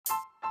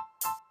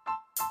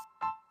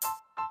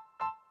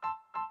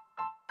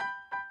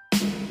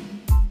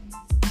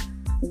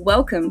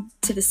Welcome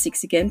to the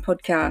Six Again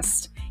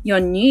podcast,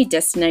 your new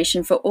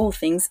destination for all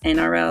things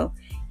NRL.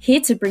 Here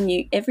to bring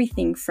you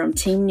everything from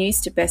team news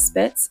to best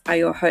bets are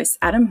your hosts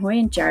Adam Hoy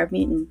and Jared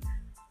Newton.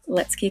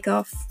 Let's kick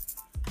off.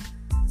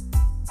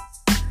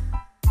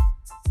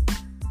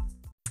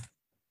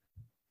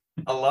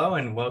 Hello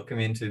and welcome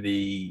into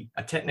the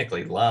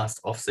technically last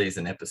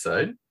off-season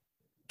episode,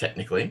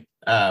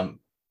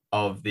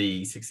 of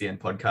the 6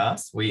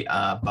 podcast. We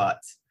are but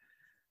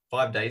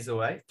 4 days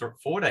away,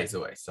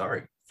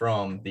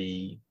 from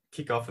the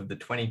kickoff of the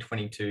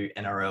 2022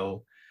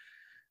 NRL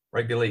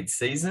Rugby League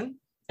season.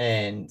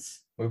 And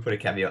we'll put a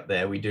caveat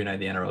there. We do know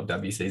the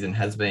NRLW season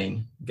has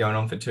been going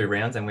on for 2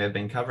 rounds and we have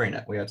been covering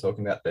it. We are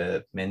talking about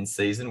the men's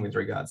season with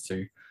regards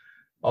to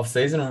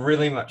off-season. I'm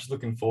really much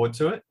looking forward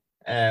to it.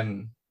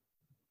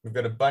 We've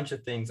got a bunch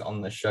of things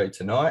on the show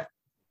tonight.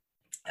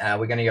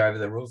 We're going to go over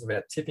the rules of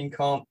our tipping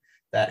comp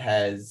that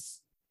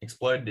has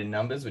exploded in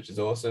numbers, which is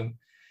awesome.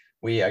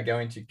 We are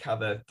going to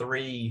cover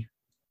 3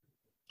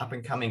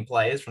 up-and-coming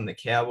players from the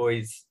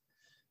Cowboys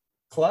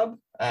club.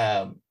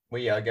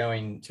 We are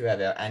going to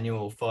have our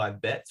annual 5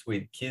 bets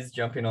with Kiz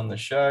jumping on the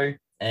show,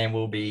 and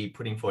we'll be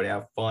putting forward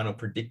our final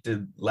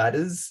predicted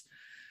ladders,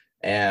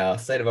 our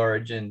State of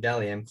Origin,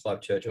 Dally M,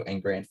 Club, Churchill,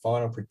 and Grand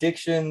Final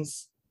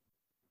predictions.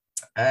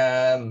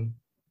 And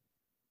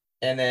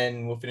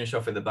then we'll finish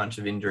off with a bunch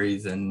of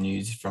injuries and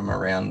news from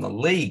around the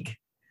league.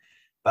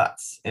 But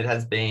it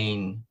has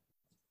been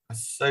a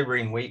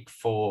sobering week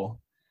for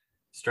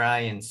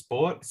Australian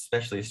sport,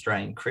 especially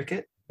Australian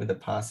cricket, with the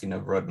passing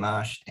of Rod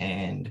Marsh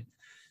and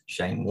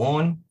Shane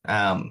Warne.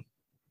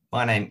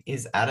 My name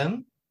is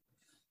Adam.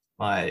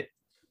 My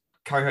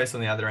co-host on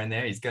the other end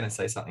there, he's going to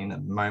say something in a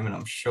moment,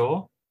 I'm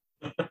sure.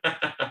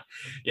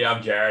 Yeah,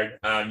 I'm Jared.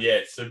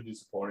 Super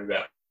disappointed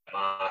about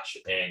Marsh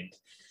and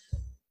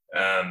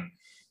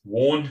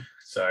Warne.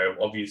 So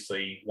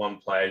obviously one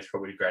player is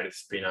probably the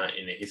greatest spinner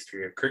in the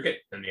history of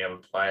cricket, and the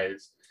other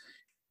players,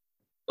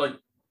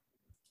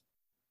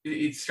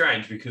 it's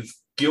strange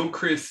because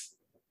Gilchrist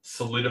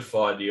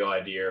solidified the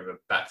idea of a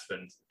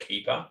batsman's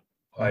keeper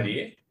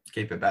idea.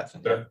 Keeper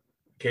batsman. But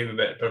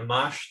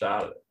Marsh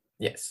started it.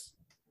 Yes.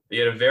 He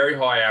had a very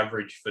high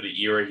average for the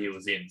era he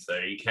was in.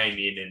 So he came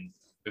in, and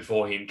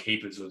before him,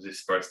 keepers was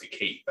just supposed to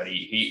keep, but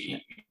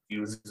he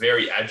was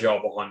very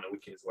agile behind the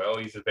wicket as well.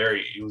 He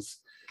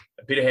was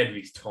a bit ahead of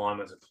his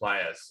time as a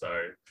player.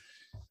 So,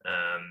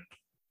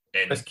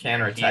 and just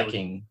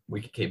counter-attacking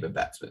wicketkeeper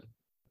batsman.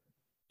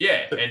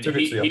 Yeah, and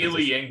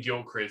Healy and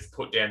Gilchrist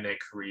put down their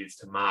careers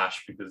to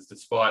Marsh because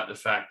despite the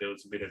fact there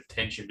was a bit of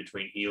tension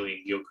between Healy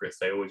and Gilchrist,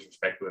 they always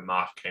respected when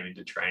Marsh came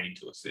into training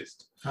to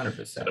assist.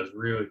 100%. So it was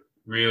really,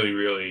 really,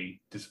 really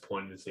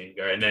disappointing to see him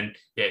go. And then,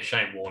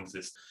 Shane Warne's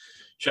just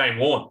Shane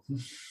Warne.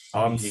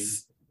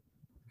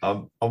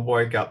 I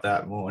woke up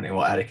that morning,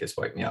 Atticus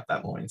woke me up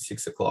that morning,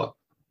 6 o'clock.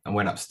 I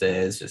went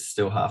upstairs, just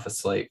still half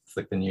asleep,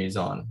 flicked the news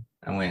on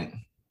and went,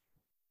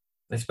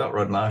 they spelt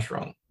Rod Marsh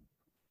wrong.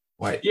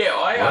 Wait.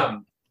 Yeah,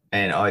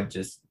 And I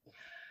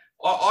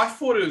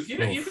thought it was, you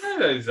know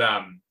those,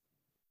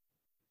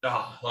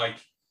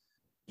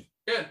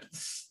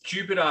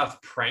 stupid ass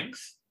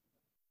pranks.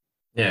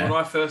 Yeah. When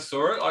I first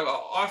saw it,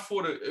 I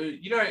thought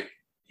it,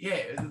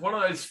 one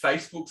of those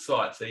Facebook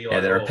sites that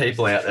you're there are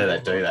people out there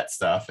that do that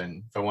stuff,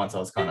 and for once I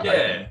was kind of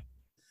hoping.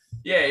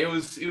 Yeah, it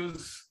was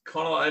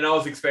kind of, and I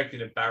was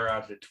expecting a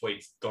barrage of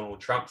tweets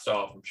Donald Trump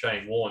style from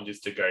Shane Warne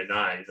just to go,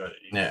 no,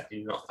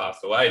 he's not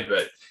passed away,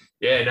 but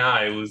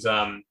it was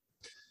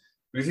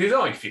because he was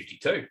only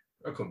 52.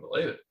 I couldn't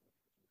believe it.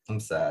 I'm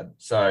sad.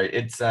 So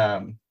it's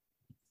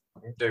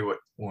do what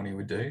Warnie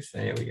would do. So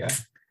here we go.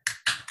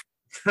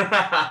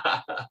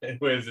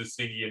 Where's the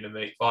city in the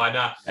meat pie?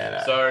 No.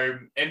 So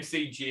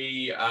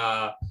MCG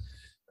are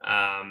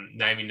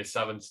naming the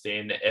Southern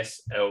Stand the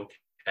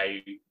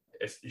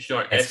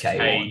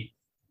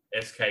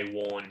SK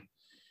Warne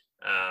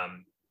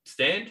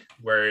stand,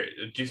 where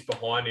just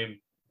behind him,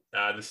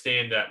 the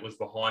stand that was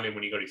behind him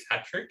when he got his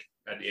hat trick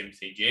at the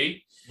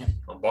MCG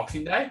on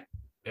Boxing Day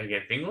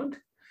against England.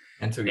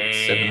 And took his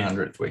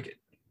 700th wicket.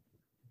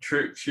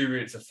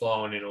 Tributes are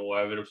flowing in all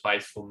over the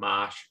place for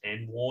Marsh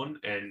and Warne,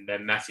 and they're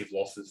massive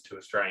losses to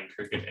Australian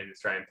cricket and the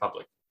Australian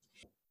public.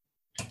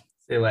 See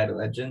you later,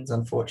 legends,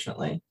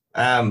 unfortunately.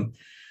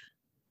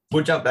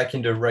 We'll jump back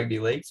into rugby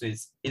league. So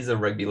this is a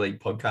rugby league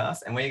podcast,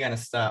 and we're going to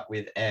start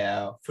with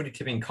our footy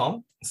tipping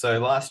comp. So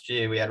last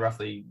year we had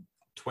roughly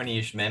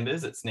 20-ish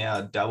members. It's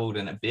now doubled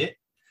and a bit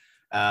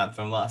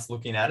from last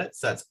looking at it.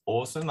 So that's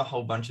awesome. A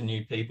whole bunch of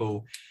new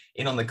people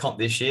in on the comp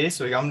this year.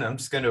 So I'm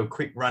just going to do a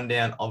quick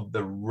rundown of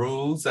the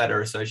rules that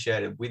are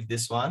associated with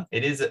this one.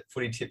 It is at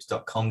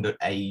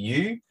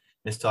footytips.com.au.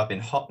 Just type in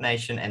Hop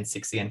Nation and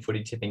 6 Again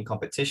Footy Tipping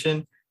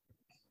Competition,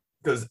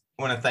 because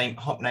I want to thank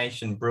Hop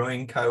Nation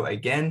Brewing Co.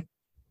 again.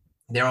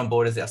 They're on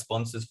board as our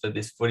sponsors for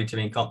this footy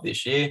tipping comp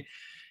this year,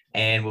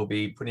 and we'll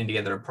be putting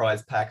together a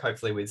prize pack,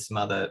 hopefully with some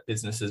other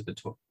businesses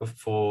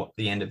before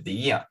the end of the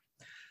year.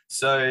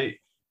 So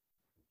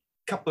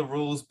couple of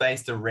rules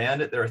based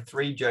around it. There are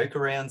 3 joker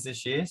rounds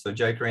this year. So a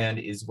joker round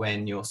is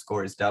when your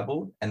score is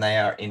doubled, and they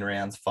are in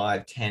rounds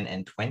 5, 10,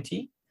 and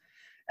 20.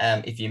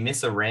 If you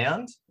miss a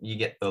round, you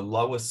get the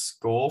lowest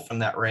score from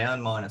that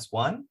round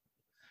 -1.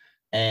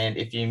 And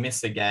if you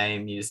miss a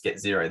game, you just get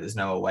 0. There's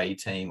no away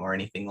team or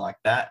anything like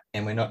that.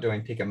 And we're not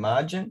doing pick a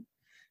margin.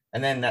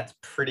 And then that's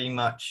pretty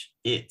much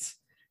it.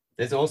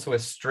 There's also a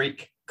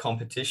streak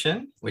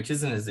competition, which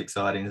isn't as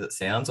exciting as it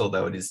sounds,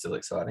 although it is still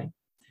exciting.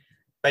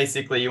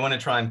 Basically, you want to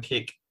try and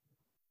pick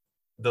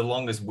the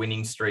longest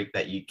winning streak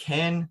that you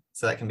can.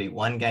 So that can be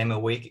 1 game a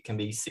week. It can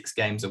be 6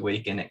 games a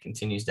week, and it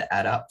continues to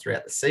add up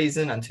throughout the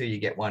season until you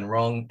get one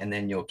wrong, and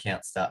then your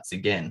count starts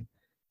again.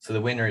 So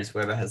the winner is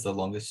whoever has the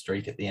longest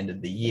streak at the end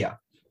of the year.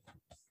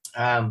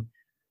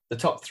 The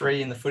top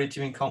 3 in the footy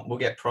tipping comp will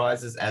get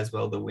prizes, as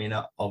well the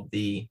winner of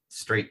the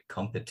streak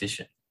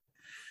competition.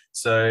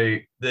 So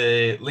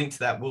the link to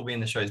that will be in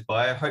the show's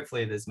bio.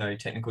 Hopefully there's no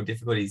technical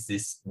difficulties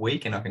this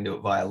week, and I can do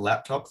it via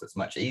laptop, so it's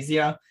much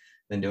easier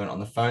than doing it on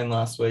the phone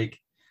last week.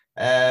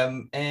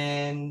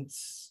 And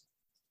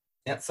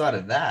outside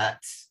of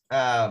that,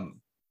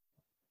 I'm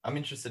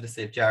interested to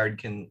see if Jared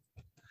can,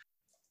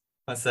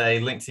 let's say,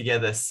 link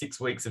together 6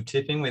 weeks of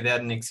tipping without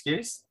an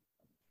excuse.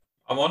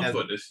 I'm on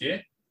for it this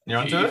year. You're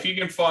onto it? If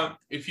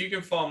you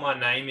can find my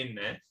name in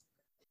there.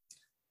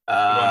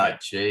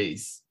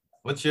 Jeez.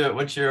 What's your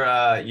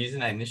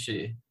username this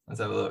year? Let's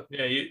have a look.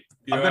 Yeah,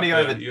 I've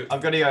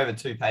got you over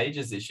 2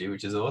 pages this year,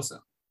 which is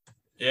awesome.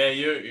 Yeah,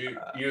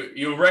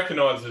 you'll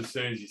recognise as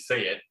soon as you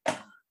see it.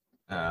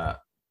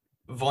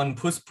 Von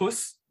Puss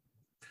Puss.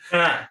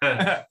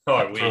 I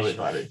wish. Really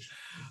funny.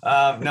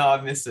 No,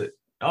 I missed it.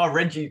 Oh,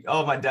 Reggie.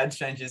 Oh, my dad's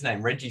changed his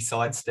name. Reggie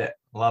Sidestep.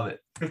 Love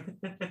it.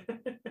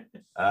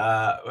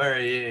 Where are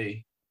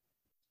you?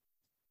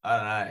 I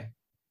don't know.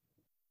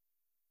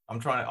 I'm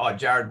trying to. Oh,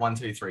 Jared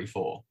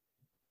 1234.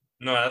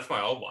 No, that's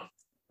my old one.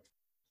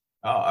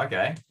 Oh,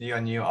 okay. You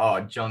got new.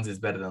 Oh, John's is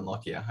better than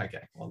Lockyer.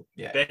 Okay. Well,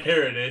 yeah.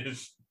 There it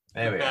is.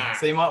 There we go.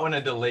 So you might want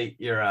to delete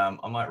your.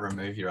 I might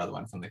remove your other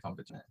one from the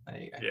competition. There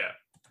you go. Yeah.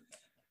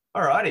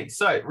 Alrighty.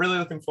 So really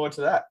looking forward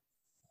to that.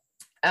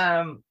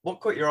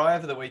 What caught your eye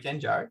over the weekend,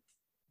 Jared?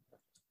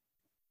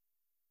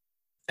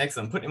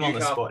 Excellent. Put him on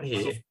the spot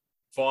here.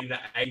 Find the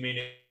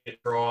 8-minute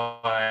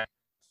try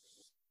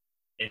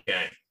in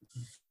game.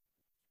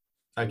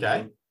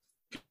 Okay.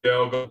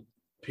 Girl got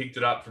picked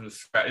it up from the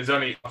scratch.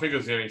 I think it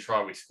was the only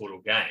try we scored all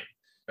game.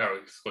 No,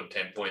 we scored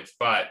 10 points,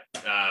 but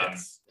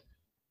Yes.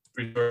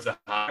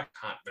 I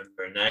can't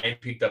remember her name.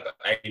 Picked up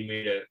an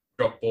 80-meter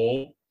drop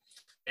ball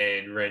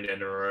and ran down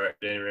the road.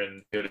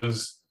 It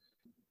was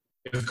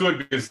good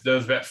because there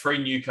was about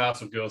 3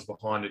 Newcastle girls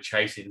behind her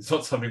chasing. It's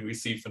not something we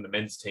see from the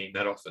men's team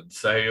that often,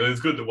 so it was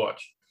good to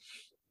watch.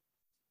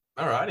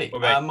 Alrighty.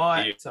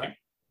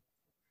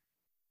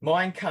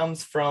 Mine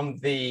comes from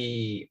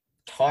the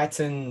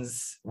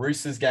Titans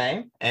Roosters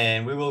game,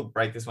 and we will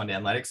break this one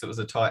down later because it was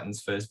the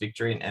Titans' first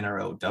victory in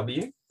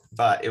NRLW,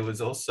 but it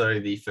was also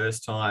the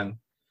first time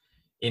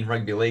in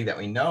rugby league that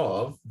we know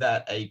of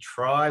that a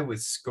try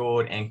was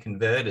scored and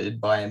converted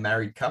by a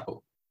married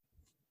couple.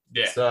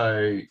 Yeah.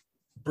 So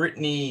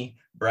Brittany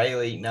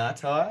Brayley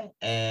Nartai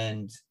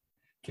and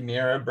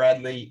Kamira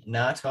Bradley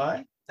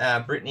Nartai.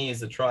 Brittany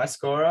is the try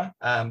scorer.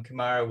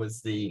 Kamara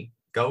was the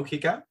goal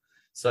kicker.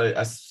 So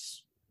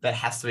that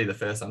has to be the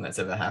first time that's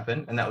ever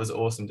happened. And that was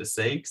awesome to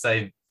see because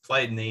they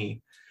played in the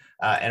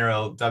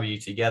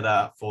NRLW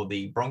together for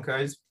the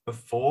Broncos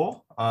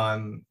before,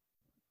 I'm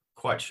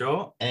quite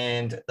sure.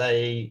 And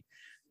they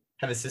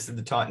have assisted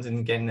the Titans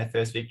in getting their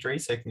first victory.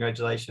 So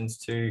congratulations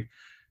to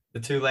the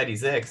 2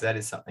 ladies there, because that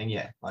is something,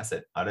 like I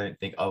said, I don't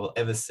think I will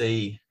ever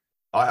see.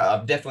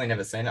 I've definitely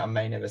never seen it. I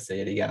may never see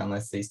it again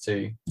unless these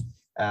 2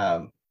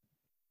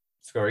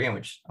 score again,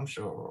 which I'm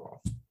sure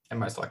they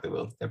most likely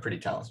will. They're pretty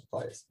talented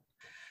players.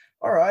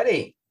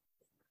 Alrighty.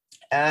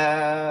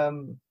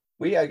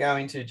 We are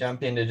going to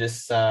jump into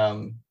just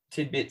some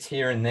tidbits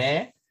here and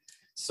there.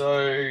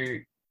 So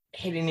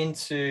heading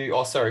into,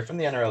 from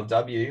the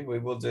NRLW, we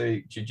will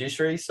do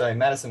judiciary. So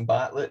Madison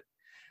Bartlett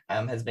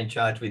has been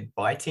charged with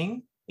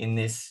biting in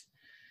this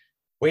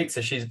week.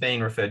 So she's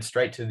been referred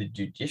straight to the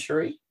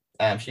judiciary.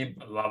 She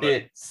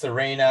bit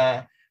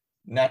Serena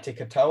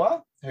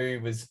Natikatoa, who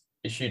was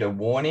issued a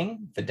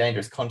warning for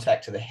dangerous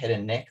contact to the head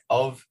and neck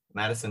of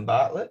Madison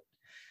Bartlett.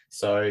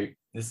 So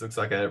this looks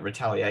like a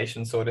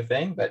retaliation sort of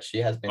thing, but she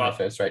has been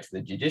referred straight to the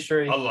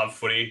judiciary. I love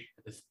footy.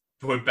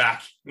 We're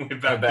back. We're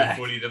back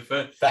to footy.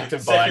 The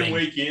second biting.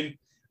 week in,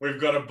 we've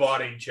got a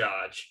biting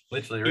charge.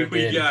 Literally, here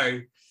we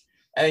go.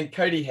 And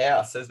Cody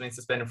House has been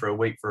suspended for a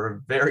week for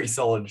a very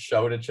solid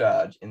shoulder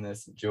charge in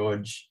this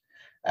George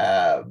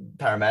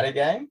Parramatta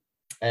game.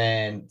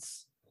 And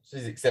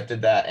she's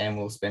accepted that and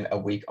will spend a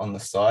week on the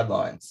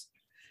sidelines.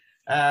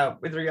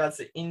 With regards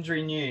to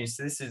injury news,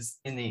 so this is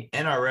in the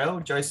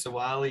NRL. Joe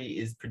Sawali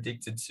is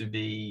predicted to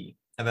be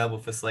available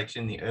for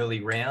selection in the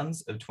early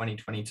rounds of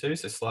 2022,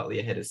 so slightly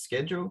ahead of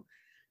schedule.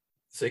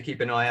 So keep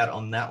an eye out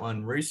on that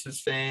one,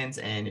 Roosters fans.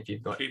 And if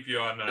you've got keep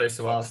your eye on Joe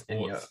Sawali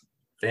in your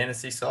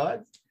fantasy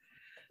side,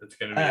 it's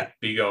going to be a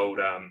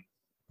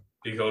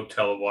big old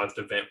televised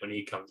event when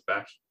he comes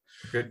back.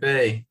 Could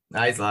be.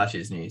 No, he's last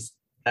year's news.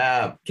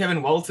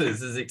 Kevin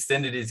Walters has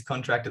extended his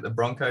contract at the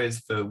Broncos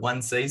for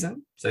one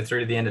season, so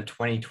through to the end of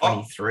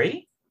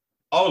 2023.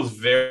 I was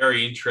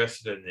very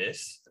interested in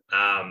this.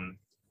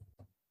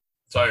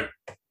 So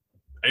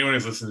anyone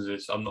who's listening to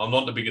this, I'm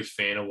not the biggest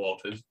fan of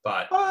Walters,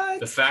 but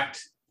the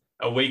fact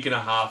a week and a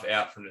half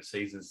out from the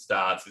season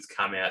starts, it's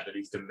come out that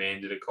he's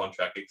demanded a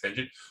contract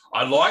extension.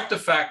 I like the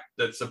fact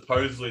that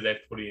supposedly they've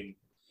put in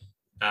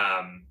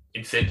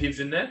incentives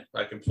in there,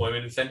 like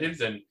employment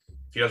incentives, and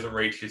if he doesn't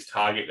reach his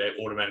target, they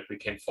automatically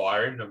can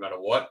fire him no matter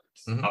what.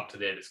 It's up to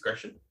their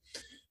discretion.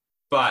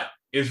 But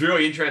it was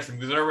really interesting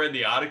because when I read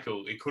the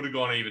article, it could have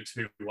gone either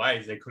two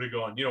ways. They could have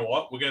gone, you know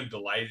what, we're going to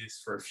delay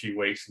this for a few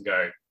weeks and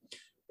go,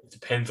 it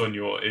depends on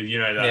your,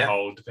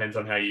 whole depends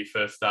on how you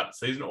first start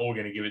the season, or we're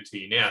going to give it to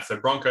you now. So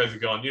Broncos are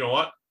going, you know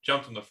what,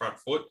 jumped on the front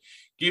foot,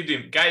 gave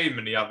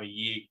him the other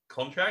year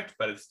contract,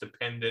 but it's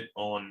dependent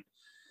on,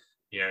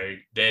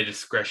 their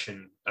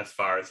discretion as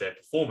far as their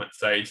performance.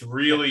 So it's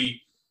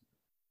really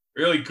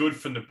good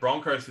from the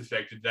Broncos'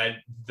 perspective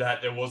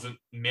that there wasn't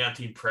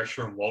mounting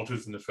pressure on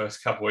Walters in the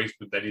first couple of weeks,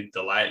 but they didn't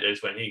delay it. They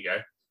just went, here you go.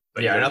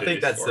 But and I think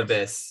that's the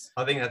best.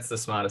 I think that's the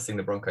smartest thing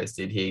the Broncos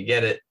did here.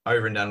 Get it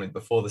over and done with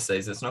before the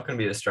season. It's not going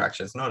to be a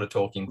distraction. It's not a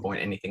talking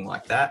point, anything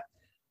like that.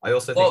 I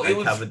also think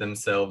they covered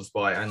themselves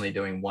by only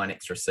doing one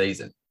extra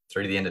season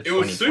through to the end of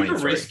 2023. It was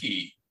super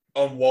risky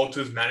on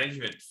Walters'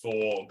 management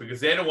because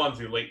they're the ones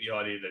who leaked the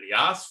idea that he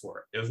asked for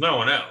it. There was no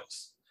one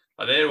else.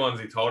 They're the ones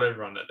who told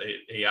everyone that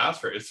he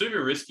asked for it. It's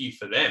super risky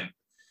for them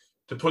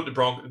to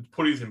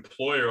put his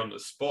employer on the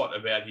spot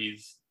about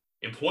his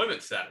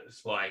employment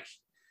status. Like,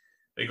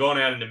 they've gone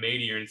out in the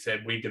media and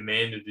said, we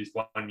demanded this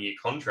 1 year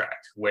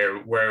contract.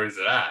 Where is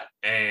it at?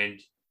 And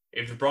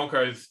if the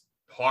Broncos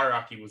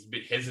hierarchy was a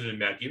bit hesitant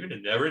about giving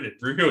it, they're in a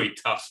really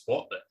tough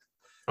spot there.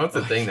 What's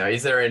the thing, though?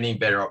 Is there any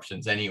better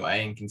options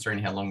anyway, and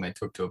considering how long they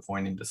took to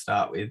appoint him to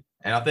start with?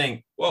 And I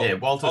think,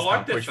 Walters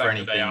can't push for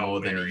anything more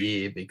than a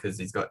year because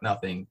he's got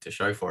nothing to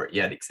show for it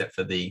yet, except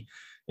for the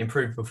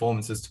improved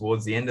performances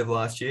towards the end of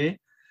last year.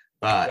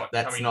 But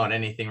that's not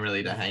anything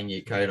really to hang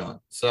your coat on.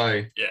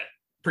 So,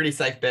 pretty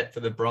safe bet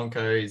for the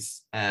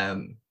Broncos.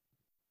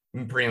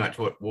 Pretty much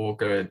what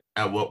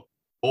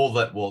all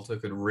that Walter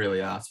could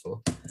really ask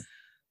for.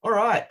 All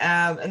right.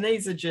 And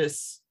these are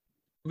just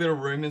little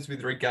rumors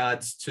with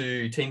regards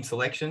to team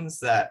selections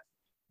that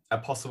are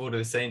possible to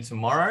be seen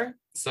tomorrow.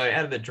 So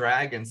out of the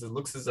Dragons, it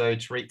looks as though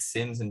Tariq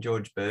Sims and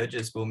George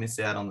Burgess will miss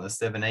out on the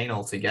 17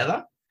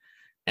 altogether.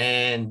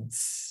 And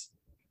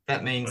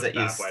that means that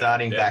your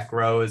starting back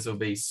rowers will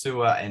be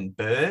Sewer and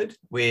Bird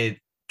with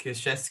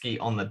Krzyzewski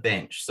on the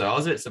bench. So I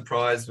was a bit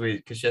surprised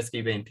with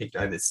Krzyzewski being picked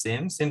over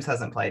Sims. Sims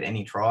hasn't played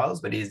any trials,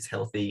 but is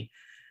healthy,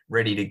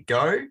 ready to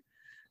go.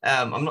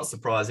 I'm not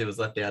surprised he was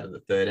left out of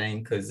the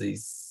 13 because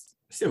he's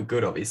still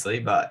good, obviously,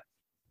 but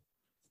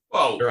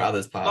there are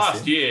others past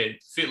last year,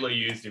 Fittler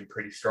used him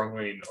pretty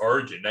strongly in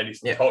Origin. They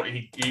just told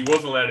he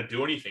wasn't allowed to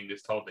do anything,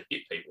 just told to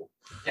hit people.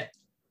 Yeah.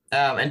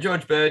 And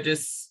George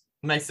Burgess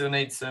may still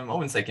need some, I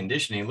wouldn't say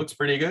conditioning, looks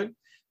pretty good,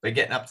 but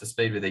getting up to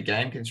speed with the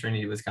game, considering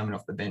he was coming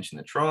off the bench in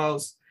the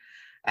trials.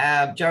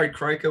 Jared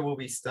Croker will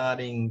be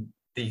starting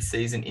the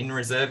season in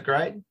reserve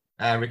grade.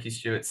 Ricky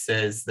Stewart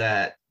says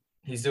that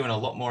he's doing a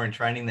lot more in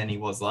training than he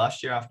was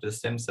last year after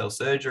stem cell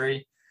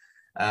surgery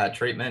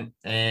treatment,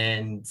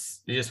 and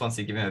he just wants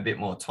to give him a bit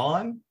more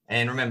time.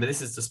 And remember,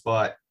 this is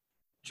despite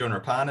John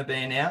Rapana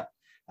being out,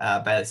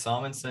 Bailey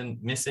Simonson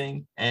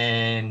missing,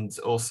 and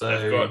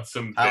also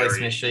Ali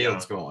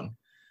Smith-Shields gone.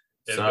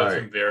 They've got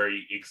some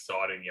very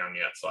exciting young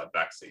outside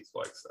backs these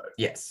weeks, though.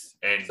 Yes.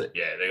 And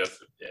they got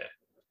some,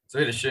 So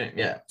we'd assume,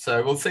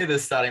 So we'll see the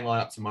starting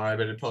lineup tomorrow,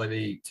 but it'd probably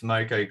be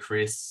Tomoko,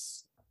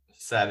 Chris,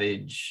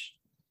 Savage,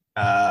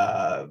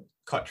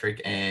 Kotrick,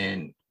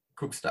 and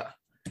Cookster.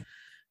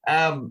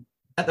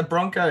 At the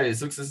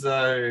Broncos, looks as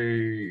though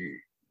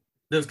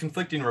there was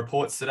conflicting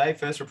reports today.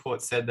 First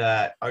report said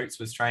that Oates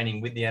was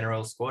training with the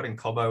NRL squad and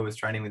Cobbo was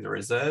training with the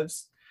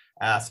reserves.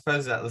 I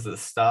suppose that was the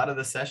start of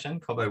the session.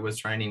 Cobbo was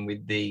training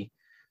with the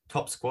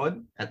top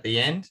squad at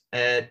the end.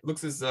 It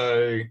looks as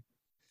though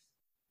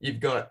you've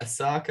got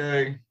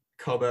Asako,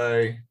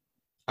 Cobbo,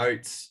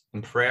 Oates,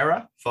 and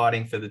Pereira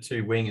fighting for the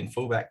two wing and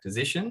fullback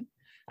position.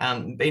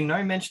 Been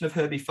no mention of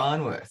Herbie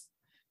Farnworth,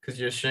 because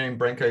you assume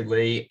Brenko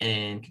Lee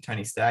and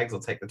Katoni Staggs will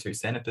take the two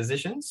centre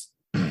positions.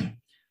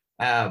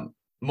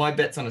 My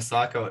bet's on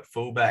Asako at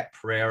fullback,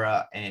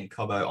 Pereira and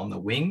Cobbo on the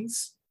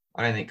wings.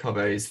 I don't think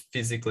Cobbo is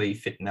physically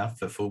fit enough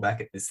for fullback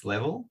at this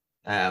level,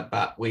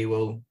 but we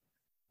will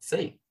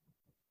see.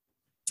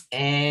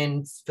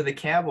 And for the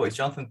Cowboys,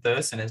 Jonathan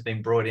Thurston has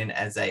been brought in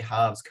as a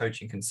halves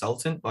coaching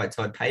consultant by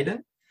Todd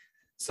Payton.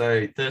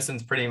 So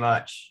Thurston's pretty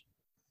much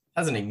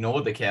hasn't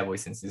ignored the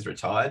Cowboys since he's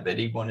retired, but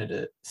he wanted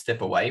to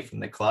step away from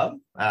the club.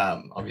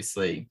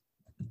 Obviously,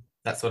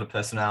 that sort of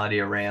personality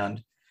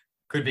around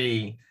could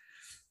be,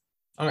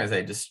 I'm going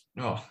to say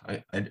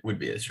it would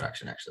be a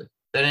distraction, actually.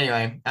 But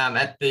anyway,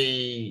 at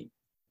the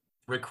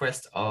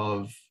request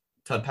of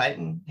Todd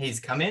Payton, he's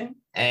come in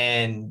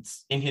and,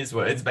 in his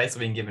words,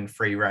 basically been given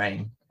free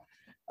rein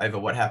over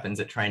what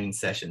happens at training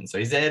sessions. So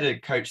he's there to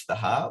coach the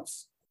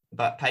halves,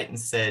 But Peyton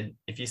said,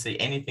 if you see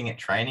anything at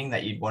training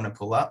that you'd want to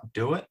pull up,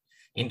 do it.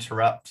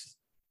 Interrupt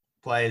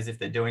players if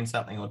they're doing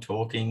something or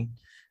talking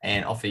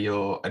and offer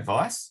your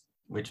advice,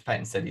 which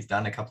Peyton said he's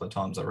done a couple of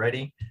times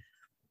already.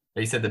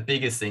 But he said the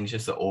biggest thing is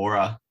just the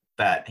aura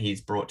that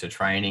he's brought to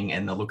training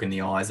and the look in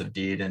the eyes of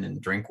Dearden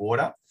and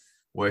Drinkwater,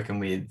 working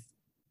with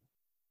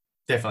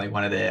definitely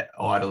one of their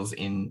idols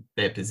in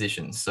their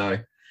position. So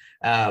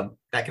that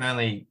can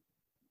only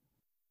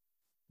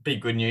be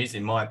good news,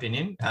 in my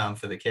opinion,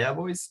 for the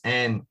Cowboys.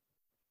 And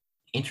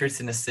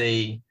interesting to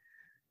see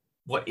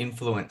what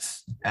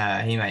influence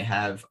he may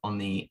have on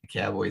the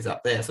Cowboys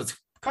up there. So it's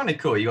kind of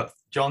cool. You got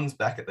Johns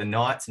back at the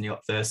Knights and you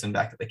got Thurston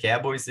back at the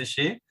Cowboys this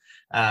year.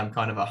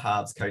 Kind of a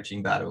halves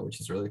coaching battle, which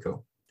is really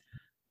cool.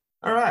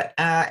 All right.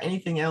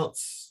 Anything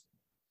else?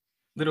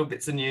 Little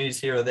bits of news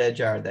here or there,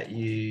 Jared, that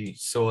you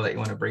saw that you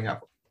want to bring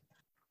up?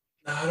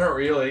 No, not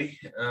really.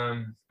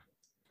 I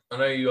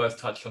know you guys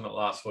touched on it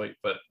last week,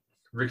 but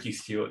Ricky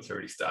Stewart's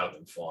already started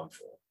in fine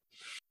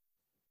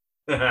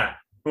form.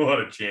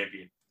 What a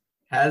champion.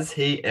 Has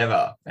he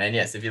ever? And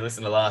yes, if you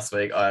listened to last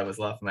week, I was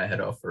laughing my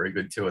head off for a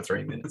good 2 or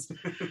 3 minutes.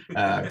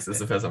 Because it's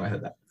the first time I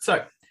heard that.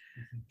 So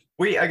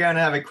we are going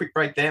to have a quick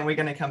break there, and we're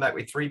going to come back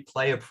with 3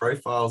 player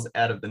profiles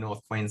out of the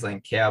North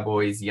Queensland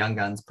Cowboys Young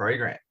Guns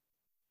program.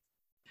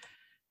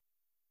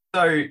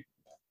 So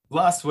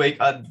last week,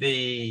 I had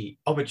the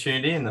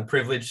opportunity and the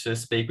privilege to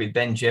speak with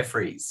Ben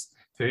Jeffries,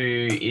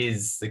 who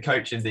is the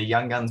coach of the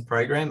Young Guns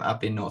program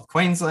up in North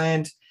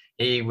Queensland.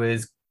 He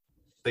was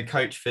the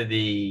coach for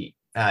the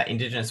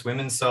Indigenous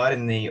women's side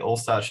in the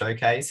All-Star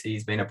Showcase.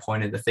 He's been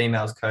appointed the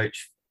females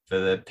coach for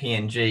the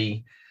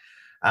PNG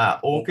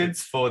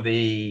Orchids for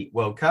the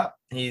World Cup.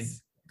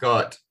 He's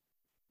got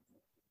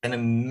an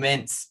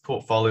immense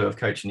portfolio of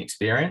coaching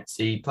experience.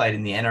 He played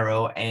in the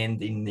NRL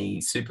and in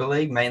the Super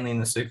League, mainly in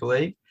the Super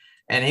League.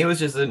 And he was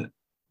just an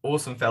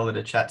awesome fella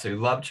to chat to.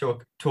 Loved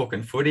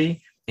talking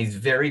footy. He's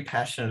very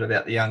passionate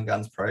about the Young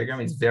Guns program.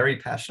 He's very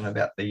passionate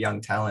about the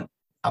young talent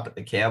up at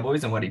the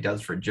Cowboys and what he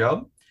does for a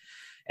job.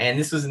 And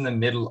this was in the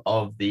middle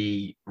of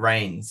the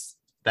rains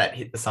that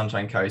hit the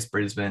Sunshine Coast,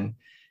 Brisbane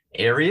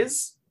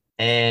areas.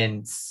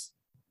 And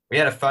we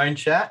had a phone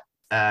chat.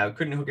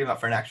 Couldn't hook him up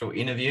for an actual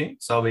interview,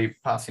 so I'll be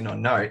passing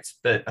on notes.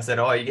 But I said,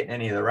 "Oh, are you getting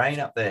any of the rain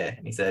up there?"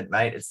 And he said,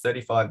 "Mate, it's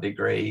 35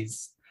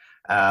 degrees."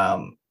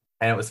 And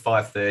it was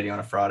 5:30 on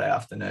a Friday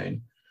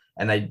afternoon.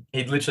 And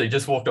he'd literally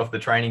just walked off the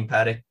training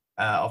paddock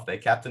off their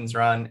captain's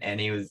run. And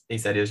he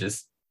said he was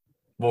just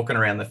walking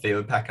around the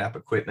field, packing up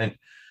equipment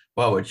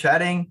while we're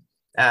chatting.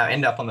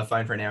 End up on the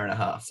phone for an hour and a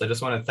half. So I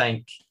just want to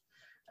thank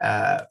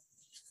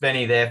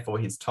Benny there for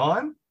his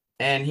time.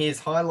 And he's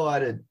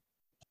highlighted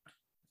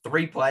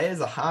 3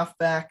 players, a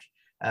halfback,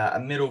 a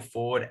middle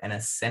forward, and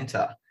a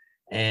centre.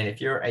 And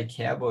if you're a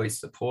Cowboys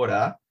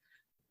supporter,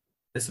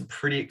 there's some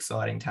pretty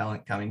exciting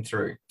talent coming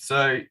through.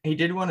 So he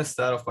did want to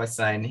start off by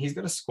saying he's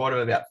got a squad of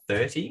about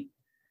 30.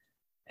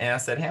 And I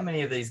said, how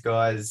many of these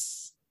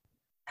guys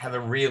have a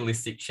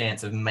realistic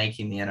chance of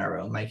making the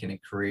NRL, making a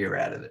career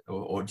out of it,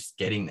 or just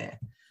getting there?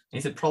 And he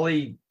said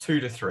probably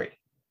 2 to 3.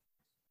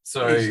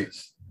 So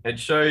Jesus. It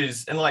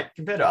shows, and like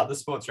compared to other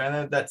sports around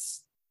there,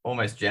 that's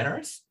almost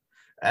generous.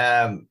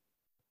 But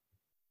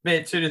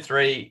 2 to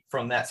 3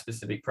 from that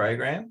specific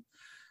program,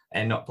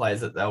 and not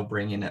players that they'll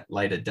bring in at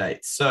later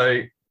dates.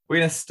 So we're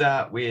going to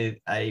start with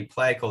a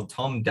player called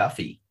Tom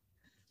Duffy.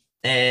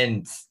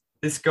 And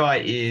this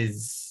guy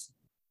is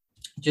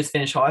just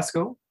finished high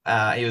school.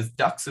 He was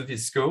Dux of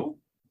his school.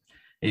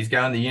 He's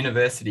going the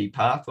university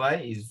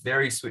pathway. He's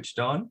very switched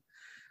on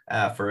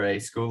for a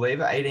school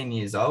leaver, 18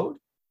 years old.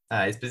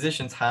 His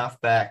position's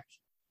halfback,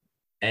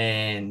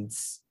 and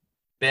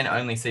Ben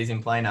only sees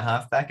him playing a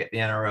halfback at the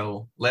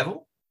NRL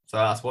level. So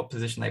I asked what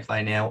position they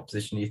play now, what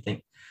position do you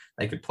think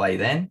they could play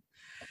then?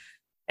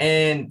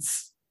 And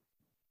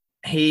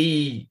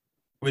he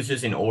was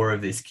just in awe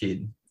of this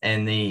kid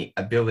and the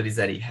abilities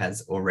that he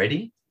has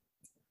already.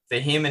 For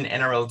him, an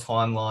NRL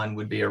timeline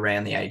would be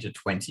around the age of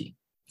 20.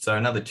 So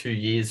another 2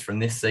 years from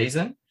this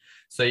season.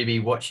 So you'd be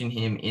watching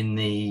him in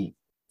the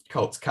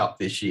Colts Cup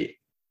this year.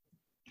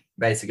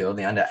 Basically, on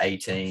the under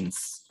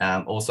 18s,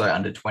 also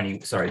under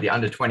 20. Sorry, the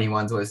under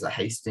 21s was the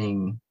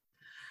Hastings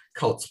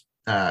Colts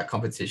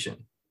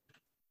competition.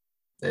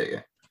 There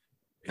you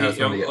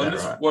go. I'm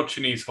just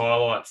watching his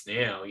highlights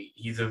now.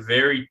 He's a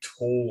very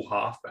tall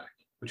halfback,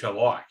 which I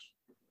like.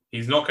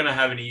 He's not going to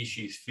have any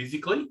issues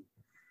physically.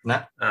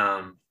 No.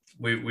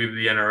 With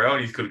the NRL,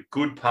 he's got a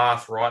good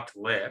path right to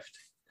left,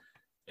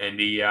 and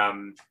he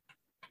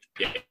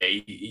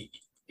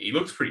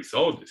looks pretty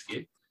solid. This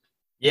kid.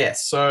 Yeah.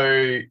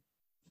 So.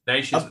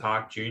 Nations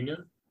Park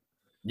Junior.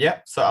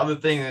 Yep. So other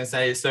thing to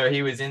say, so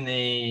he was in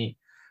the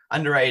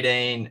under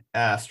 18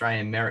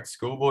 Australian Merit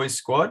Schoolboys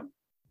squad.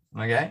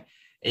 Okay.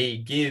 He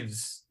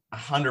gives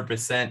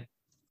 100%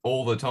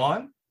 all the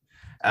time.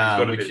 He's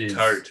got a bit of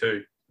toe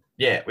too.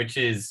 Yeah, which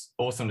is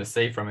awesome to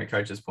see from a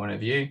coach's point of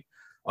view,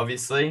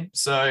 obviously.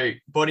 So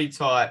body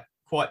type,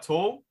 quite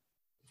tall.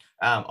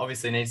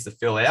 Obviously needs to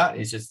fill out.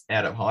 He's just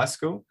out of high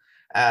school.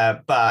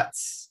 But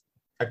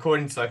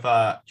according so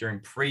far during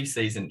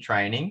pre-season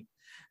training,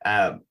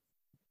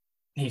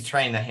 He's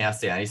trained the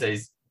house down. He says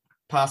he's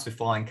passed with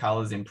flying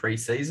colours in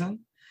pre-season.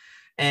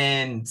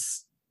 And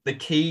the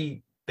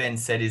key, Ben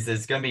said, is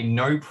there's going to be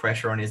no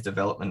pressure on his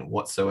development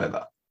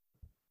whatsoever.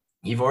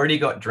 You've already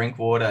got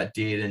Drinkwater,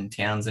 Dearden,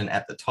 Townsend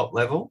at the top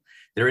level.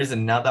 There is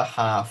another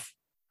half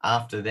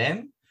after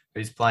them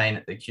who's playing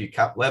at the Q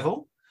Cup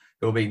level,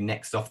 who will be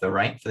next off the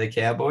rank for the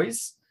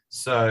Cowboys.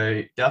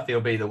 So Duffy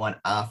will be the one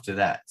after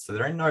that. So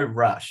they're in no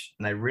rush,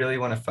 and they really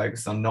want to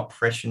focus on not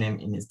pressuring him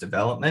in his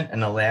development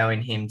and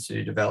allowing him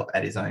to develop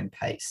at his own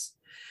pace.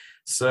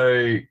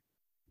 So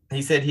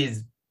he said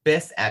his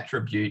best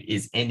attribute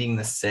is ending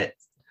the set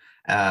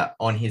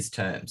on his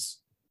terms.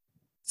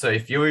 So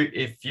if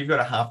you've got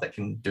a half that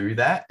can do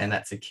that, and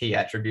that's a key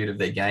attribute of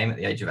their game at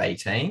the age of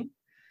 18,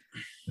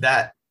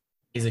 that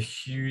is a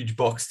huge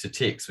box to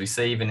tick. So we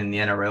see even in the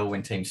NRL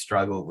when teams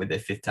struggle with their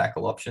fifth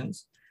tackle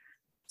options.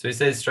 So he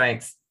says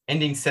strengths,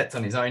 ending sets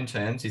on his own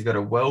terms. He's got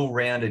a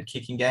well-rounded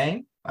kicking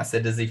game. I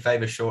said, does he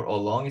favour short or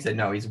long? He said,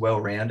 no, he's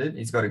well-rounded.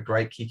 He's got a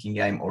great kicking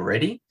game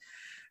already.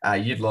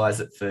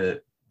 Utilise it for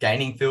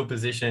gaining field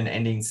position,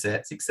 ending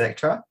sets,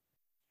 etc.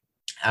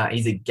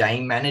 He's a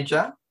game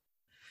manager,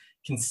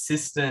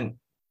 consistent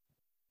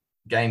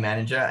game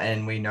manager,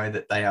 and we know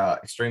that they are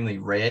extremely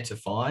rare to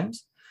find.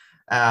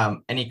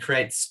 And he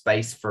creates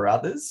space for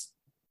others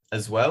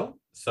as well.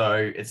 So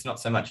it's not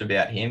so much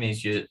about him.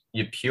 He's your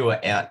pure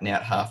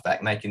out-and-out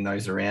halfback, making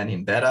those around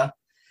him better.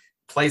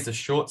 Plays the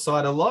short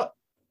side a lot.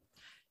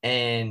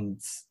 And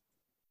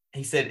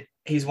he said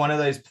he's one of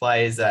those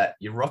players that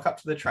you rock up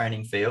to the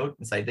training field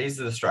and say,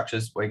 these are the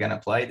structures we're going to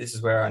play. This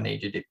is where I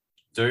need you to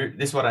do.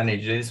 This is what I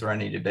need you to do. This is where I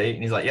need you to be.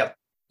 And he's like, yep,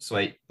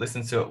 sweet.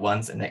 Listens to it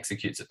once and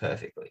executes it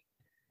perfectly.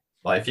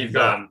 Like if you've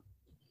got,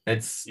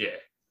 it's, yeah.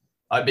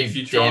 I'd be if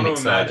you're trying to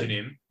excited.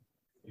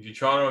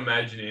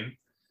 imagine him,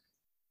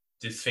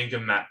 just think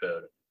of Matt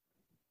Burton.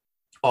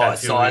 Oh,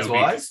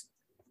 size-wise?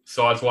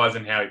 Size-wise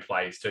and how he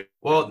plays too.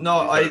 Well,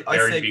 no, I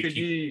said,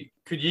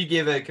 could you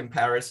give a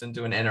comparison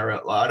to an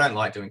NRL? Like, I don't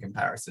like doing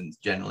comparisons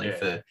generally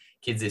for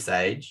kids this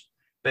age,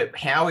 but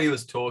how he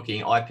was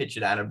talking, I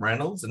pictured Adam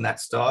Reynolds and that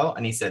style,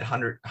 and he said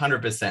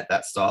 100%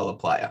 that style of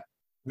player.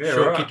 Yeah,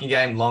 short kicking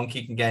game, long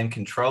kicking game,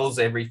 controls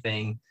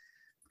everything,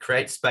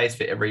 creates space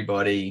for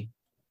everybody.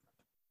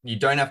 You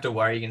don't have to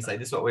worry. You can say,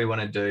 this is what we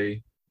want to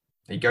do.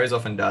 He goes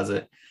off and does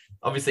it.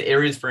 Obviously,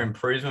 areas for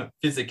improvement,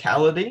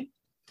 physicality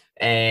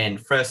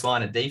and first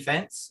line of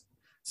defense.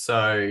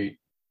 So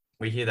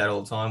we hear that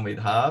all the time with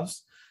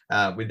halves,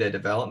 with their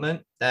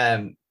development.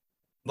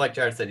 Like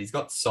Jared said, he's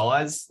got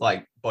size,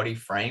 like body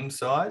frame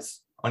size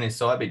on his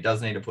side, but he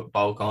does need to put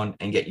bulk on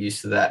and get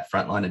used to that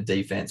front line of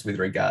defense with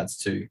regards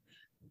to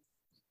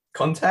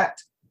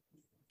contact.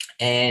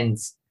 And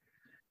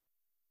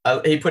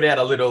he put out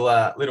a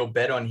little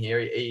bet on here.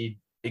 He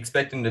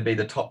expect him to be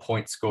the top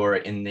point scorer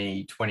in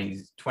the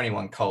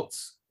 2021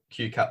 Colts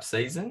Q Cup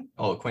season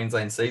or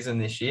Queensland season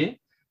this year,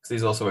 because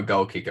he's also a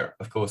goal kicker.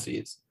 Of course he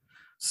is.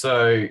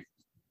 So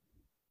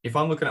if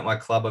I'm looking at my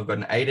club, I've got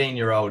an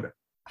 18-year-old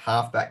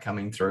halfback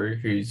coming through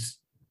whose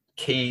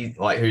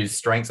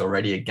strengths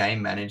already are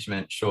game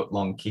management, short,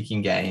 long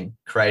kicking game,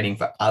 creating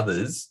for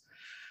others.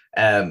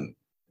 I'd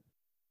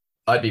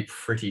be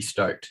pretty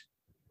stoked.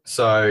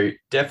 So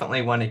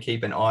definitely want to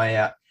keep an eye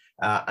out.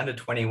 Under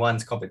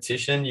 21s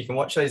competition. You can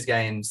watch those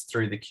games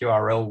through the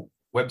QRL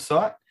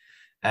website.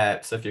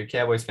 So if you're a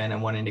Cowboys fan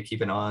and wanting to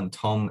keep an eye on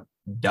Tom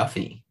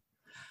Duffy.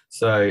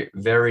 So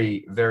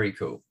very, very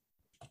cool.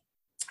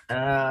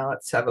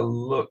 Let's have a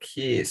look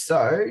here.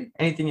 So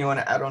anything you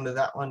want to add on to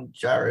that one,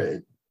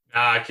 Jared?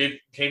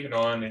 Keep an eye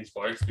on these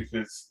blokes,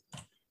 because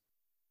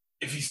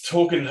if he's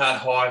talking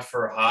that high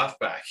for a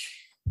halfback,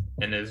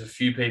 and there's a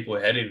few people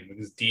ahead of him,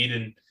 because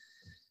Dearden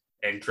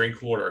and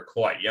Drinkwater are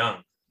quite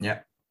young.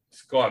 Yeah.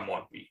 This guy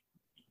might be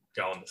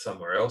going to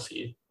somewhere else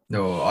here.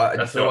 No,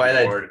 that's the way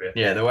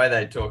the way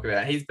they talk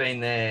about it. He's been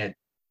there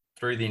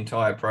through the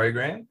entire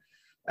program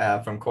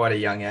from quite a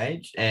young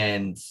age,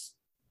 and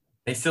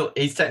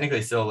he's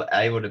technically still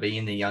able to be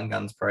in the Young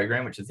Guns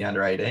program, which is the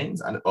under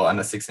 18s or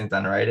under 16th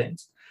under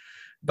 18s,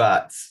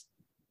 but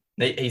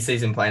he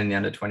sees him playing in the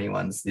under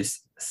 21s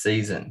this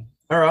season.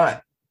 All right,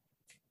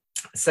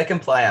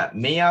 second player,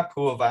 Mia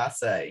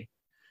Purvase.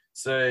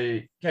 So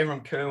came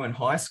from Kerwin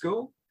High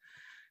School.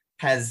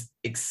 Has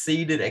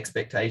exceeded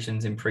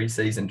expectations in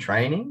preseason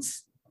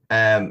trainings.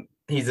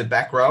 He's a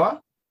back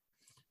rower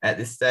at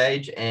this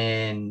stage,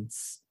 and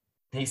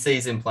he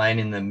sees him playing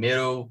in the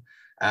middle,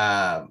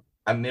 a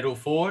middle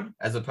forward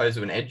as opposed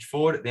to an edge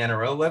forward at the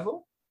NRL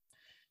level.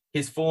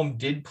 His form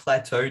did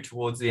plateau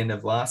towards the end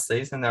of last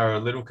season. They were a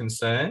little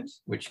concerned,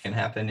 which can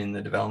happen in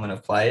the development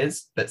of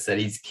players, but said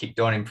he's kicked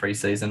on in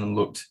preseason and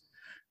looked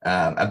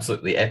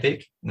absolutely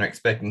epic. And they're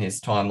expecting his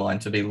timeline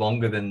to be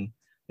longer than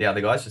the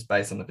other guys, just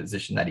based on the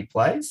position that he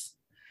plays.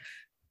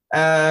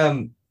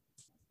 An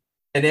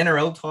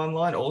NRL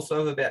timeline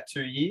also of about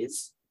 2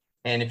 years.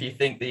 And if you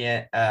think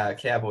the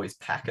Cowboys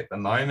pack at the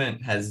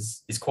moment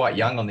is quite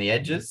young on the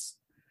edges,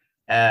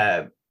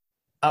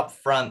 up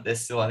front, they're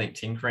still, I think,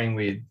 tinkering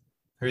with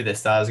who their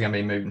stars are going to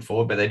be moving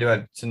forward, but they do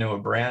have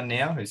Tanua Brown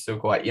now, who's still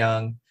quite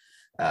young.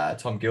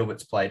 Tom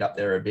Gilbert's played up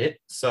there a bit.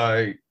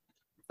 So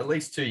at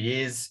least 2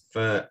 years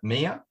for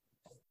Mia.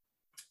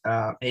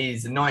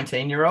 He's a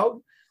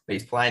 19-year-old, but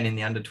he's playing in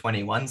the under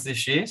 21s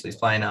this year. So he's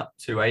playing up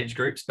 2 age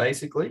groups,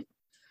 basically.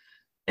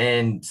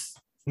 And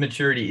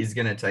maturity is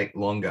going to take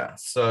longer.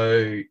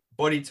 So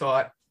body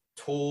type,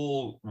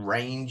 tall,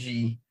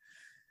 rangy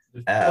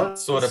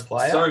sort of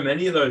player. So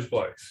many of those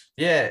blokes.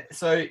 Yeah.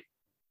 So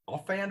I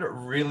found it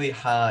really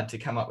hard to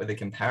come up with a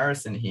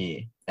comparison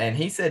here. And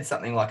he said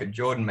something like a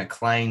Jordan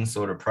McLean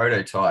sort of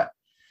prototype.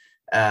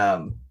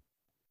 And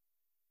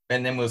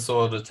then we'll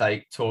sort of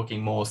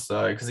talking more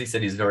so, because he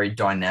said he's very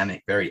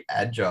dynamic, very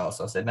agile.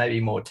 So I said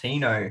maybe more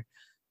Tino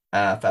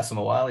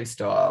Fasamawali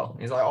style.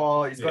 He's like,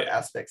 oh, he's got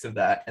aspects of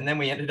that. And then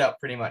we ended up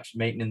pretty much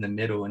meeting in the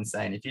middle and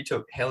saying, if you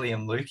took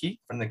Helium Lukey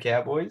from the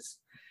Cowboys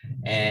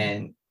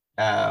and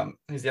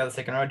who's the other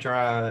second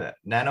row,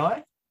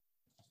 Nanai,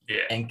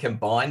 and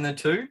combine the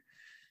two.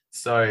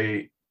 So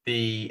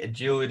the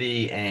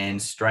agility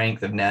and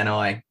strength of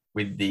Nanai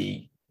with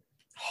the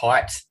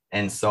height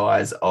and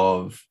size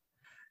of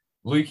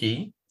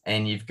Lukey,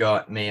 and you've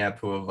got Mia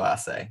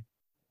Puavase.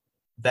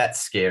 That's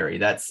scary.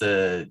 That's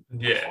a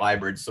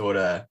hybrid sort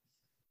of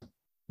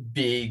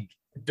big,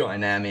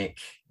 dynamic,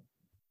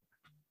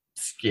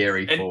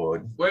 scary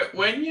forward.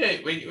 When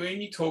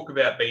you talk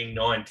about being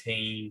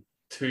 19,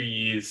 2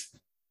 years,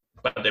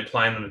 but they're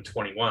playing on the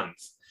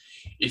 21s,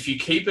 if you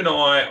keep an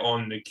eye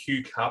on the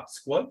Q Cup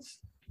squads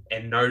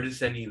and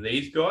notice any of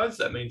these guys,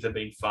 that means they've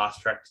been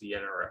fast-tracked to the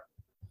NRL.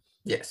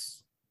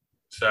 Yes.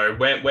 So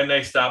when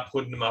they start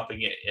putting them up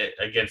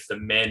against the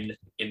men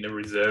in the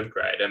reserve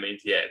grade, that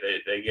means,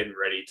 they're getting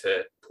ready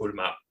to put them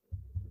up,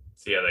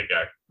 see how they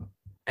go.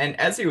 And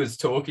as he was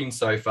talking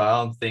so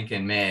far, I'm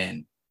thinking,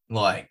 man,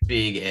 like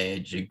big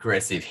edge,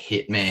 aggressive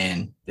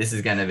hitman. This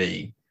is going to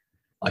be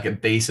like a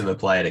beast of a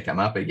player to come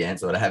up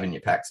against, or to have in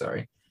your pack,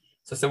 sorry.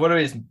 So I said, what are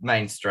his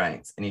main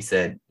strengths? And he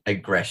said,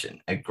 aggression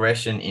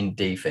in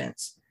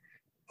defense.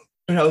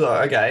 And I was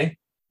like, okay,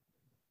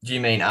 do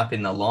you mean up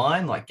in the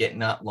line, like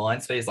getting up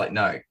line speed? He's like,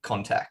 no,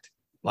 contact.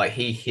 Like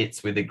he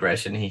hits with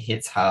aggression. He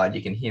hits hard.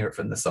 You can hear it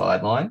from the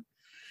sideline.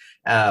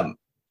 And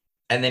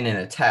then in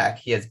attack,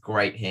 he has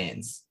great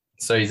hands.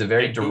 So he's a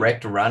very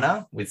direct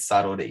runner with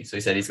subtlety. So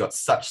he said he's got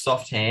such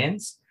soft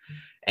hands.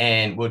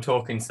 And we're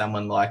talking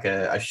someone like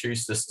a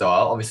Schuster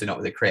style, obviously not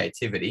with the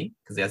creativity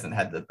because he hasn't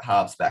had the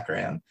halves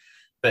background,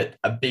 but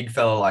a big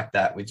fella like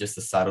that with just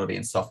the subtlety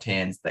and soft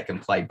hands that can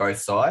play both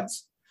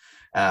sides,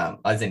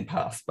 as in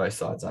pass both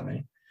sides, I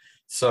mean.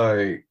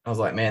 So I was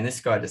like, man,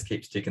 this guy just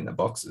keeps ticking the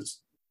boxes.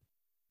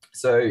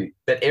 So,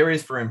 but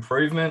areas for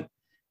improvement,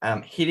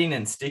 hitting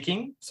and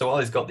sticking. So while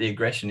he's got the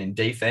aggression in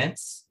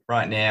defense,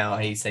 right now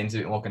he seems a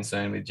bit more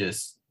concerned with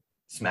just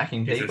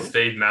smacking people. He's a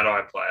Steve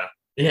Maddai player.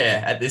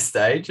 Yeah, at this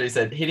stage. He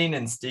said hitting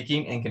and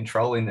sticking and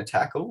controlling the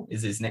tackle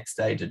is his next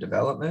stage of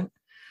development.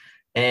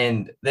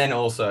 And then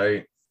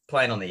also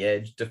playing on the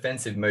edge,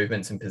 defensive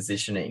movements and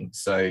positioning.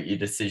 So your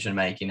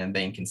decision-making and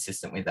being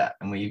consistent with that.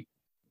 And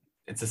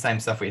it's the same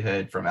stuff we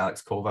heard from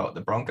Alex Corval at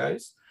the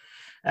Broncos.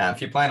 If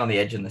you're playing on the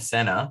edge and the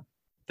center,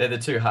 they're the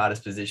two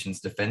hardest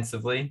positions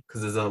defensively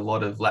because there's a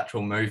lot of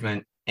lateral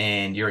movement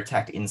and you're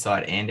attacked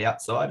inside and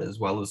outside as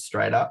well as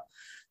straight up.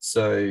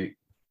 So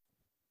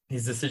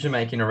his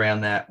decision-making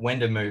around that, when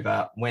to move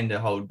up, when to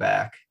hold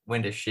back,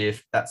 when to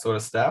shift, that sort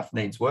of stuff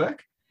needs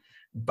work.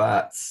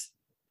 But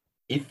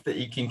if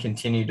he can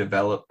continue to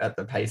develop at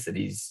the pace that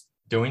he's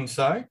doing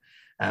so,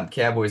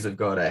 Cowboys have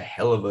got a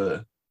hell of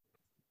a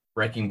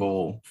wrecking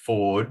ball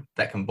forward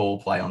that can ball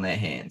play on their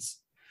hands.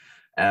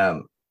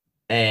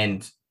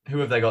 And who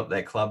have they got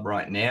their club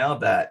right now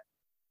that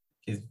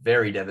is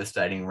very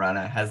devastating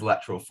runner, has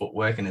lateral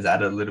footwork and has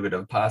added a little bit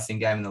of a passing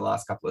game in the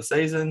last couple of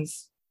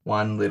seasons?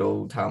 One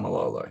little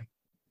Tamalolo.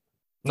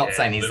 Not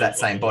saying he's that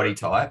same body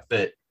type,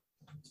 but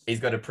he's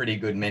got a pretty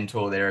good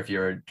mentor there if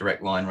you're a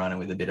direct line runner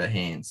with a bit of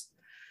hands.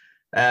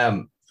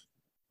 So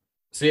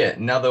yeah,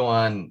 another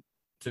one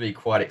to be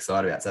quite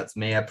excited about. So that's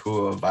Mia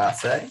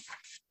Puavase.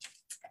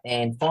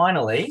 And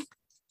finally,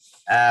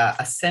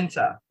 a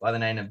centre by the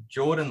name of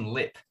Jordan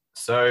Lip.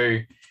 So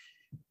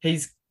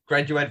he's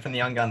graduated from the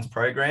Young Guns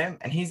program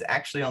and he's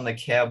actually on the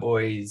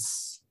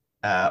Cowboys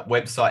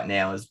website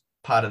now as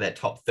part of their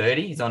top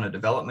 30. He's on a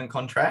development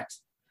contract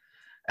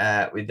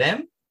with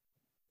them.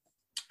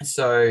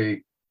 So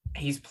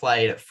he's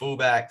played at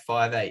fullback,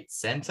 5'8"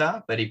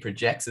 centre, but he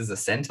projects as a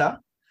centre.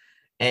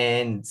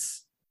 And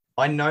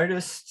I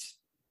noticed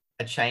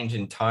a change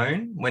in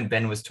tone when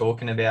Ben was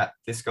talking about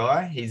this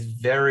guy. He's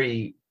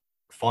very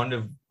fond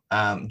of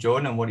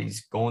Jordan and what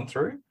he's gone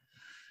through.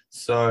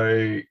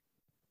 So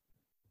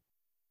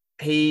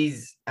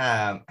he's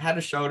had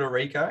a shoulder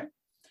Rico.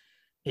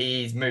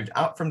 He's moved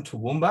up from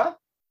Toowoomba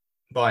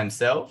by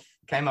himself,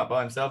 came up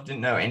by himself,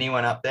 didn't know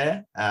anyone up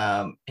there.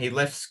 He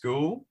left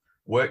school,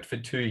 worked for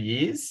 2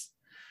 years.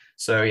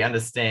 So he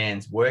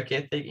understands work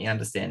ethic, he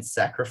understands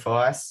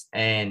sacrifice.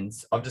 And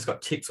I've just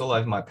got ticks all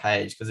over my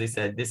page because he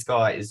said, this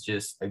guy is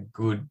just a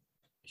good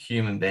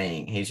human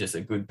being. He's just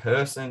a good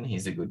person.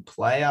 He's a good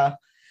player.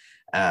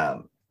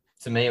 To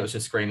me, it was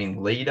just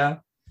screaming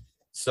leader.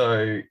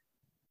 So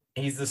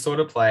he's the sort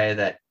of player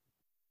that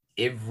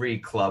every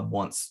club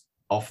wants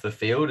off the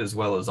field as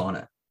well as on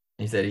it.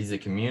 He said he's a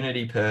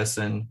community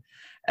person.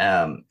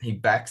 He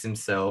backs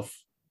himself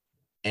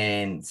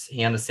and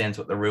he understands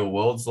what the real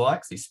world's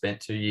like. So he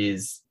spent 2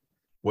 years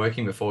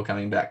working before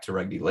coming back to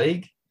rugby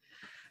league.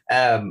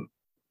 And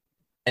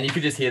you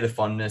could just hear the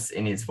fondness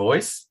in his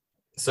voice.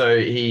 So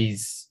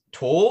he's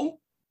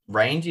tall,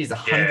 rangy, he's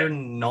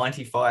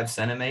 195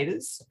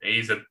 centimeters.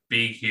 He's a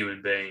big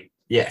human being.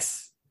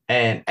 Yes.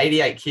 And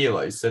 88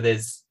 kilos. So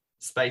there's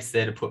space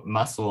there to put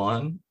muscle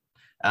on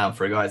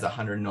for a guy who's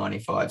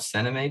 195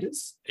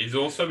 centimeters. He's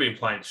also been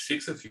playing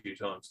 6 a few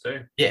times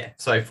too. Yeah.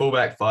 So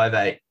fullback,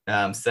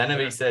 5'8".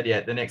 Centre, he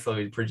said, the next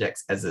level he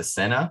projects as a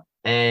centre.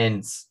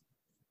 And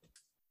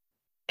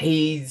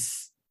Ben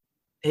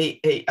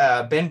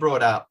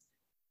brought up,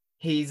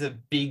 he's a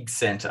big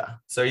centre.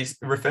 So he's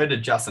referred to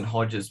Justin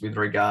Hodges with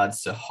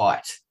regards to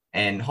height.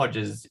 And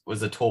Hodges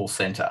was a tall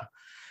centre.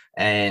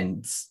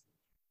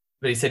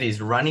 But he said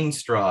his running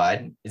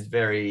stride is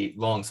very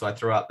long. So I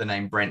threw up the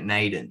name Brent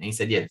Naden. And he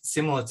said,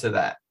 similar to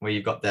that, where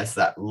you've got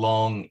that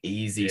long,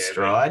 easy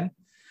stride.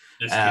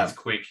 This kid's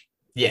quick.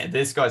 Yeah,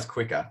 this guy's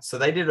quicker. So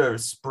they did a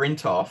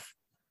sprint off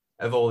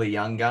of all the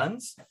young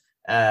guns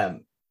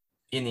in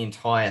the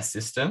entire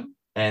system.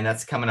 And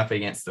that's coming up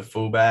against the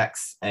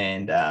fullbacks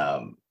and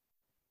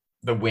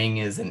the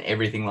wingers and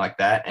everything like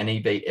that. And he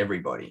beat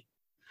everybody.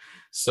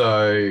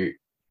 So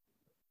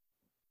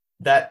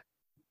that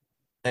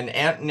an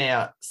out and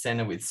out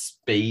centre with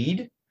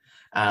speed,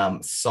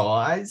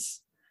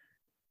 size.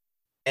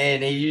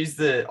 And he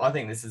used I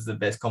think this is the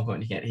best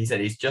compliment he can. He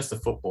said he's just a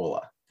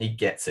footballer. He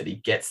gets it. He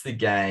gets the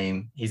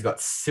game. He's got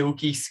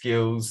silky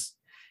skills.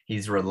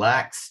 He's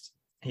relaxed.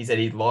 He said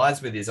he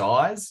lies with his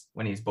eyes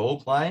when he's ball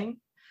playing.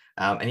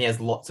 And he has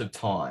lots of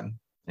time.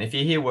 And if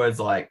you hear words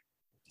like,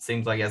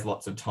 seems like he has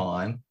lots of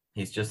time,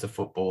 he's just a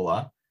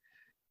footballer,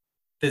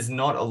 there's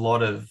not a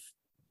lot of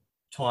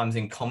times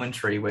in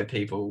commentary where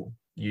people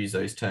use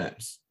those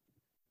terms.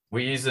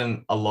 We use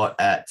them a lot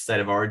at State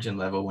of Origin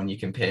level when you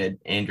compared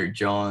Andrew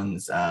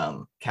Johns,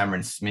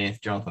 Cameron Smith,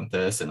 Jonathan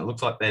Thurston. It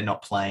looks like they're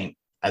not playing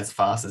as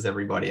fast as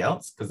everybody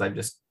else because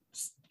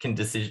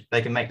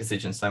they can make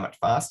decisions so much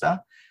faster,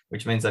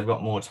 which means they've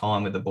got more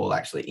time with the ball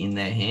actually in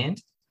their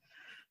hand.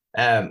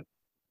 And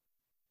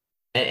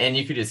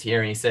you could just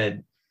hear him. He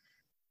said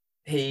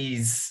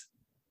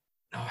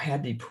how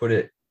did he put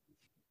it?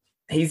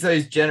 He's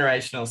those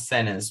generational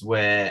centers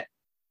where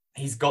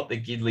he's got the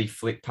Gidley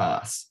flick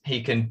pass.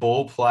 He can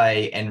ball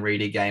play and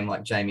read a game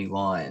like Jamie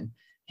Lyon.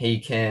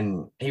 He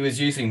was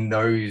using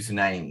those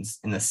names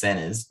in the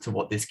centers to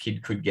what this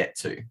kid could get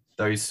to,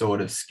 those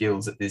sort of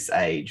skills at this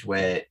age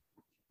where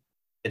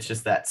it's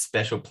just that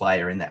special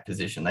player in that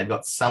position. They've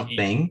got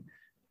something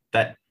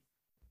that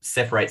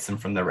separates them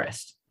from the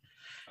rest.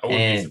 I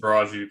wouldn't be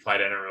surprised if he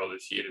played NRL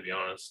this year, to be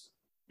honest.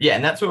 Yeah,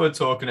 and that's what we're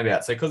talking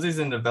about. So because he's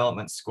in the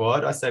development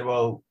squad, I said,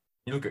 well,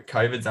 you look at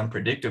COVID's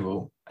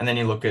unpredictable, and then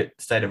you look at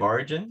State of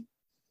Origin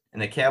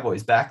and the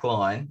Cowboys back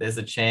line, there's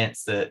a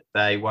chance that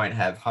they won't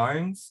have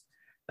Holmes,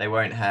 they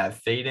won't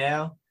have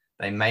Fidau,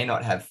 they may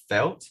not have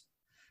Felt.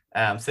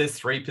 So there's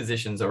 3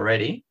 positions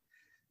already.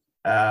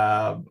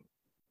 Trying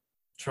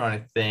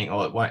to think,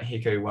 it won't,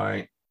 Hiku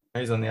won't.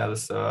 Who's on the other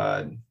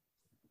side?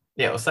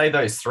 Yeah, we'll say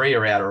those 3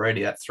 are out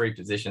already. That's 3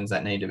 positions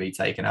that need to be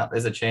taken up.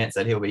 There's a chance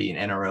that he'll be in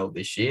NRL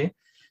this year,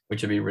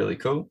 which would be really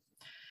cool.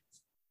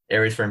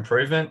 Areas for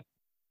improvement.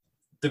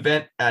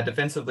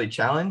 Defensively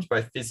challenged,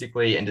 both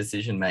physically and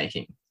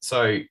decision-making.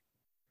 So,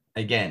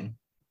 again,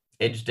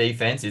 edge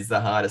defense is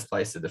the hardest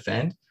place to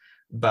defend.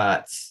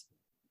 But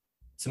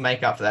to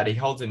make up for that, he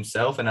holds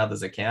himself and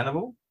others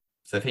accountable.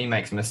 So if he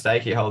makes a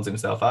mistake, he holds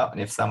himself up.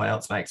 And if someone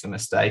else makes a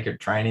mistake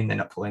at training, they're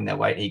not pulling their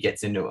weight, he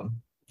gets into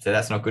them. So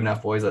that's not good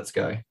enough, boys. Let's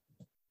go.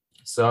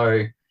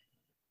 So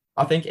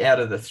I think out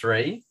of the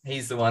 3,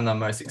 he's the one I'm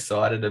most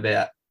excited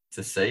about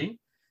to see.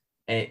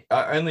 And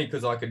only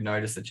because I could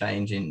notice a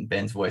change in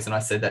Ben's voice. And I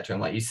said that to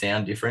him, like, you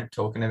sound different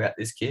talking about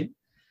this kid.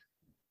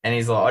 And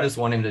he's like, I just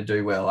want him to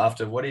do well.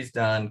 After what he's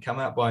done,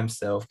 coming up by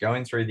himself,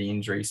 going through the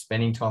injury,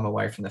 spending time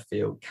away from the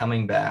field,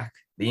 coming back,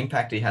 the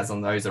impact he has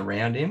on those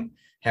around him,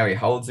 how he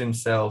holds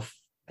himself.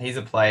 He's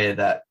a player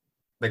that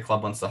the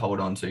club wants to hold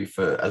on to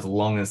for as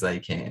long as they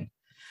can.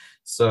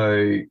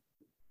 So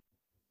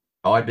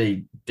I'd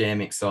be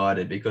damn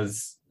excited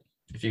because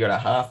if you got a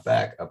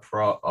halfback, a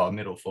prop, a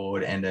middle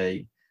forward, and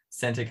a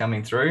centre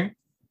coming through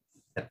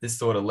at this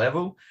sort of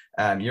level,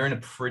 you're in a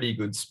pretty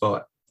good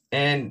spot.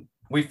 And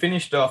we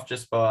finished off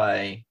just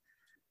by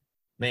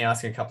me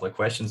asking a couple of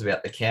questions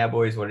about the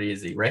Cowboys. What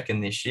does he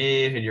reckon this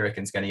year? Who do you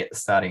reckon is going to get the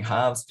starting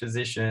halves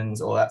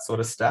positions? All that sort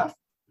of stuff.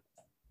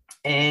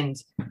 And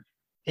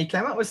he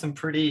came up with some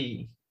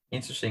pretty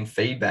interesting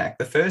feedback.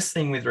 The first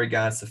thing with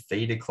regards to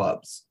feeder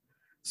clubs.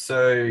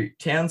 So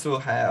Townsville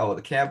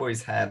the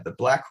Cowboys have the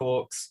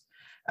Blackhawks.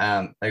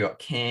 They got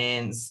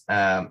Cairns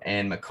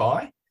and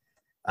Mackay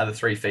are the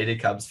 3 feeder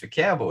clubs for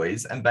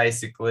Cowboys. And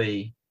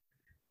basically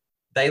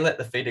they let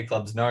the feeder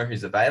clubs know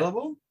who's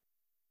available.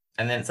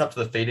 And then it's up to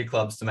the feeder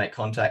clubs to make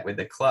contact with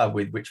the club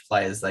with which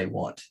players they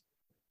want.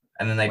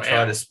 And then they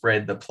try to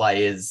spread the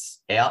players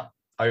out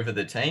over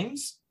the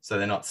teams so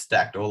they're not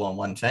stacked all on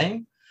one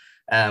team.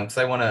 Because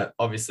they want to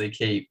obviously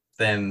keep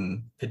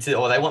them,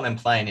 or they want them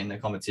playing in a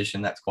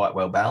competition that's quite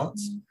well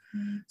balanced.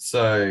 Mm-hmm.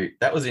 So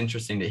that was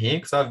interesting to hear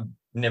because I've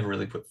never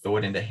really put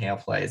thought into how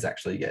players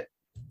actually get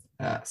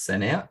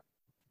sent out.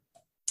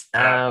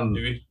 Haven't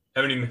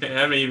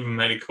even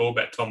made a call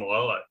about Tom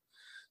Malolo.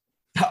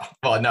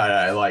 Well,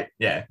 no, like,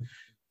 yeah.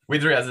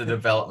 With regards to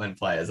development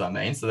players, I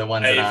mean. So the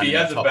ones that aren't in the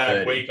top 30. If he has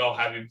a bad week, I'll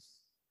have him.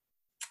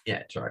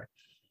 Yeah, true.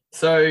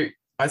 So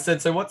I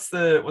said, so what's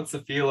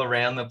the feel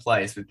around the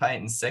place with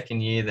Peyton's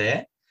second year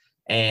there?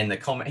 And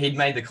he'd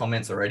made the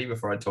comments already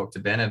before I talked to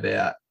Ben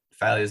about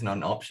failure is not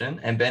an option.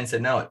 And Ben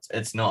said, no,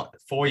 it's not.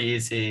 4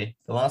 years here,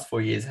 the last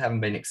 4 years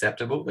haven't been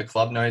acceptable. The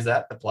club knows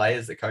that. The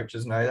players, the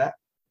coaches know that.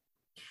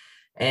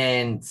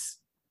 And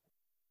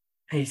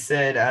he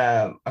said,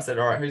 I said,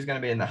 all right, who's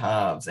going to be in the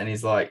halves? And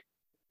he's like,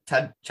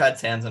 Chad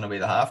Townsend will be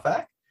the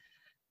halfback.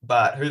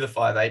 But who the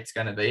 5'8's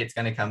going to be, it's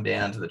going to come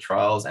down to the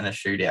trials and a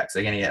shootout. So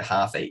they're going to get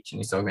half each. And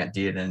he's talking about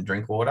Dearden and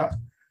Drinkwater.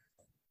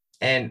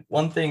 And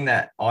one thing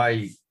that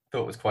I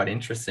thought was quite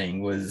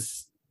interesting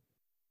was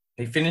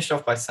he finished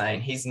off by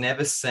saying he's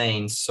never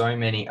seen so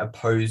many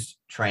opposed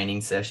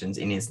training sessions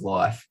in his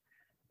life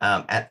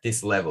at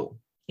this level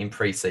in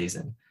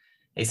pre-season.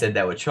 He said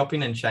they were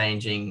chopping and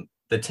changing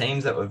the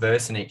teams that were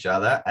versing each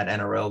other at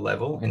NRL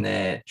level in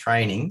their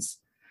trainings.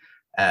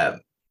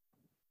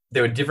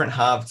 There were different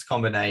halves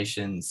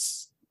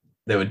combinations.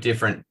 There were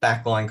different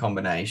backline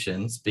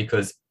combinations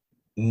because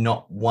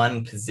not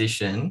one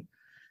position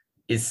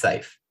is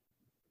safe.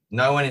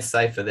 No one is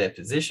safe for their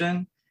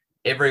position.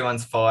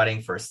 Everyone's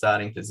fighting for a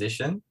starting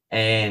position.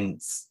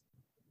 And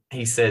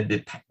he said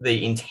that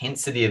the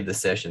intensity of the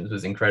sessions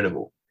was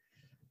incredible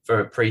for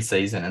a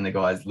preseason, and the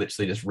guys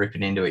literally just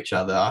ripping into each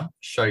other,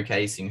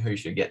 showcasing who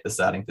should get the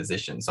starting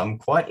position. So I'm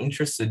quite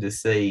interested to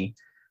see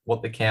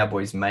what the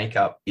Cowboys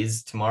makeup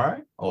is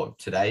tomorrow or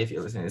today, if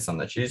you're listening to this on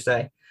the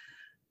Tuesday.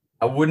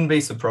 I wouldn't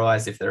be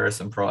surprised if there are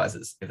some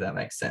prizes, if that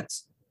makes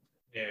sense.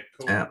 Yeah,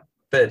 cool.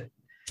 But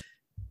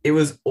it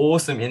was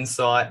awesome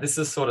insight. This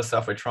is sort of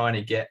stuff we're trying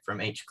to get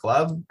from each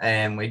club,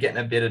 and we're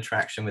getting a bit of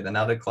traction with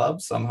another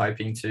club. So I'm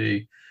hoping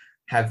to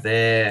have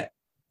their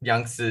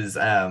youngsters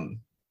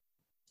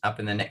up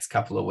in the next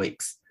couple of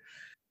weeks.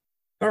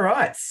 All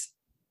right.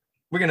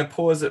 We're going to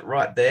pause it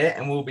right there,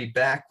 and we'll be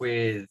back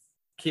with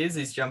Kiz.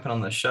 He's jumping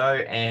on the show,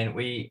 and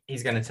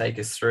he's going to take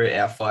us through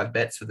our 5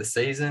 bets for the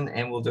season,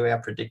 and we'll do our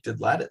predicted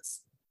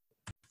ladders.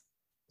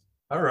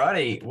 All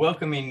righty.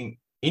 Welcoming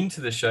into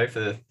the show for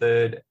the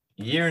third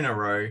year in a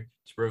row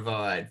to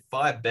provide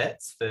 5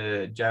 bets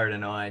for Jared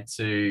and I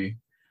to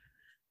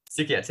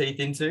stick our teeth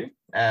into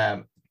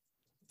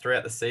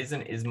throughout the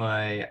season is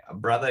my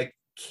brother,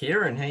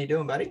 Kieran. How you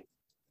doing, buddy?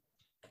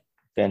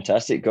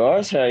 Fantastic,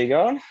 guys. How are you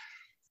going?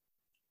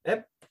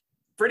 Yep,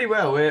 pretty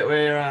well.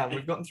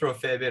 We've gotten through a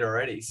fair bit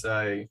already,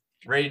 so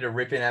ready to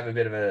rip in, have a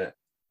bit of a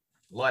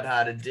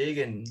lighthearted dig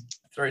and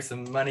throw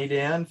some money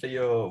down for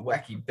your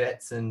wacky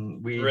bets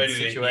and weird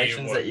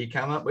situations that you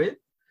come up with.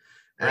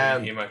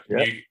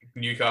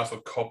 Newcastle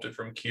copped it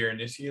from Kieran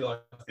this year like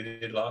they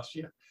did last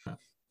year.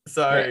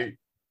 So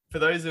for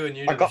those who are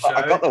new to the show...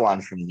 I got the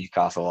one from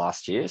Newcastle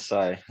last year, so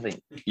I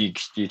think you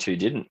two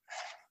didn't.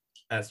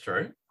 That's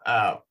true.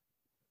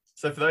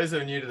 So for those who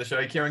are new to the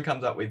show, Kieran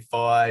comes up with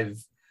 5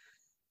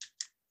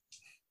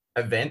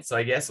 events,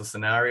 I guess, or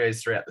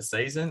scenarios throughout the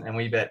season, and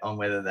we bet on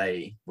whether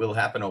they will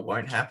happen or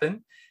won't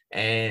happen.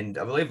 And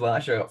I believe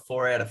last year I got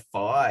 4 out of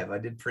 5. I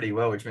did pretty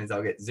well, which means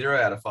I'll get 0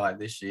 out of 5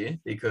 this year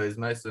because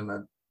most of them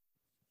are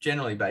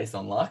generally based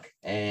on luck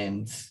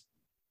and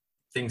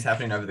things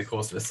happening over the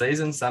course of a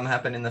season. Some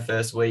happen in the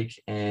first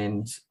week,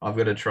 and I've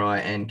got to try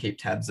and keep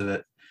tabs of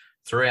it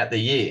throughout the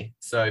year.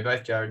 So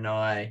both Jared and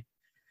I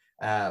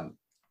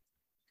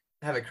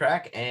have a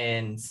crack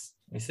and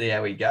we see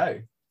how we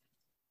go.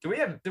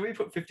 Did we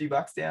put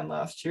 $50 down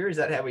last year? Is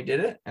that how we did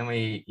it? And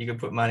you could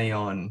put money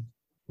on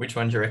which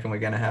ones you reckon were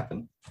going to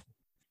happen?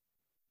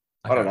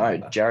 I don't know.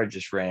 Remember. Jared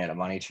just ran out of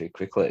money too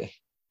quickly.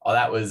 Oh,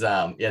 that was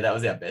our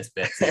best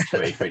bets each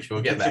week, which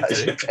we'll get back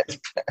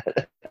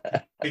to.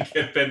 We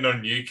kept betting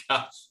on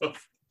Newcastle.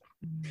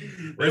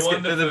 They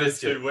won the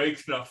first 2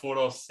 weeks, and I thought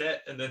I was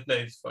set, and then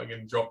they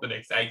fucking dropped the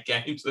next 8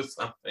 games or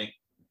something.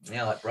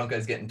 Yeah, like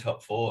Broncos getting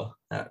top 4.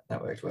 That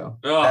worked well.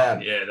 Oh,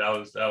 yeah, that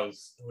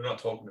was. We're not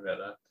talking about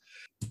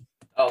that.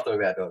 I'll talk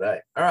about it all day.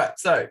 All right,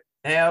 so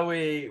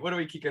what are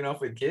we kicking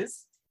off with,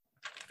 Kiz?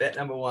 Bet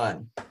number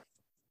 1.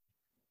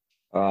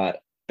 All right,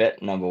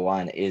 bet number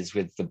 1 is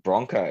with the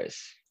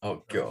Broncos.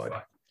 Oh, God.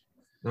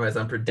 The most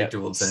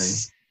unpredictable team.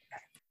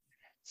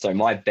 So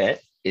my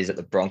bet is that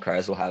the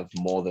Broncos will have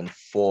more than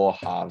 4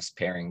 halves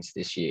pairings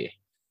this year.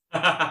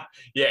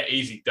 Yeah,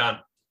 easy, done.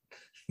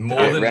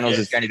 Reynolds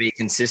is going to be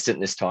consistent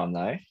this time,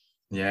 though.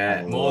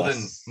 Yeah, more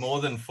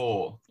than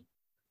 4.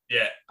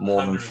 Yeah,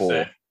 more 100%. Than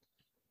 4.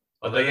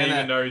 Well, they don't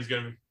even know he's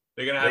going to be.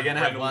 They're going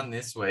to have one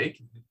this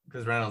week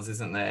because Reynolds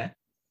isn't there,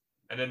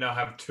 and then they'll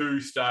have 2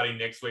 starting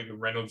next week, and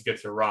Reynolds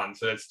gets a run.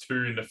 So that's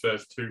 2 in the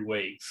first 2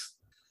 weeks.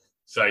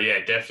 So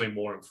yeah, definitely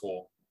more than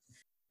 4.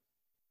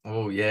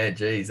 Oh yeah,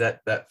 geez,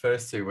 that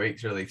first 2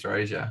 weeks really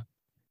throws you.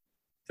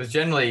 Because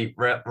generally,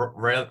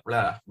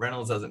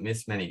 Reynolds doesn't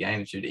miss many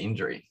games due to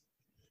injury.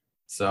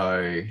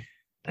 So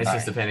it's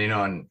just depending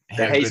on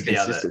how he's good the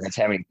other. consistent. That's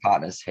how many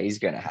partners he's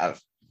going to have.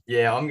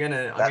 Yeah, I'm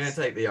gonna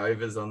take the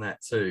overs on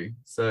that too.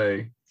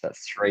 So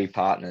that's 3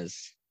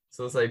 partners.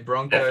 So let's say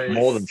Broncos. That's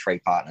more than 3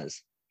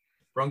 partners.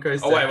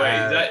 Broncos. Oh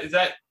wait, is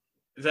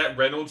that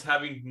Reynolds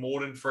having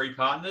more than 3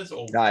 partners,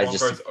 or no? Broncos?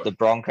 Just the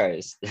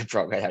Broncos. The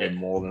Broncos having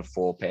more than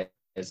 4 pairs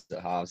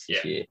at halves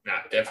this year. No,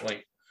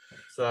 definitely.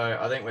 So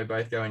I think we're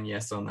both going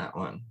yes on that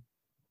one.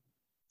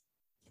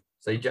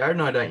 So Jared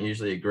and I don't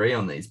usually agree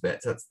on these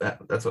bets.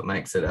 That's what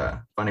makes it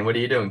funny. What are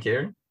you doing,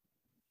 Kieran?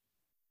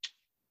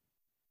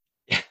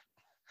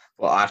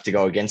 Well, I have to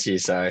go against you,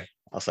 so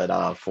I'll say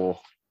they'll have 4.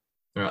 All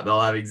right,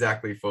 they'll have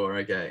exactly 4.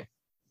 Okay.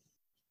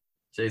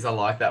 Jeez, I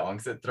like that one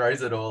because it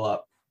throws it all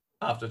up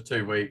after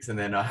 2 weeks, and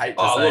then I hate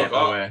to say it.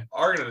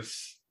 I'm going to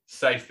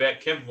safe bet.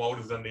 Kevin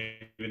Walters doesn't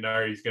even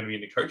know he's going to be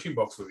in the coaching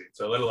box with him,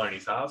 so let alone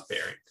his halves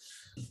pairing.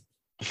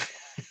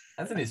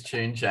 Hasn't his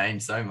tune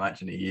changed so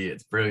much in a year?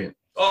 It's brilliant.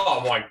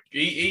 Oh my!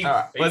 All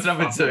right, what's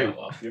number 2?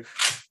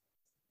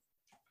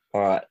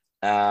 All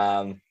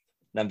right.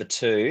 Number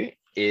 2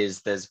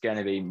 is there's going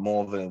to be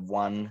more than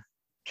 1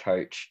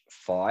 coach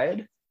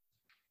fired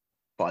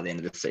by the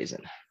end of the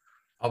season.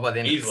 Oh, by the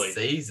end of the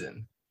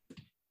season?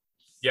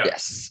 Yeah.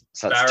 Yes.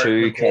 So that's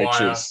Barrett, 2 Maguire,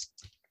 coaches.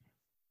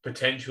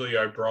 Potentially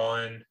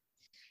O'Brien,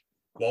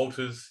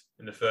 Walters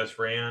in the first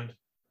round.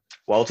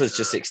 Walters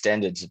just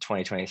extended to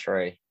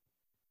 2023.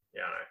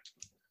 Yeah, I know.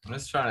 I'm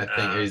just trying to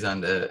think who's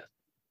under.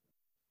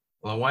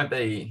 Well, it won't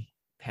be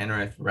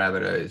Penrith,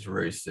 Rabbitohs,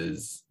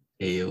 Roosters,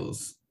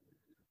 Eels.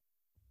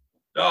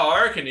 No,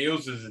 I reckon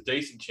Eels is a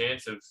decent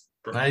chance of.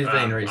 No, he's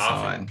been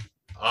re-signed.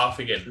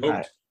 Arthur getting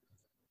hooked.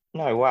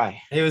 No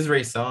way. He was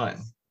re-signed.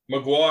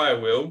 Maguire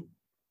will.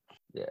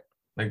 Yeah.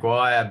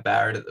 Maguire,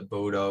 Barrett at the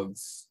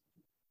Bulldogs.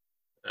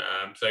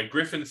 So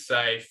Griffin's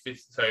safe.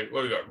 So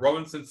what have we got?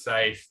 Robinson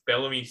safe.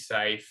 Bellamy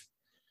safe.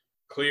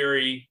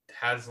 Cleary,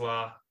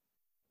 Hasler,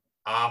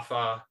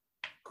 Arthur,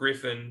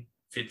 Griffin,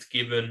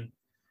 Fitzgibbon,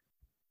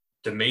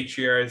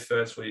 Demetrio's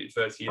first year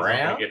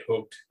not get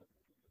hooked.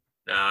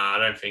 Nah, I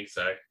don't think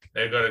so.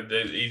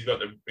 He's got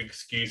the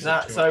excuse.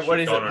 No, so what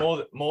is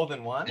it? More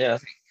than 1? Yeah,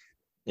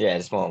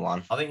 it's more than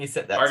 1. I think you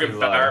set that. I reckon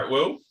Barrett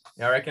will.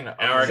 Yeah, I reckon.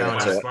 I'm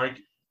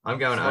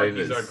going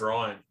overs.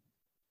 O'Brien.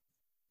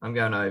 I'm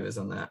going overs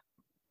on that.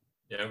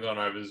 Yeah, I'm going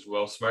overs as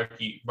well.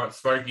 Smokey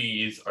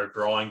is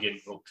O'Brien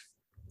getting hooked.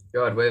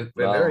 God, we're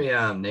very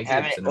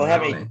negative.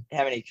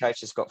 How many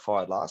coaches got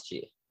fired last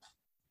year?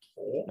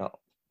 4.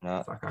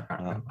 No. Fuck, I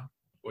can't remember.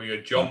 Well, you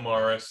got John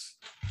Morris.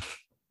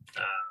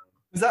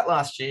 Was that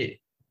last year?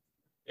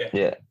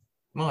 Yeah.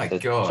 My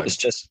God. It's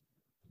just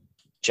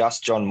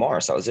John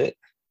Morris. That was it.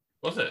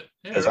 Was it?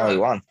 Yeah, there's only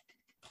one.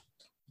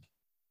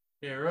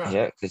 Yeah, right.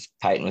 Yeah, because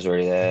Peyton was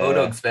already there.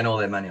 Bulldogs spent all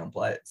their money on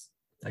players.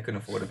 They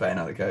couldn't afford to pay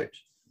another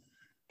coach.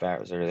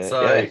 Barrett was already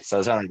there. So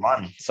there's only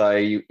one. So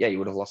you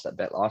would have lost that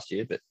bet last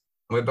year, but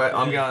we're both.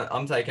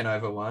 I'm taking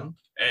over 1.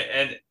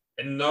 And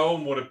no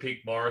one would have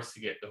picked Morris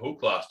to get the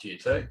hook last year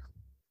too.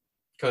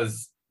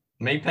 Because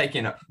me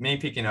picking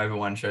over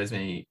 1 shows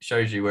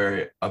you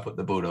where I put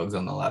the Bulldogs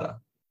on the ladder,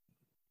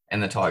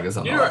 and the Tigers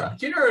on the ladder.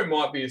 Do you know who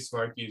might be a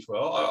smoky as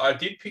well? I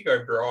did pick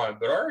O'Brien,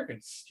 but I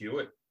reckon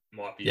Stewart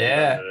might be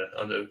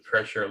under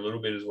pressure a little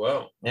bit as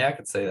well. Yeah, I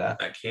could see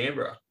that at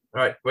Canberra.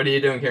 All right, what are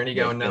you doing, Karen? You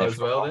going no as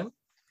well then?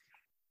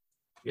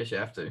 I guess you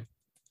have to.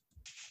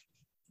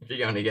 If you're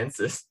going against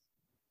this.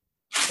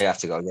 You have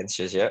to go against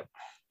us, yeah.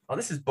 Oh,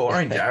 this is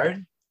boring,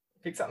 Jared.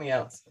 Pick something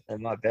else. They're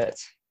my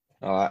bets.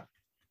 All right.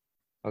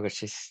 I'll go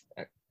just.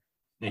 Yeah,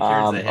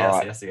 Kieran's the house.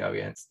 Right. He has to go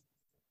against.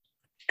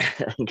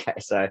 Okay,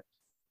 so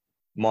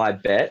my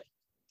bet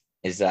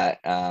is that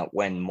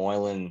when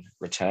Moylan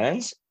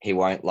returns, he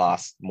won't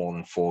last more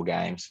than 4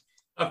 games.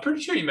 I'm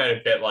pretty sure you made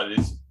a bet like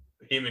this,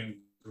 him and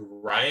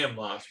Graham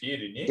last year,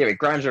 didn't you? Yeah, but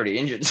Graham's already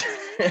injured.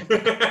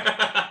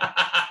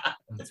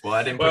 That's why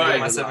I didn't put it in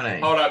my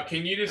 17. Hold up,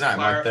 can you just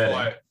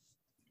clarify?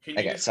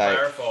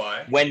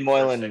 Clarify when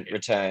Moylan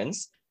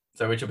returns?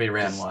 So which will be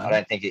round 1. I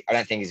don't think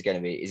he's going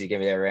to be. Is he going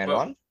to be there round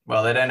 1?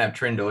 Well, they don't have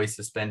Trindle. He's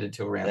suspended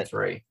till round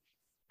 3.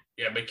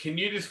 Yeah, but can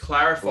you just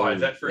clarify,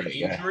 is that for an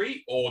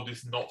injury or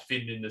just not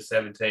fit in the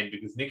 17?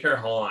 Because Nico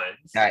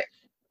Hines... No,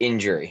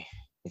 injury.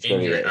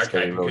 Injury,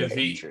 okay,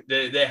 because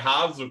their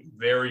halves look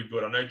very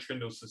good. I know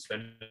Trindle's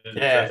suspended.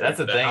 Yeah, that's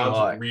the thing. Halves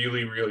look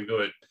really, really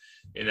good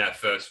in that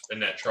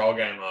trial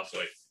game last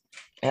week.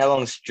 How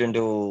long's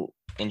Trindle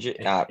injured?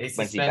 He's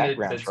suspended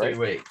for 2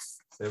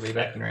 weeks. So he'll be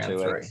back in round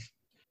 3.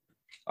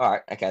 All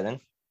right, okay then.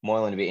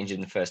 Moylan will be injured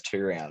in the first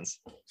 2 rounds.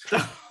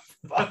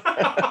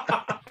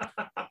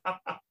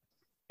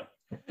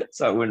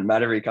 So it wouldn't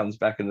matter if he comes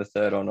back in the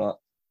 3rd or not.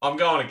 I'm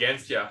going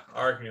against you.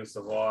 I reckon he'll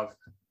survive.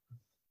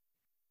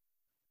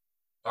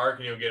 I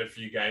reckon he'll get a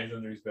few games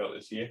under his belt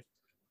this year.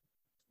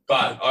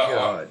 But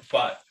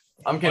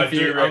I'm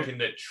confused.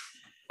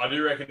 I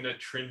do reckon that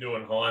Trindle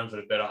and Hines are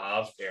a better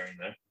halves pairing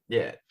though.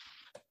 Yeah.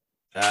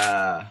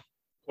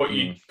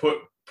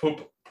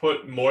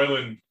 Put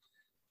Moylan.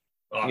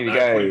 Oh, Here no, we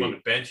go. put him on the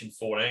bench in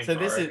 14. So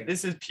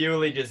this is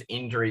purely just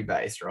injury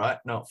based, right?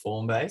 Not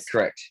form based.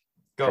 Correct.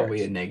 Got to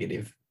be a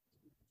negative.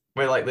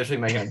 We're like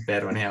literally making a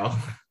bet on how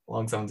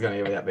long someone's going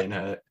to be without being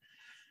hurt.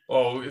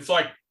 Well, it's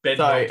like Ben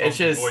So it's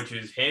just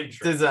Voich's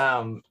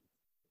hamstring.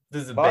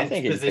 Does the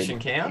bench position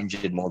count?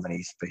 Injured more than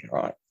he's been,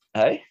 right?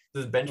 Hey,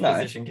 Does bench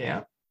position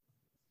count?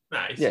 No,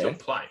 he's still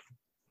playing.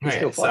 He's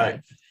still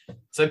playing.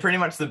 So pretty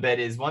much the bet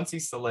is once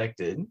he's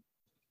selected,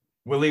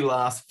 will he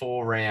last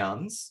 4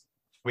 rounds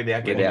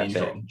without getting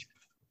injured?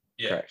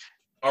 Yeah, correct.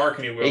 I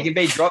reckon he will. He can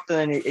be dropped, and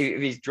then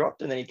if he's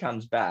dropped and then he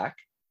comes back,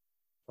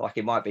 like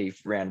it might be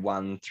round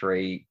 1,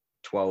 3,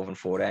 12, and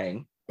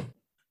 14.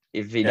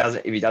 If he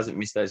doesn't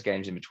miss those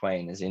games in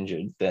between as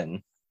injured,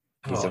 then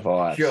he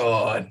survives.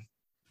 God.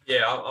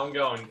 Yeah, I'm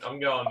going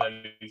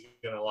that he's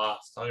going to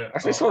last.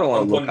 I sort of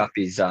want to look up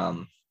his I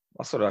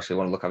sort of actually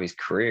want to look up his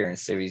career and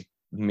see if he's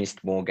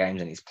missed more games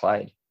than he's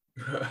played.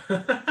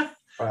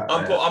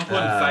 I'm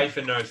putting faith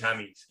in those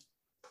hammies.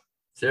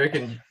 So you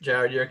reckon,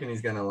 Jared, you reckon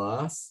he's going to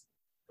last?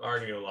 I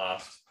reckon he'll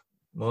last.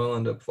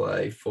 Moylan to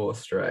play 4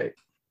 straight,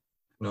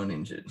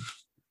 non-injured.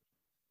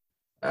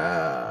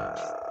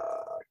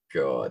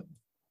 God.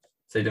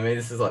 See, to me,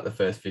 this is like the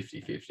first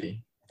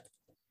 50-50.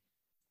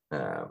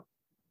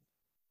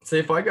 See,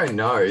 if I go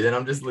no, then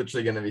I'm just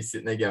literally going to be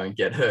sitting there going,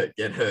 get hurt,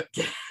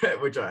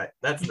 which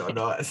that's not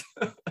nice.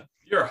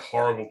 You're a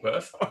horrible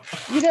person.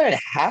 You don't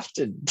have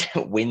to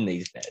win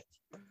these bets.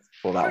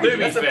 For that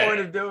That's the point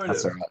of doing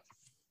That's it. all right.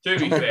 To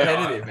be I'm fair,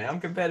 competitive, man. I'm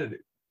competitive.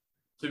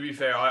 To be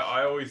fair,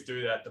 I always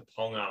do that to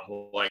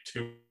Ponga like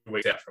 2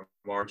 weeks out from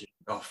Origin.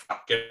 Oh,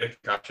 fuck, get a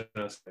concussion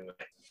or something.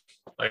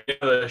 Like,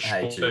 the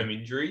short-term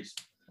injuries.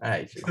 I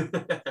hate you.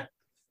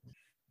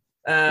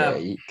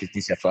 Because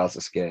New South Wales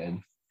are scared.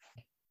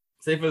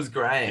 See, if it was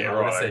Graham, I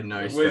would have said no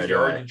Where's straight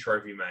your away. Origin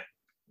trophy, mate?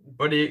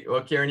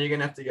 Kieran, you're going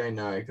to have to go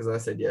no because I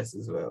said yes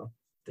as well.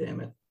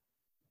 Damn it.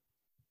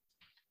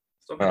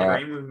 Stop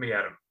agreeing with me,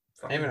 Adam.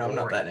 Even I'm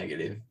not that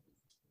negative.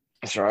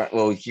 That's right.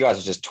 Well, you guys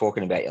were just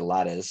talking about your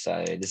ladders.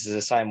 So this is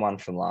the same one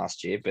from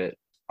last year, but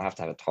I have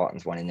to have a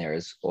Titans one in there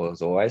as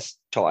always.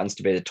 Titans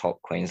to be the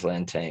top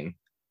Queensland team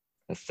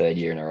the 3rd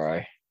year in a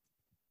row.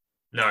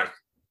 No.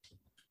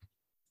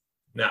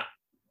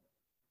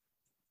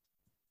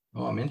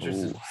 Oh, I'm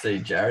interested to see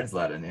Jared's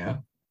ladder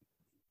now.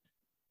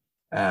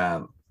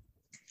 Well,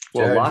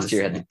 last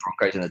year had the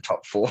Broncos in the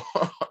top 4.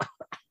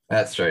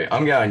 That's true.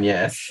 I'm going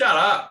yes. Shut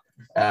up.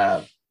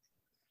 I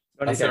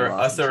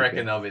still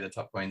reckon they'll be the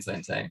top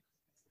Queensland team.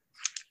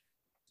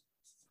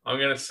 I'm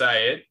going to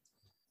say it.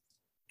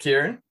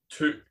 Kieran?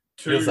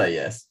 You'll say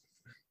yes.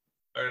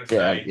 I'm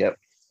going to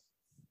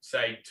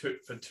say two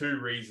for 2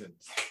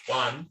 reasons.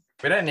 One,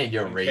 we don't need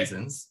your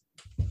reasons.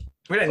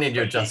 We don't need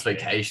your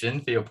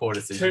justification for your poor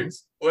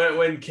decisions.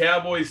 When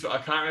Cowboys, I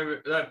can't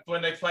remember,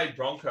 when they played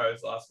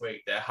Broncos last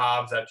week, their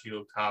halves actually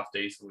looked half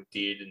decent with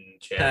Deard and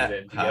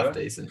Chandler together. Half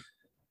decent.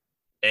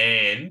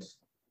 And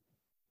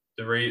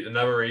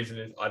another reason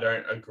is I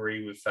don't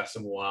agree with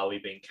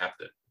Fasamwali being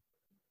captain.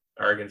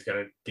 I reckon it's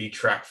going to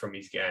detract from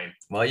his game.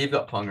 Well, you've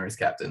got Ponga as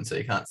captain, so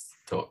you can't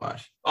talk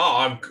much.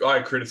 Oh, I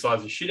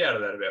criticised the shit out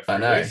of that about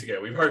 3 weeks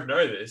ago. We both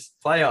know this.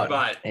 Play on.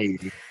 But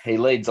he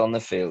leads on the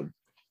field.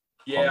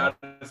 Yeah, I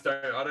don't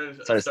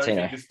think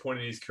at this point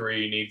in his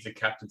career he needs a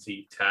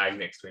captaincy tag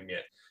next to him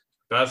yet.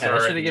 But that's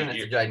I should have given it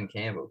to Jaden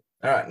Campbell.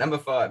 All right, number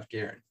 5,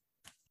 Kieran.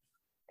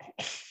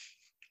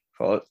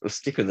 Well, we'll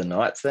stick with the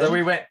Knights then. So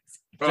we went.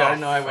 Jared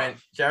and I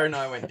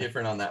went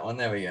different on that one.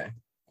 There we go.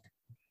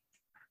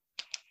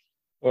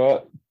 All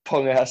right,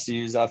 Ponga has to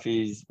use up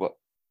his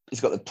he's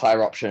got the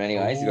player option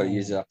anyways. He's got to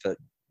use it up at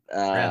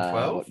round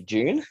 12,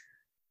 June,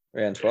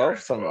 round 12,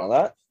 something like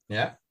that.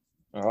 Yeah.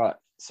 All right.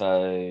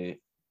 So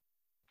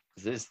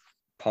this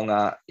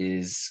Ponga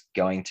is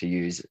going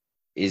to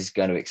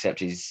accept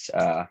his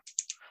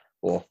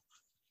or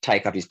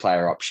take up his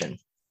player option.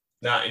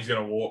 No, he's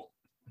going to walk.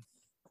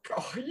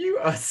 Oh, you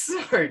are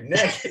so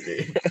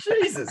negative.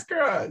 Jesus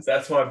Christ.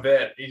 That's my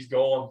bet. He's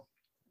gone.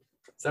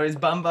 So his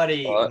bum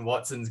buddy and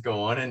Watson's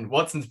gone, and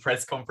Watson's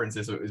press conference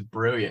this week was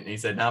brilliant. He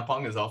said, "Nah,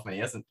 Ponga's off me. He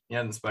hasn't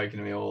spoken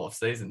to me all off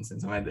season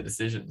since I made the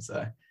decision."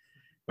 So,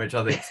 which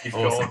I think is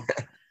awesome.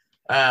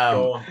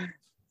 Gone.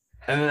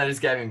 And then they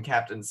just gave him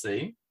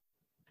captaincy.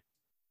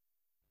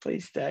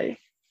 Please stay.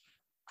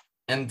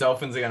 And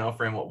Dolphins are going to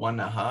offer him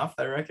 1.5,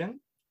 they reckon.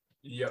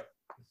 Yep.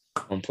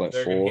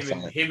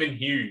 1.4. Him and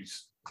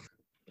Hughes.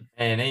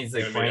 And he's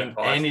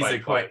a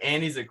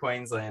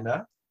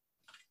Queenslander.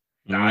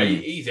 No,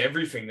 he's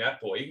everything,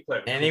 that boy. He can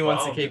play and he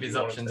wants to keep his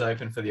options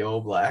open for the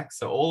All Blacks.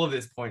 So all of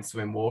this points to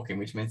him walking,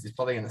 which means he's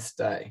probably going to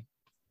stay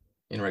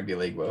in rugby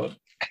league world.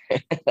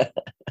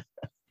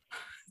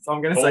 So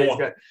I'm going to say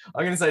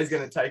he's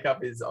going to take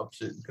up his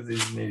option because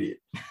he's an idiot.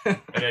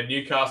 And then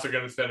Newcastle are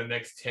going to spend the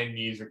next 10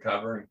 years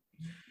recovering.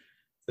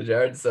 So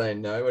Jared's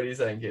saying no. What are you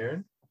saying,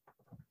 Kieran?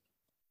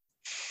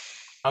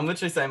 I'm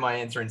literally saying my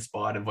answer in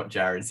spite of what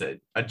Jared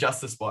said.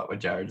 Just despite what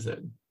Jared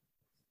said.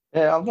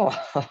 Yeah, I'm not.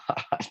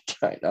 I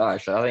don't know.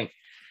 So I think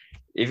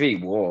if he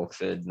walks,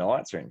 the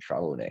Knights are in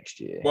trouble next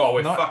year. Well,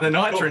 The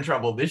Knights are in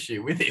trouble this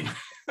year with him.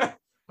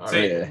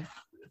 See, yeah.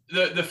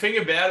 The thing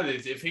about it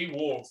is, if he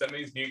walks, that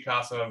means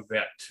Newcastle have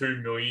about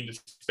 2 million to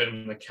spend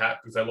on the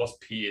cap because they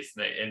lost Pierce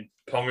and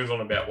Ponga's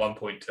on about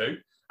 1.2,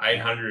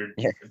 800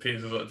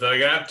 pieces. So they're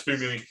going to have 2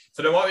 million.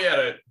 So they might be able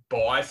to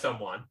buy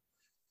someone,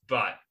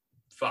 but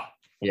fuck.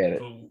 Yeah,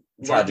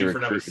 it's hard to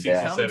recruit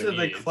without. Come to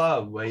the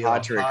club where you're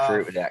hard to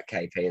recruit without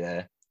KP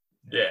there.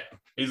 Yeah,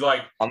 he's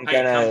like. I'm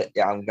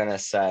gonna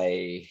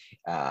say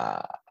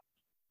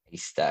he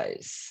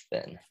stays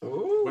then.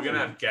 Ooh. We're gonna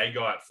have gay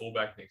guy at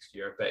fullback next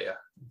year. I bet you.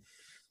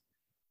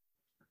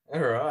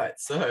 All right,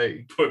 so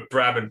Put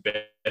Brab and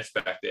Best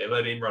back there.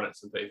 Let him run at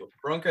some people.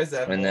 Broncos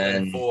have more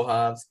than 4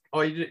 halves.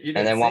 Oh, you did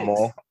and then 6. one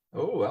more.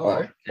 Oh,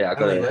 hello. Yeah, I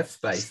got left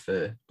space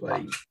for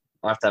bloody.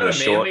 I have to have a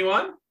short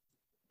one.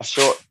 A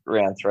short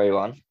round 3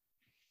 one.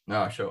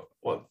 No, sure.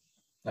 What?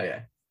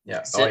 Okay.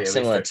 Yeah.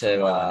 Similar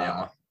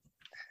to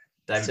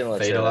David similar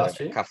Fafita to last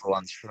year. a couple of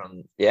ones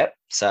from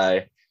So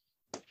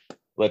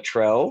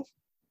Latrell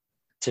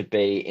to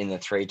be in the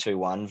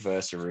 3-2-1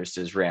 versus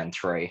Roosters round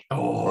 3.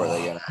 Or are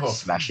they gonna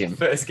smash him?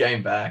 First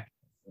game back.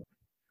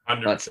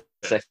 100%.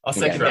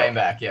 Second game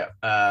back. Yeah.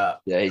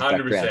 He's back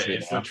round 100%. 2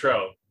 It's now.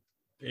 Latrell.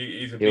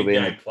 He's a He'll big be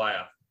game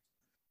player.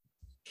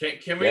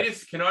 Can I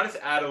just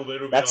add a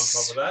little bit on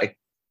top of that?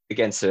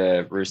 Against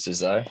the Roosters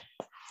though.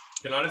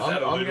 Can I just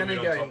add a little I'm bit going to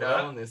on go top no of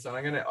that? on this.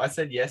 I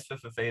said yes for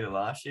Fafita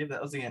last year.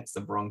 That was against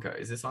the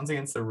Broncos. This one's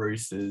against the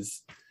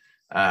Roosters.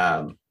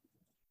 No,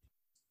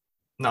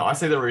 I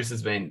see the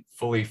Roosters being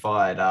fully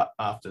fired up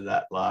after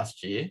that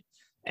last year,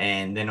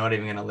 and they're not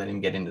even going to let him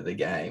get into the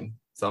game.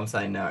 So I'm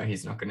saying no,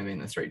 he's not going to be in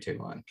the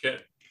 3-2-1. Can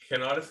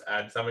I just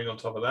add something on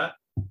top of that?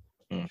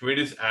 Can we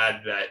just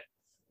add that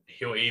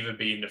he'll either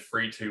be in the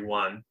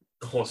 3-2-1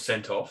 or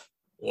sent off?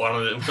 One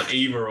of them,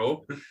 either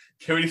or.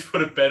 Can we just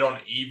put a bet on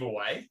either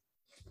way?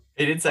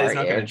 He did say he's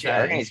not going to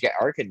change. I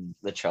reckon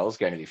Latrell's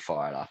going to be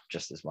fired up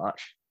just as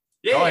much.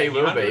 Yeah, he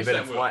will be,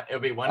 but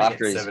it'll be one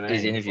after against 17.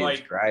 his interview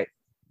was great.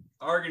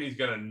 I reckon he's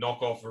going to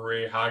knock off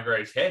Maria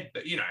Hargrave's head,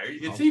 but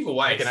it's either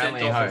way. It's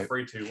sent off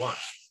for 3-2-1.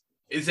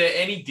 Is there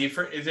any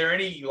different? Is there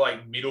any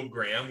middle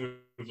ground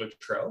with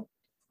Latrell?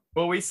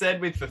 Well, we said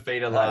with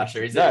Fafita last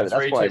year, he's either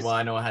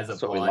 3-2-1 or has a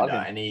blinder,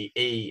 and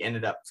he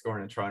ended up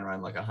scoring a try and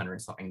run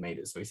 100-something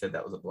meters. So we said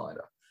that was a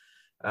blinder.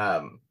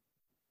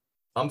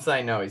 I'm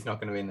saying no, he's not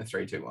going to be in the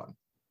 3-2-1.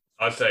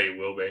 I'd say he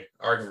will be.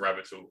 I reckon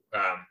Rabbits will.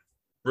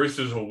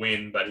 Roosters will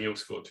win, but he'll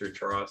score 2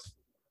 tries.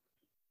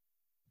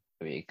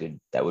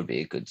 That would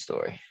be a good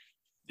story.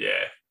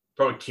 Yeah,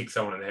 probably kick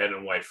someone in the head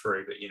and way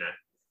through, but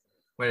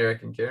What do you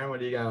reckon, Kieran? What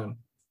are you going?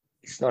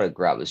 It's not a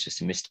grab. It's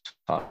just a missed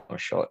time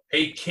shot.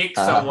 He kicked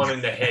someone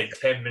in the head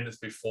 10 minutes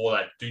before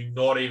that. Do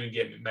not even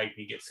make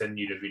me send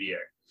you the video.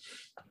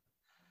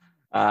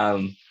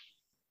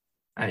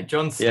 Hey,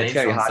 John it's going to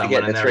be hard to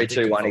get in the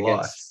 3-2-1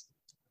 against.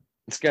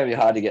 It's going to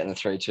be hard to get in the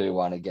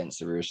 3-2-1 against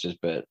the Roosters,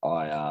 but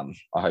I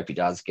hope he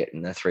does get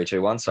in the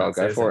 3-2-1. So I'll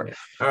go for it.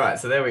 All right,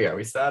 so there we go.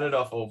 We started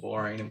off all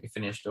boring and we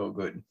finished all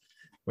good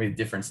with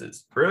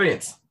differences.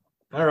 Brilliant.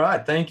 All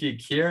right, thank you,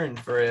 Kieran,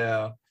 for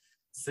our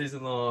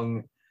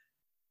season-long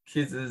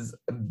Kids'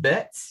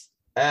 bets.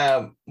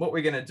 What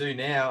we're going to do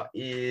now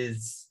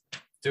is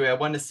do our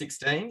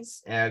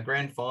 1-16s, our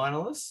grand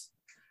finalists,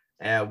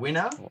 our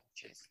winner,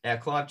 our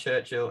Clive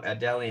Churchill, our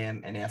Dally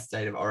M, and our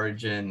State of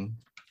Origin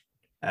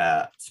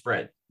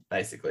spread,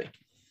 basically.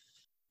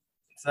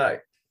 So,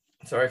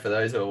 sorry for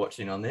those who are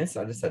watching on this.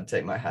 I just had to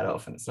take my hat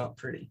off and it's not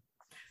pretty.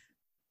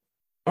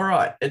 All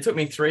right. It took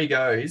me 3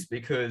 goes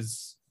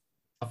because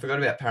I forgot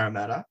about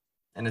Parramatta.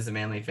 And as a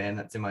Manly fan,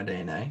 that's in my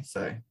DNA.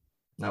 So,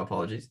 no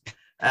apologies.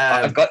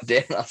 I got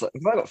down. I was like,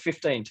 I got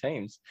 15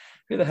 teams.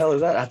 Who the hell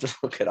is that? I had to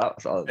look it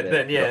up. So and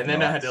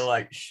then I had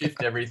to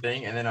shift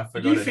everything, and then I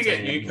forgot. You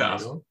forget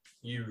Newcastle.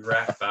 You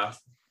rat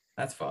bastard.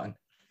 That's fine.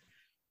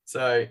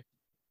 So,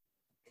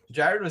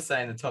 Jared was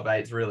saying the top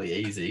 8 is really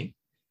easy.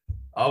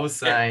 I was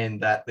saying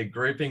that the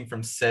grouping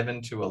from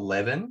 7 to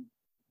 11,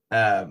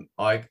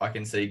 I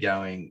can see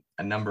going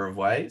a number of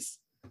ways,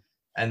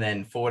 and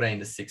then 14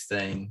 to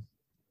 16.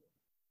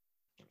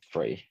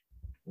 3.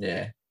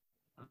 Yeah.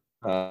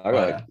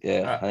 I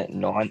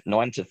think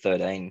 9 to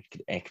 13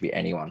 could be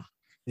anyone.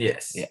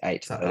 Yes. Yeah,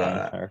 8 to 13,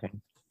 I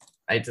reckon.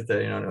 8 to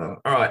 13.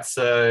 All right.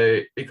 So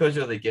because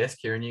you're the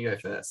guest, Kieran, you go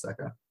first,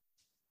 sucker.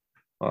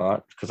 All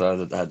right, because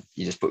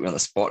you just put me on the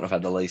spot and I've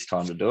had the least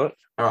time to do it.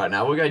 All right,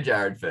 now we'll go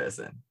Jared first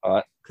then. All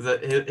right.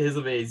 Because his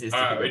will be easiest.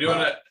 All right, are we doing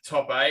the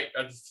top 8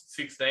 at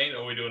 16,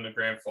 or are we doing the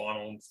grand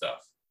final and stuff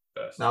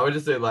first? No, we'll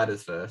just do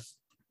ladders first.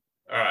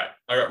 All right,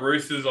 I got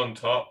Roosters on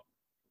top.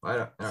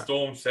 Right.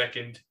 Storm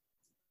 2nd.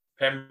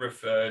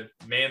 Penrith 3rd,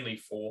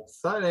 Manly 4th,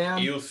 slow down.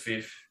 Eels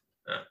 5th,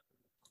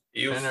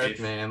 Eels Penrith, 5th,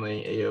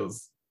 Manly,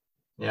 Eels.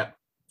 Yep.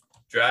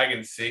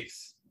 Dragons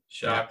 6,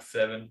 Sharks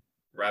 7,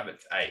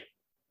 Rabbits 8.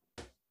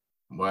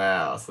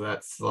 Wow, so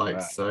that's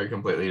so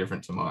completely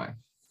different to mine.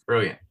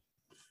 Brilliant.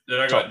 Then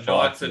I Top got five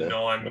Knights at for the-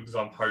 9 because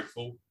I'm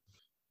hopeful.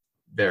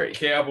 Very.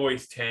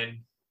 Cowboys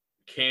 10,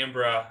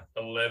 Canberra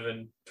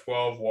 11,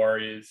 12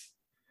 Warriors,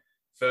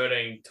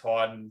 13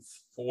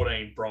 Titans,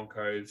 14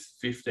 Broncos,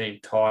 15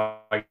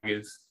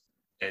 Tigers,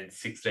 and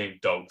 16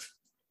 Dogs.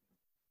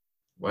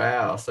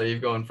 Wow. So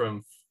you've gone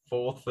from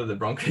 4th for the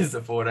Broncos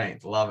to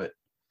 14th. Love it.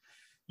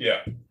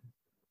 Yeah.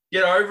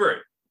 Get over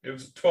it. It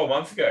was 12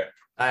 months ago.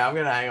 Hey, I'm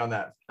going to hang on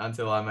that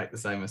until I make the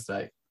same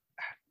mistake.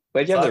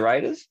 Where'd you have So- the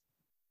Raiders?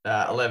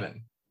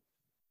 11.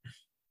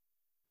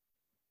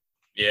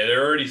 Yeah,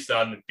 they're already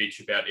starting to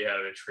bitch about how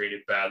they're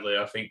treated badly.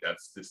 I think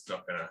that's just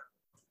not going to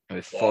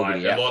With fly.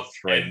 Fogarty They out for lost-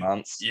 3 and-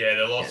 months. Yeah,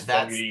 they Yeah, lost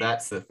Fogarty.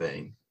 that's the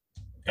thing.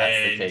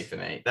 That's the key And- for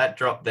me. That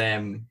dropped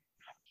them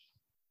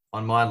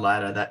on my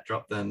ladder. That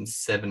dropped them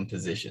 7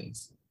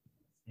 positions.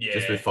 Yeah,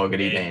 just with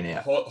Fogarty and being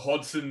out.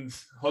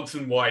 Hodson's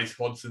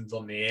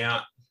on the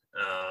out.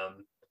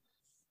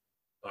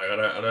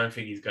 I don't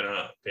think he's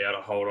gonna be able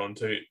to hold on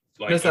to.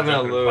 Like, Just he's having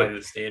not a gonna look. play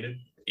the standard.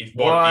 He's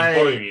Why-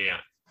 bottoming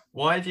out.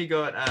 Why have you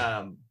got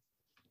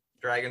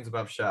Dragons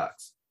above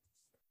Sharks?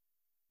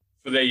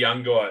 For their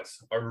young guys,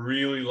 I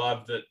really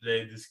love that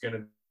they're just going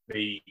to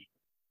be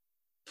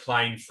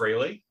playing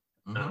freely,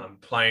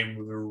 playing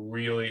with a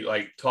really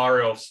like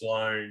Tyrell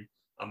Sloan,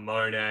 a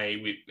Monet,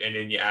 and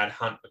then you add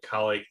Hunt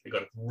McCulloch. They've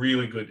got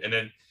really good, and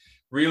then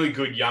really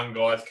good young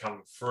guys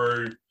coming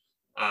through.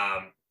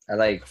 Are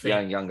they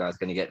think- young guys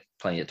going to get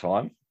plenty of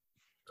time?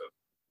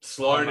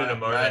 Sloan and a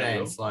Monet.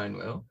 and Sloan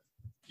will.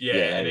 Yeah,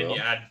 Yeah, and they then will.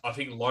 you add, I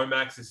think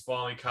Lomax is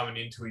finally coming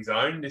into his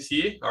own this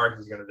year. I reckon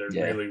he's going to do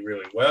Yeah. really,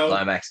 really well.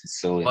 Lomax is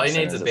still in Well, he the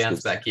needs a centres,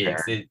 bounce that's back year.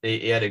 'Cause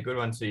he had a good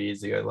one 2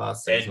 years ago.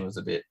 Last season And- was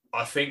a bit.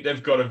 I think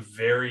they've got a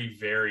very,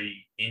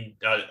 very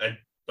a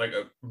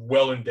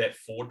well in depth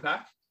forward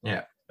pack.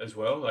 Yeah. As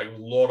well, like a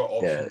lot of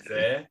options Yeah.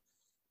 there.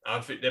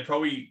 I think they're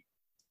probably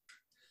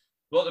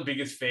not the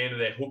biggest fan of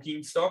their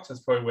hooking stocks.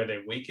 That's probably where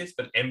they're weakest.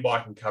 But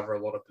Mbai can cover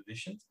a lot of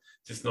positions,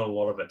 just not a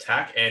lot of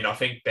attack. And I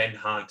think Ben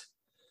Hunt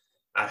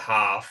at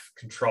half,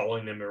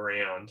 controlling them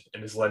around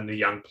and just letting the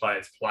young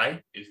players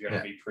play is going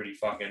to be pretty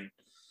fucking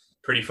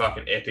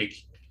epic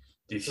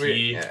this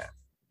year.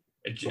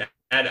 Yeah.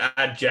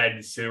 Add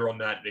Jaden Sewer on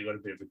that. They've got a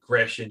bit of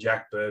aggression.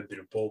 Jack Bird, bit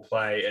of ball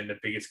play. And the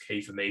biggest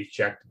key for me is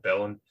Jack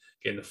Bellin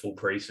getting the full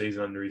preseason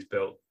under his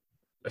belt.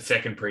 A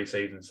second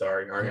preseason,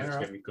 sorry. I reckon it's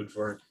going to be good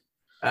for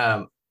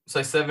him.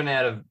 So 7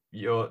 out of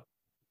your,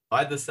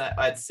 I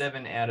had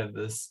 7 out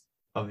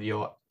of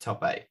your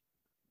top 8.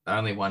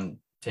 Only one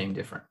team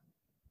different,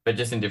 but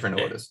just in different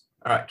orders.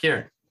 All right,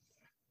 Kieran.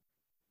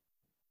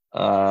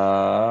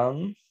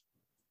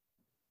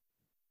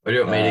 Where do you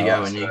want me to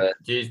go? And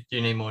do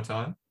you need more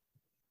time?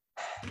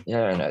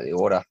 Yeah, I don't know the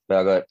order, but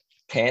I got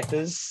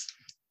Panthers,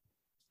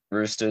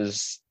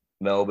 Roosters,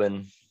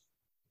 Melbourne,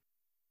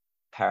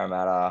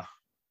 Parramatta,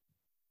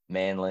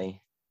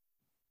 Manly,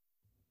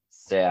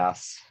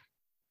 South,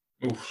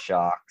 Oof.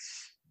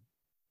 Sharks,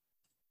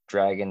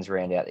 Dragons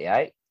round out the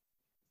 8,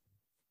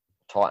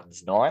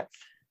 Titans 9th.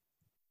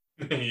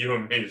 You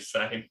and me the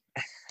same.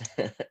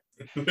 A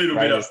little bit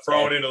Raiders of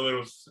throwing in a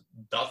little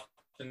dust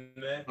in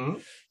there.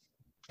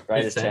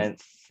 Raiders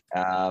Yes,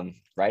 10th.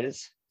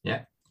 Raiders.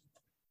 Yeah.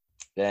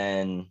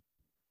 Then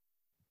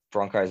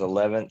Broncos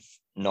 11th,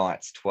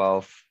 Knights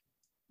 12th,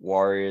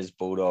 Warriors,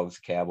 Bulldogs,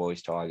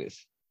 Cowboys,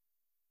 Tigers.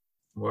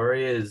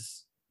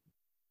 Warriors,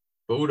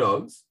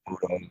 Bulldogs.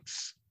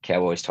 Bulldogs,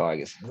 Cowboys,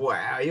 Tigers.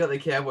 Wow, you got the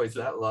Cowboys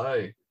that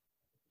low.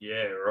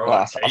 Yeah, Well,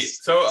 right.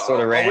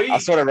 I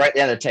sort of wrote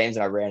down the teams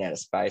and I ran out of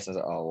space. I was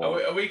like, oh,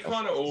 well, Are we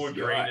kind of all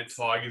agreeing that Yikes.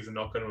 Tigers are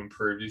not going to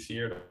improve this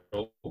year at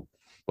all? well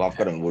I've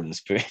got them wooden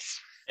spoons.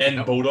 And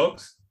Nope.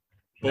 Bulldogs?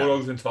 No.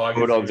 Bulldogs and Tigers.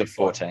 Bulldogs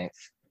will are be fine. 14th.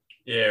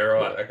 Yeah,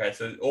 right. Okay,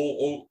 so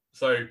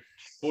so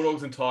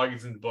Bulldogs and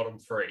Tigers in the bottom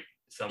 3.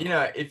 You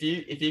know, if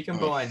you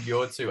combined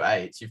your 2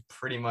 8s, you've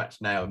pretty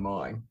much nailed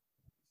mine.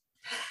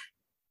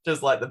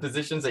 Just like the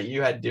positions that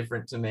you had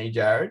different to me,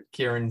 Jared,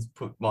 Kieran's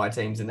put my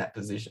teams in that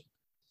position.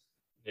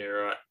 Yeah,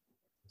 right.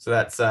 So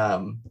that's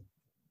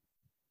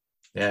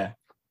yeah.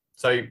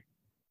 So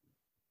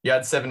you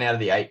had 7 out of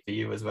the 8 for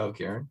you as well,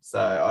 Kieran. So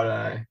I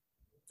don't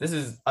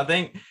know. I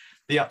think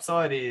the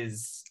upside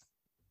is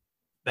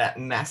that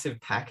massive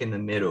pack in the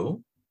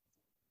middle.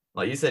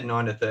 Like you said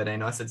 9 to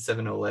 13, I said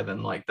 7 to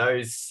 11. Like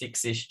those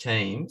 6-ish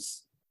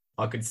teams,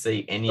 I could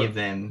see any of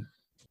them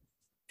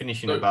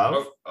finishing Look,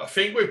 above. I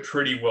think we're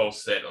pretty well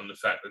set on the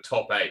fact the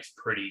top 8's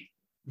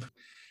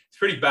it's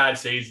pretty bad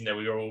season that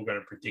we're all going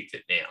to predict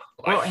it now.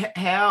 Like,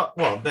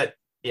 But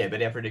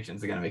our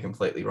predictions are going to be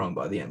completely wrong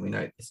by the end. We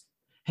know this.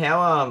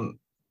 How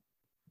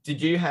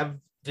did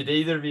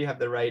either of you have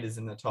the Raiders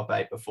in the top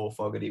 8 before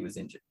Fogarty was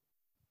injured?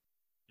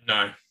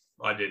 no,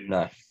 I didn't.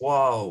 No.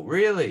 Whoa,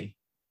 really?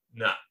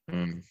 No.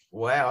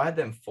 Wow, I had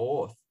them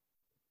 4th.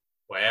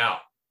 Wow.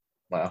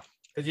 Wow.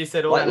 Because you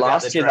said all Like that about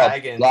last the year,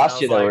 Dragons. last and I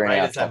was year they like, were in our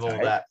Raiders have top all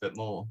 8. that, but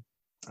more.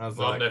 I was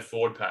Not in like, their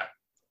forward pack.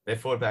 their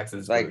forward packs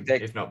is Like, good,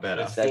 they- if not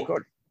better. They're They've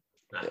got,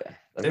 No. yeah,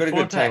 they've Their got a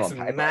forward good team pack's on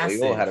paper. We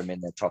massive. all had them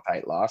in their top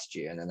 8 last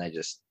year, and then they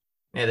just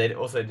Yeah, they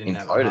also didn't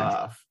have a Imploded.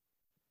 half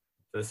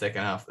for the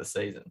second half of the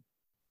season.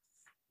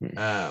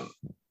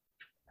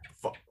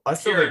 I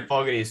still Kieran- think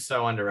Fogarty is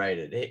so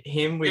underrated.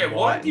 Him with Yeah,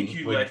 why White did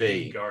you would let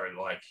be. him go?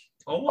 Like,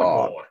 oh my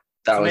Oh, god.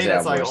 That To was me,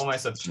 that's our like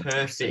worst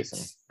almost season.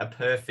 a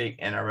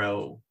perfect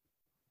NRL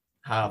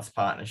halves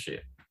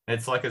partnership.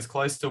 It's like as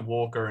close to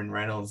Walker and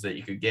Reynolds that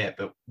you could get,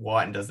 but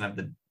Whiten doesn't have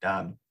the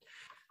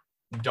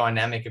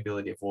dynamic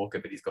ability of Walker,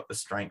 but he's got the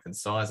strength and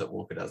size that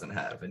Walker doesn't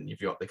have. And you've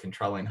got the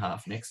controlling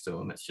half next to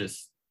him. It's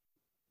just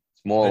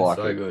It's more it's like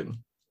so a good.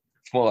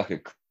 It's more like a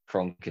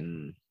Cronk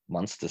and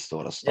Munster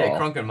sort of style. Yeah,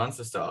 Cronk and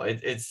Munster style.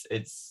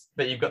 It's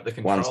but you've got the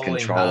One's controlling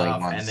controlling,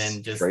 half one's and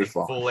then just free the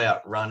flying. full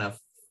out runner.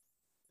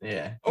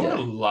 Yeah. I would Yeah.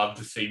 have loved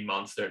to see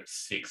Munster at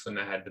 6 when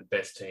they had the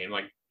best team,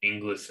 like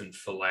Inglis and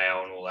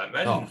Folau and all that.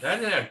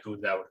 Imagine how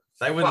good that would.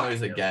 They wouldn't Fuck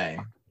lose a hell.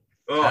 game.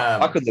 Oh,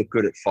 I could look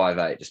good at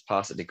 5'8", just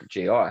pass it to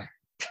GI.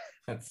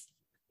 That's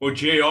well,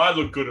 GI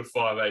looked good at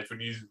 5'8"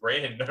 when he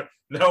ran.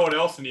 No one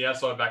else in the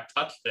outside back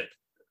touched it.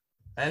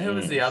 and who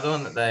was the other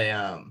one that they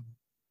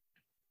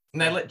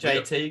let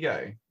JT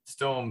go?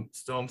 Storm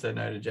said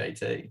no to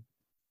JT.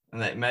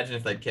 And they imagine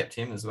if they'd kept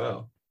him as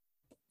well.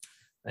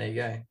 There you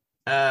go.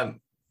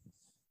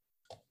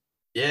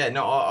 Yeah,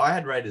 no, I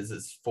had Raiders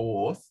as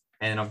 4th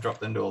and I've dropped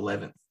them to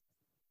 11th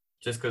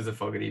just because of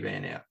Fogarty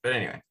being out. But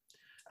anyway,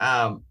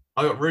 I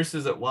got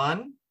Roosters at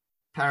 1,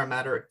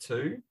 Parramatta at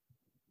 2,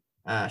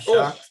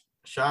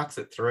 Sharks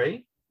at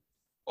 3,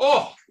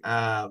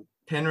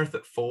 Penrith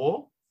at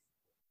 4,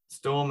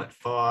 Storm at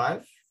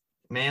 5,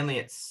 Manly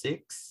at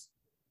 6,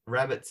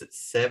 Rabbits at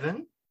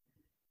 7.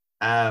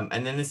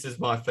 And then this is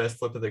my first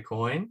flip of the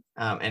coin.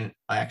 And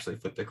I actually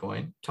flipped the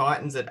coin.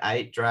 Titans at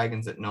 8,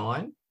 Dragons at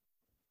 9.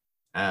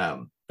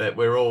 But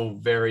we're all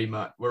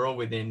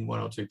within 1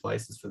 or 2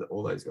 places for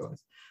all those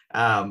guys.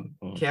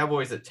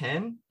 Cowboys at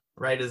 10,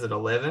 Raiders at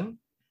 11.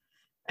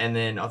 And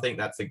then I think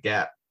that's a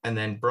gap. And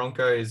then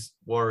Broncos,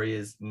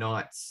 Warriors,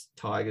 Knights,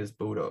 Tigers,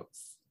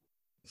 Bulldogs.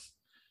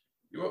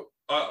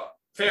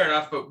 Fair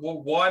enough, but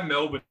why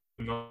Melbourne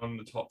on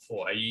the top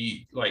 4? Are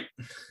you like...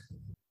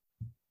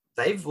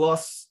 They've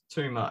lost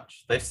too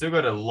much. They've still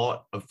got a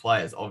lot of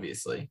players,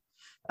 obviously.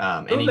 Who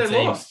have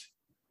they lost?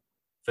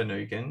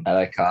 Finucane.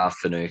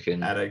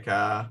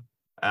 Adokar.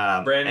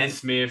 Brandon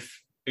Smith,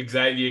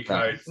 Xavier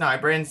Coates. No,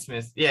 Brandon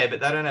Smith. Yeah,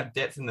 but they don't have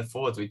depth in the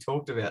forwards. We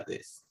talked about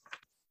this.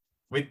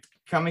 With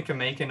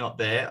Kamika not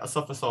there,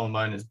 Asafa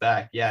Solomona's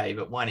back, yay,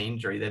 but one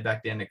injury. They're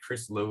back down to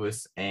Chris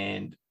Lewis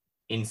and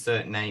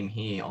insert name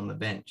here on the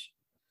bench.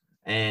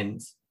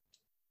 And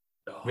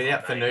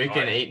without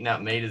Finucane eating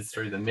up meters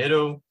through the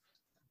middle,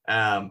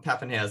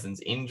 Pappenhausen's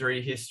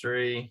injury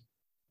history.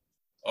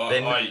 They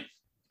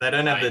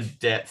don't have the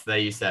depth they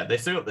used to have. They've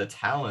still got the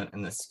talent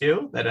and the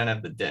skill. They don't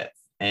have the depth.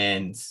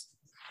 And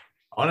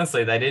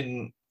honestly,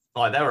 they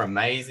were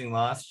amazing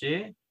last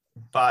year.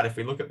 But if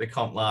we look at the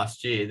comp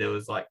last year, there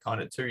was like kind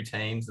of 2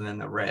 teams and then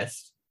the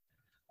rest.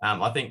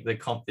 I think the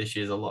comp this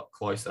year is a lot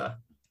closer.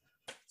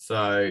 So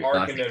I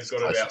reckon they've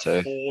got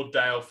about 4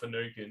 Dale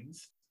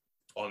Finucanes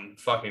on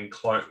fucking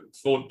clones.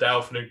 4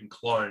 Dale Finucane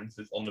clones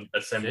on the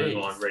assembly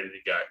line ready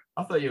to go.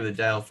 I thought you were the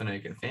Dale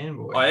Finucane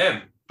fanboy. I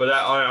am, but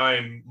I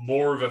am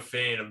more of a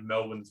fan of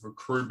Melbourne's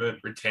recruitment,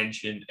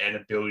 retention, and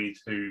ability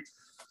to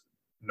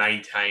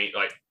maintain,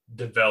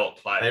 develop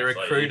players. They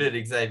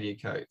recruited Xavier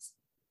Coates.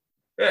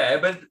 Yeah,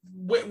 but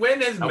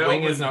when has Melbourne...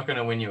 winger's not going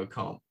to win you a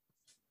comp.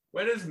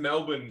 When has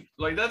Melbourne...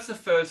 that's the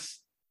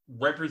first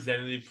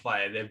representative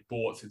player they've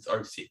bought since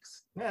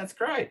 2006. Yeah, that's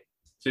great.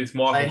 Since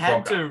Michael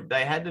Crocker.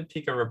 They had to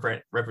pick a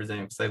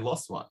representative because they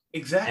lost one.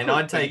 Exactly. And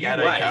I'd take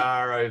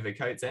Adokar over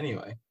Coates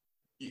anyway.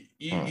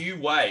 You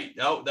wait.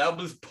 They'll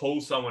just pull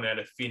someone out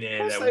of thin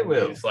air that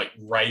will just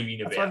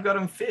raving about. I've got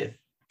them 5th.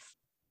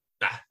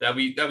 Nah, they'll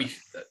be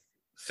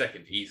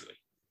second easily.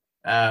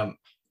 I'm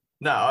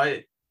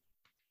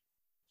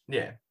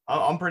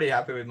pretty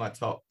happy with my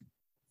top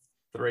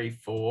 3,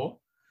 4.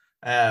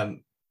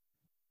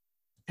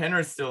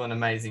 Penrith's still an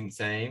amazing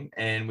team,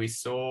 and we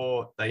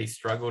saw they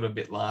struggled a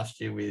bit last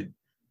year with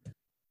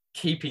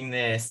keeping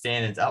their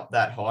standards up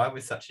that high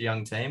with such a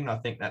young team. And I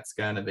think that's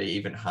going to be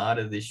even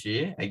harder this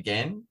year,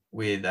 again,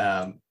 with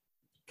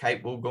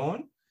Kate Bull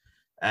gone.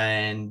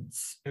 And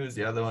who was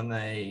the other one?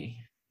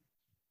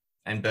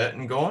 And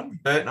Burton gone.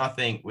 Burton, I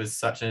think, was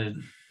such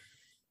an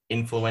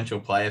influential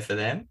player for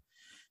them.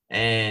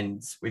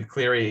 And with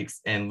Cleary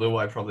and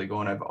Luai probably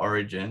going over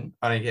Origin,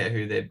 I don't care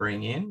who they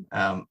bring in.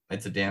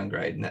 It's a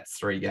downgrade, and that's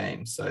 3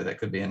 games, so that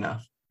could be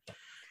enough.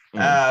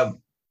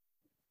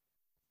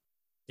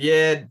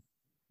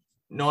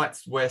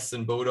 Knights, West,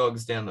 and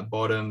Bulldogs down the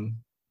bottom.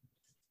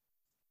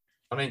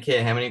 I don't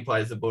care how many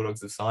players the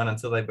Bulldogs have signed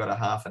until they've got a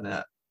half and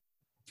a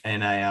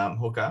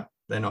hooker.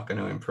 They're not going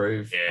to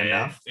improve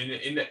enough.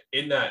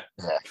 In that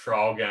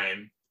trial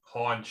game,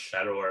 Hines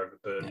shadow over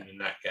Burton in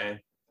that game.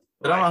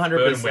 But I'm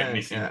 100%. Went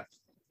missing. Yeah.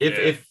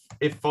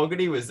 If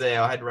Fogarty was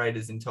there, I had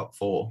Raiders in top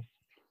 4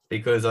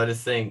 because I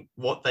just think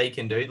what they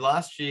can do.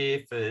 Last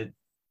year, for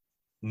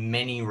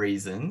many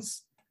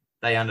reasons,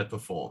 they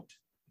underperformed.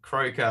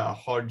 Croker,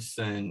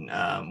 Hodgson,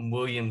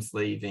 Williams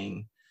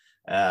leaving,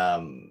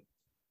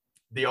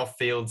 the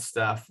off-field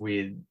stuff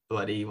with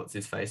bloody what's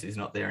his face who's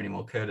not there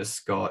anymore, Curtis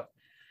Scott.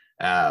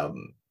 Yeah,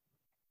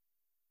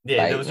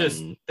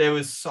 Bateman, there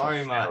was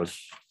so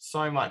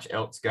much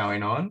else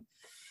going on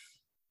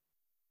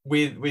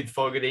with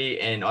Fogarty,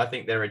 and I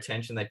think their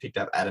retention, they picked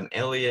up Adam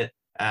Elliott.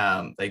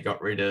 They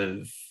got rid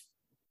of,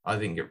 I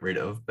didn't get rid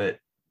of, but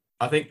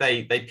I think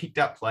they picked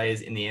up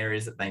players in the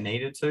areas that they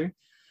needed to.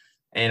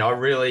 And I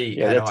really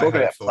they're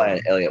talking about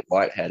playing Elliot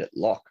Whitehead at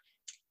lock.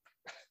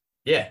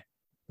 Yeah,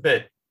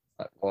 but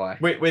why?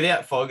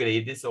 Without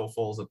Fogarty, this all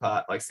falls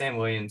apart. Like Sam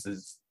Williams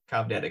has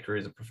carved out a career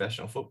as a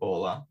professional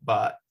footballer,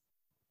 but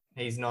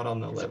he's not on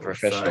the level. A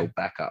professional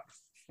backup.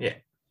 Yeah.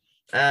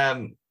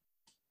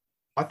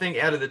 I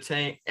think out of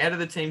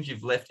the teams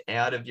you've left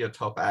out of your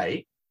top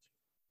 8,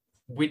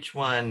 which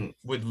one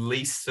would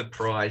least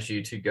surprise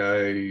you to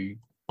go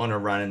on a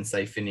run and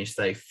finish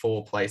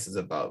 4 places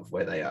above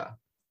where they are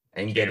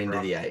and get into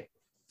the 8?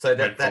 So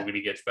that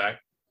Fogarty gets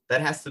back.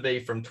 That has to be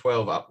from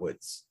 12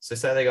 upwards. So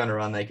say they go on a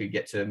run, they could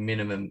get to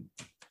minimum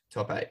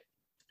top 8.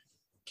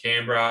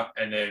 Canberra,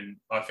 and then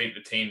I think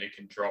the team that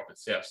can drop at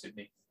South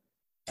Sydney.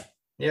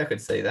 Yeah, I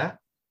could see that.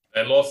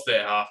 They lost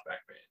their halfback,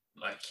 man.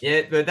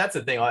 Yeah, but that's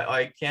the thing.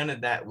 I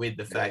counted that with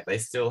the fact they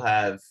still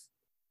have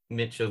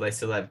Mitchell, they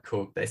still have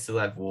Cook, they still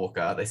have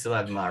Walker, they still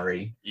have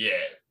Murray. Yeah.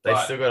 They've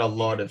still got a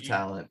lot of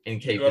talent in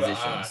key positions.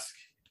 Ask,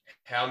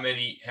 how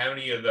many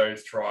of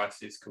those tries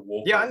could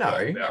Walker? Yeah, I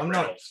know. I'm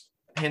not.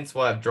 Hence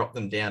why I've dropped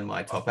them down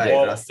my top 8,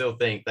 but I still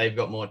think they've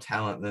got more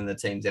talent than the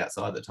teams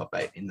outside the top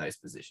 8 in those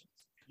positions.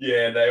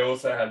 Yeah, they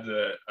also have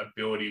the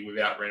ability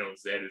without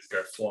Reynolds there to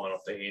go flying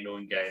off the handle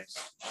in games.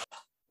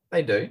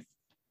 They do,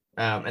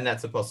 and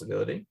that's a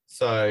possibility.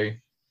 So,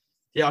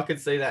 yeah, I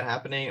could see that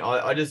happening.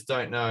 I just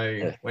don't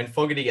know when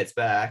Fogarty gets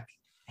back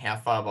how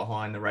far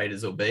behind the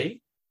Raiders will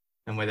be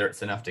and whether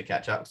it's enough to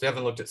catch up. So we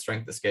haven't looked at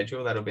strength of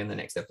schedule. That'll be in the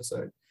next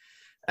episode.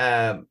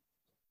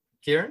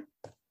 Kieran?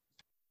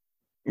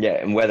 Yeah,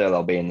 and whether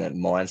they'll be in the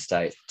mind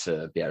state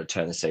to be able to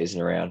turn the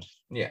season around.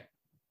 Yeah.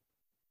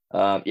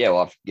 I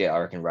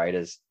reckon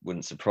Raiders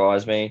wouldn't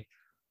surprise me.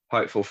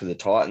 Hopeful for the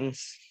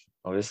Titans,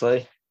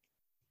 obviously.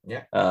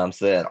 Yeah.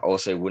 So that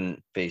also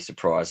wouldn't be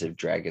surprised if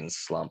Dragons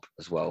slump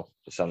as well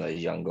for some of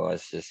those young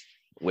guys just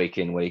week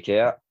in, week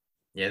out.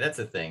 Yeah, that's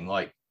the thing.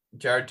 Like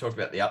Jared talked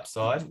about the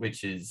upside,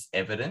 which is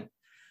evident.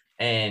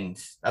 And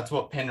that's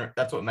what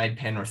made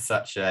Penrith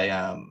such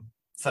a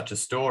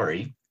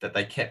story, that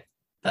they kept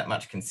that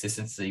much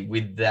consistency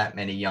with that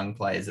many young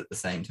players at the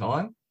same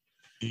time.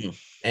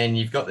 And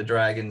you've got the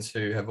Dragons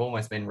who have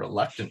almost been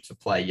reluctant to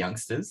play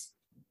youngsters,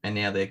 and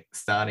now they're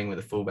starting with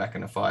a fullback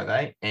and a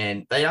 5'8",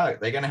 and they're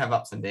going to have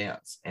ups and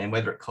downs. And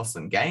whether it costs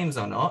them games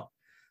or not,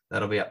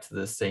 that'll be up to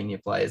the senior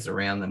players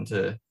around them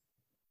to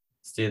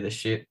steer the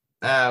ship.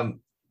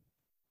 I'm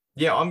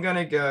going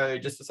to go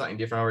just for something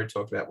different. I already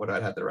talked about what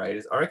I'd had the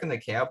Raiders. I reckon the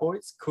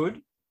Cowboys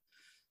could,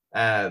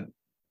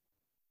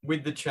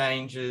 with the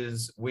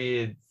changes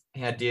with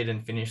how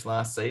Dearden finished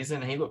last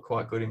season. He looked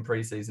quite good in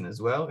preseason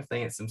as well. If they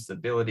get some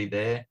stability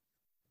there,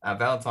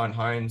 Valentine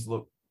Holmes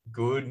looked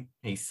good.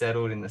 He's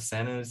settled in the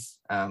centres.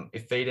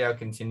 If Fidow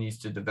continues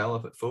to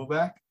develop at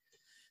fullback,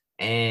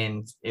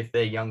 and if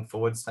their young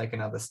forwards take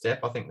another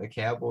step, I think the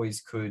Cowboys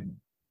could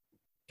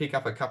pick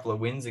up a couple of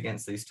wins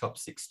against these top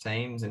 6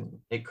 teams, and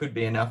it could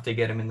be enough to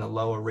get them in the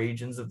lower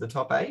regions of the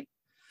top 8.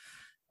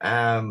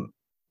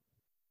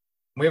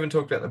 We haven't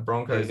talked about the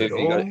Broncos at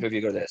all. Who have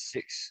you got at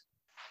 6?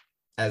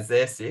 As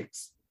their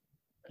 6?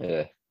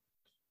 Yeah.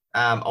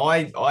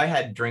 I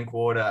had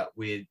Drinkwater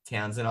with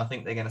Townsend. I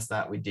think they're going to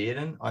start with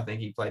Dearden. I think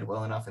he played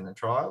well enough in the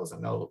trials,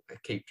 and they'll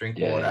keep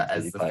Drinkwater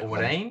as the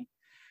 14,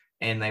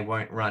 and they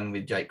won't run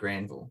with Jake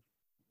Granville.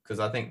 Because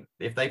I think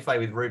if they play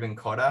with Ruben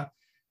Cotter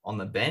on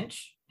the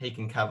bench, he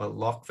can cover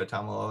lock for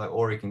Tamalolo,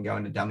 or he can go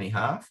into dummy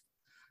half,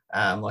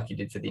 like he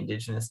did for the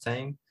Indigenous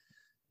team,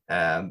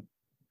 to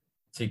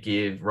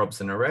give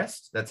Robson a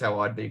rest. That's how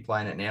I'd be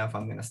playing it now if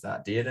I'm going to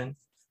start Dearden.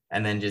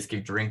 And then just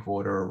give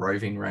Drinkwater a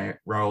roving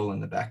role in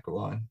the back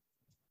line.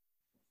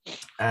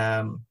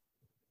 All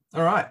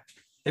right.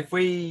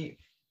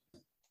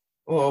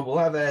 We'll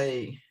have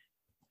a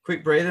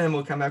quick breather and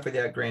we'll come back with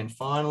our grand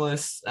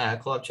finalists,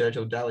 Clive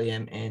Churchill, Dally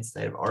M, and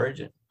State of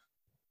Origin.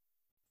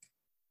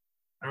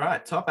 All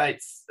right. Top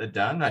 8s are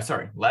done. No,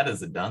 sorry.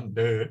 Ladders are done.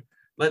 Duh.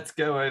 Let's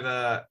go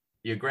over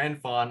your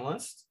grand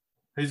finalist.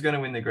 Who's going to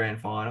win the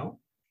grand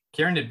final?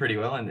 Kieran did pretty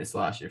well in this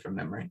last year from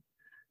memory.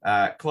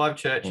 Clive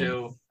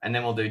Churchill, and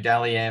then we'll do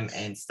Dally M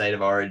and State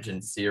of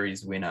Origin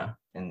series winner.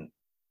 And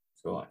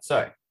so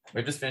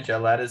we've just finished our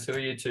ladders. Who are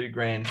your 2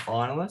 grand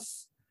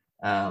finalists?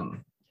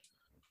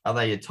 Are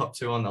they your top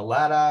 2 on the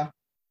ladder?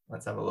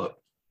 Let's have a look.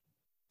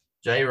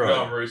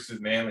 J-Rod. Roosters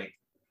Manly.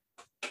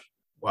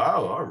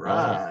 Wow, all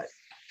right.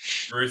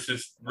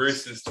 Roosters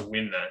to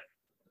win that.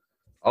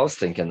 I was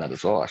thinking that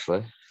as well,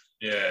 actually.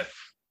 Yeah.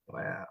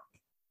 Wow.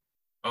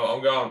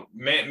 I'm going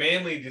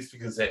Manly just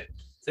because they...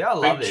 See, I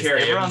love this.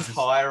 Everyone's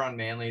higher on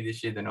Manly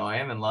this year than I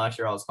am, and last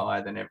year I was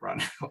higher than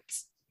everyone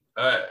else.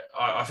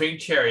 I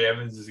think Cherry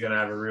Evans is going to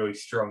have a really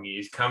strong year.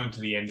 He's coming to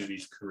the end of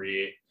his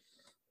career.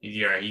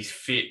 He's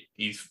fit.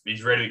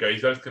 He's ready to go.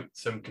 He's got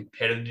some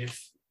competitive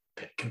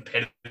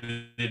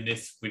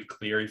competitiveness with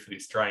Cleary for the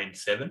Australian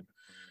 7.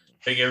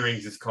 I think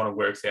everything just kind of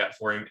works out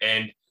for him,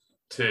 and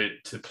to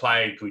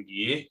play a good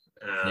year.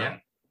 Do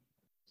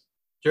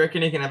you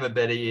reckon he can have a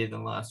better year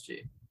than last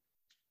year?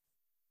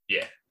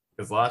 Yeah.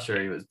 Because last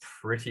year he was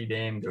pretty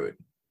damn good.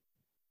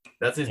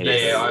 That's his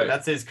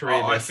that's his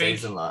career best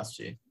season last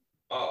year.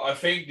 I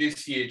think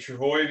this year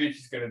Trbojevic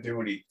is going to do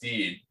what he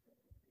did,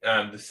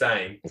 the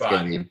same. It's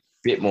going to be a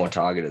bit more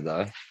targeted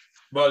though.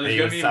 Well, there's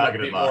going to be a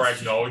bit more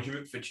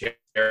acknowledgement for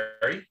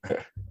Cherry.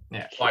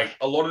 Yeah. Like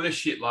a lot of the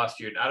shit last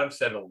year, and Adam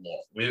said it a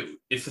lot.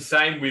 It's the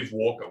same with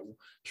Walker.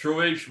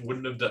 Trbojevic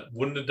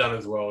wouldn't have done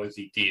as well as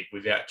he did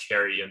without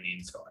Cherry on the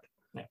inside.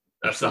 Yeah.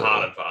 That's the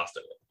hard and fast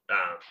of it.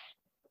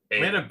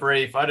 I had a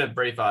brief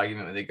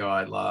argument with a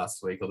guy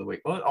last week or the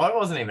week. Well, I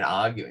wasn't even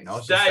arguing. I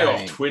was Stay just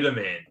saying, off Twitter,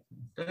 man.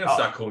 They're going to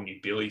start calling you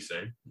Billy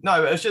soon.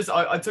 No, it was just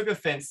I took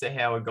offense to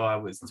how a guy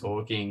was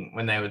talking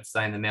when they were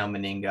saying the Mal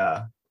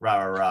Meninga,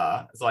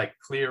 rah. It's like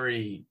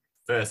Cleary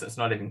first. It's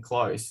not even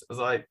close. I was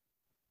like,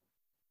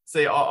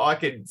 see, I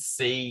could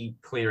see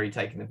Cleary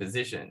taking the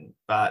position,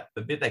 but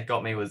the bit that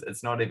got me was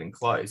it's not even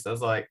close. I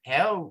was like,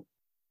 how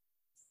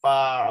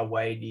far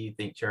away do you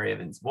think Cherry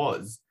Evans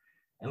was?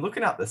 And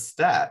looking up the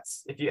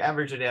stats, if you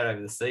average it out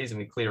over the season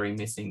with Cleary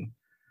missing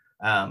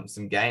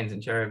some games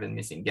and Cherry Evans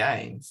missing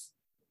games,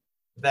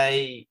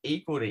 they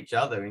equaled each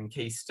other in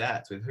key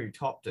stats with who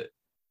topped it.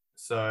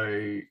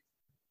 So,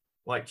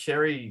 like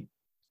Cherry,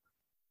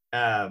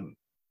 tackle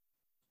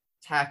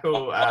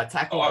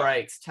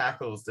breaks,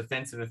 tackles,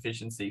 defensive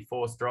efficiency,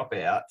 forced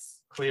dropouts,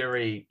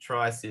 Cleary,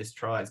 try assist,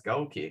 tries,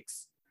 goal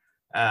kicks.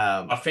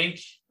 I think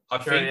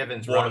Cherry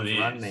Evans runs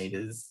run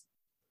meters.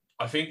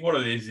 I think what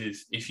it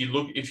is if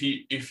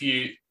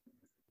you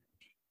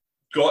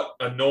got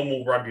a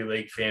normal rugby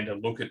league fan to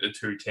look at the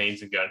two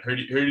teams and go, who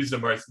is the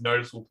most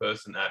noticeable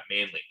person at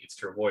Manly? It's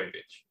Trbojevic.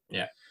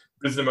 Yeah.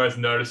 Who's the most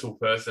noticeable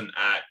person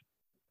at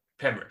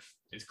Penrith?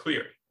 It's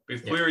Cleary.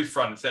 Because Cleary's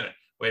front and centre,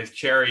 whereas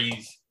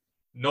Cherry's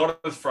not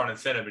as front and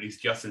centre, but he's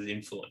just as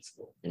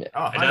influenceable. Yeah.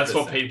 And that's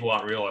what people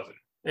aren't realising.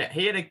 Yeah,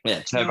 he had a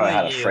Turbo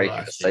had a freak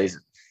of the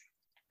season.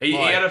 He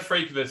had a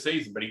freak of the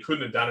season, but he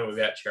couldn't have done it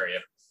without Cherry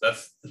Evans.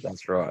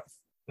 That's right.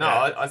 No,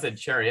 I said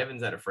Cherry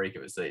Evans had a freak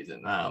of a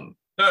season.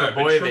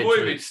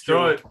 Trbojevic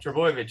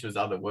was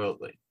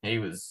otherworldly. He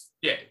was...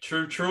 Yeah,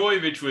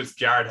 Trbojevic was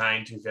Jared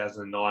Hayne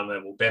 2009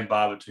 level, Ben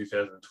Barber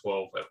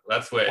 2012 level.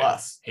 That's where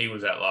he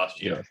was at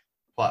last year. Yeah.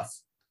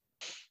 Plus.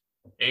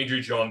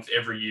 Andrew Johns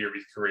every year of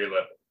his career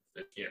level.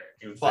 You know,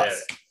 he was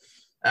plus.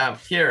 There.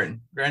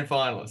 Kieran, grand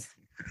finalist.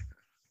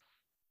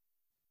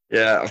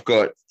 Yeah, I've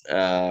got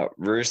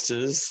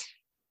Roosters.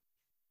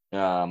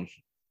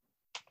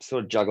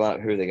 Sort of juggling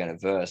up who they're going to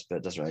verse, but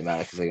it doesn't really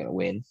matter because they're going to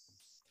win.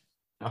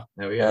 Oh,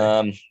 there we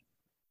go.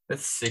 That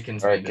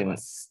sickens me to my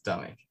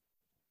stomach.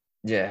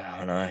 Yeah,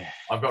 I know.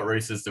 I've got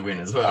Roosters to win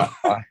as well.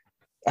 Oh,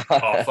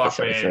 fuck,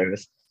 man.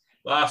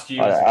 Last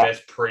year was the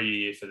best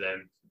pre-year for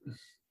them.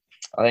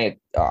 I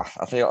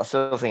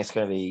still think it's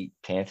going to be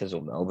Panthers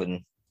or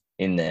Melbourne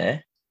in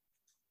there.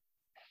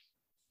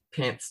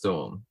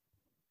 Pantstorm,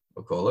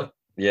 we'll call it.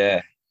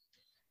 Yeah.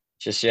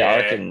 I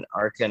reckon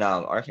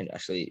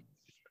actually,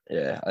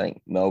 I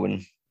think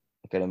Melbourne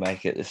are going to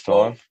make it this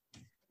time.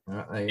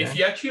 If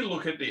you actually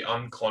look at the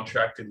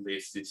uncontracted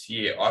list this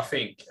year, I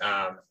think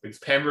because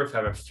Penrith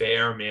have a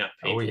fair amount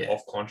of people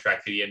off contract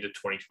at the end of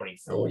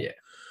 2024. Oh, yeah.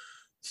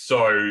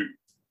 So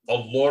a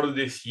lot of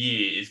this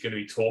year is going to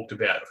be talked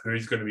about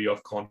who's going to be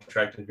off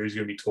contract and who's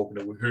going to be talking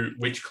to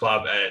which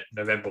club at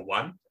November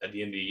 1 at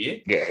the end of the year.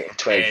 Yeah, for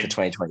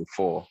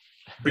 2024.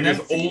 Because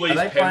all these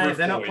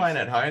they're not playing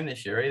at home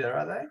this year either,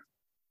 are they?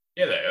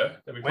 Yeah, they are.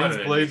 When's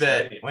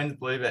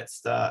Bluebet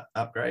start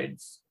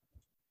upgrades?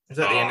 Is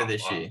that the end of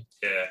this year?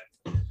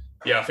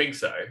 Yeah, I think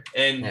so.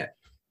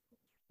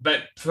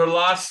 But for the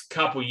last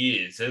couple of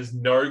years, there's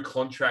no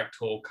contract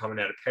talk coming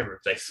out of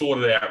Penrith. They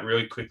sorted it out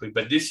really quickly.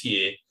 But this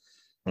year,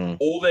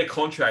 all their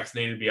contracts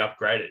need to be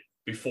upgraded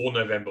before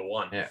November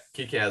 1. Yeah,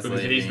 Kick-Out's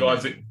because these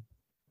guys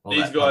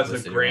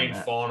are grand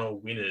final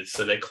winners,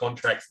 so their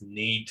contracts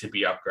need to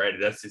be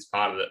upgraded. That's just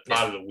part of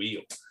the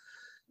wheel.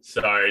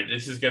 So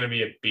this is going to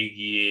be a big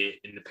year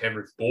in the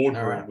Penrith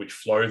boardroom, which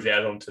flows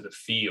out onto the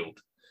field.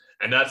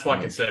 And that's my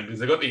concern because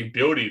they've got the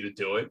ability to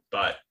do it,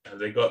 but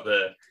they've got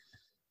the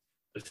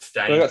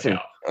staying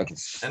power.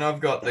 And I've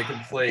got the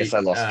complete... I guess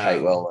they lost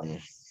Catewell and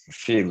a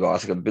few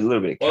guys. They got a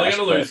little bit of cash.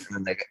 They're going to lose.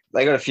 And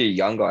they got a few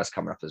young guys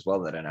coming up as well.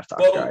 They don't have to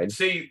upgrade.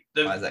 See,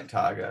 Isaac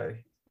Targo,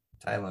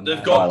 Taylor.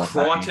 They've got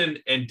Crichton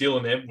and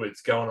Dylan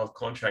Edwards going off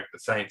contract at the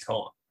same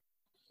time.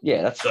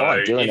 Yeah, that's fine.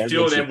 Dylan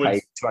Edwards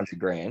paid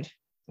 $200,000.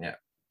 Yeah.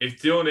 If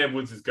Dylan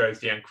Edwards goes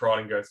down,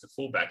 Crichton goes to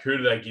fullback, who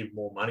do they give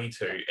more money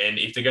to? And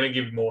if they're going to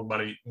give more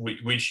money,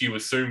 which you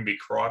assume would be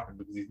Crichton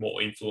because he's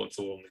more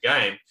influential in the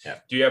game,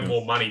 do you have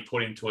more money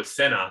put into a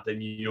centre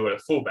than you do at a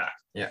fullback?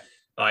 Yeah.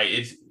 Like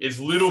it's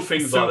little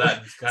things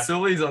like that.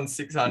 Sully's on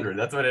 600.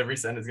 That's what every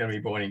centre's going to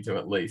be pointing to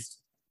at least.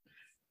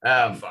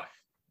 Fuck.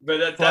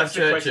 But that's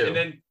the question. And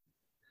then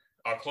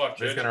Clive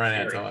Churchill. He's going to run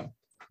out of time.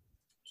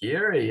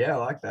 Kiri, yeah, I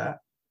like that.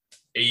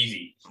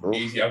 Easy.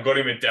 I've got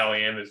him at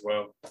Dally M as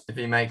well. If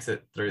he makes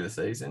it through the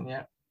season,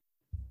 yeah.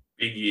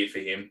 Big year for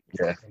him.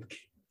 Yeah.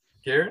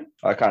 Kieran?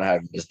 I can't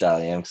have him as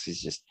Dally M because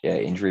he's just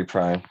injury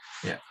prone.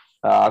 Yeah.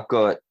 I've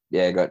got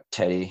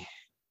Teddy,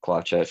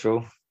 Clive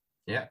Churchill.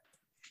 Yeah.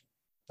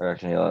 I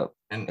reckon he'll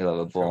have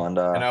a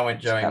blinder. And I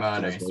went Joey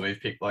Manu, so we've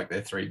picked like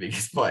their 3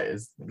 biggest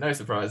players. No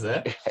surprise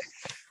there.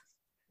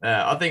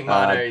 I think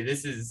Manu,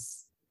 this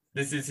is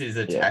his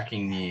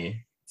attacking year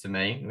to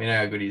me. We know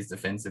how good he is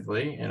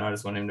defensively, and I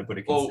just want him to put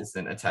a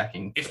consistent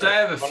attacking. If they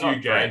have a few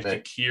games to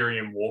Kiri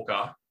and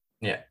Walker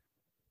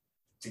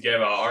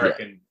together, I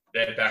reckon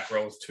their back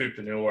row is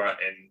Tupanua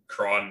and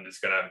Crichton is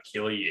going to have a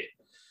killer year.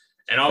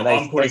 And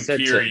I'm putting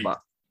Kiri.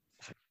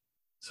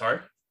 Sorry?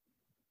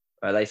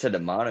 They said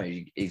that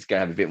Manu, he's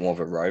going to have a bit more of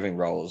a roving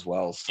role as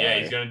well. So. Yeah,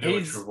 he's going to do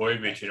a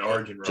Travojevic in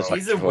Origin role.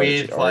 He's a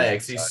weird player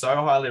because he's so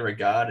highly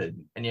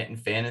regarded, and yet in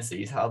fantasy,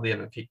 he's hardly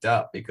ever picked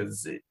up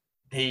because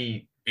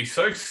he's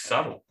so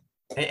subtle.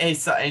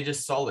 He's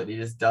just solid. He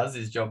just does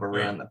his job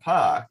around the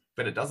park,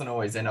 but it doesn't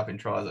always end up in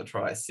tries or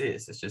try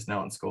assists. It's just no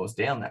one scores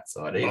down that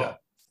side either.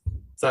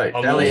 So,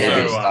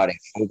 starting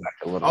fullback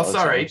a little.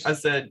 Sorry. I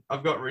said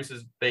I've got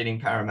Roosters beating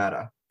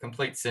Parramatta.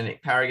 Complete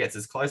cynic. Para gets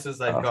as close as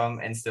they've come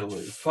and still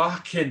lose.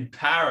 Fucking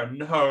Para,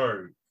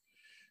 no.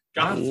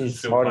 Guns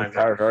still playing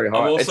Para very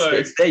high.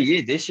 It's their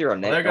year this year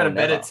on net. They've got a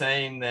better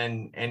team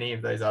than any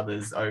of those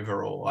others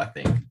overall, I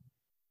think.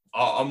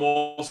 I'm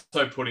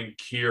also putting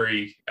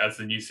Kiri as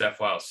the New South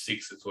Wales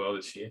 6 as well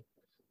this year.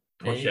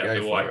 Push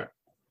out the way.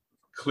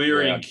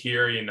 Cleary and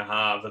Kiri in the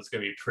halves. That's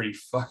going to be a pretty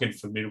fucking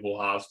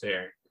formidable halves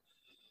pairing.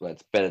 Well,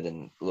 it's better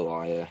than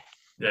Luai.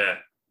 Yeah.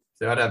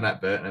 So I'd have Matt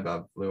Burton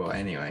above Luai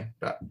anyway,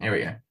 but here we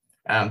go.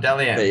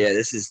 Dally M. Yeah,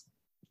 this is.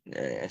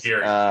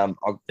 Kiri.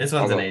 This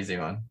one's an easy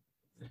one.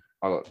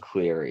 I got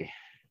Cleary.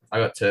 I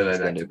got Turbo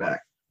back to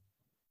back.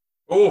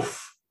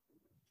 Oof.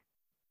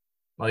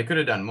 Well, he could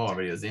have done more,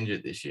 but he was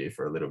injured this year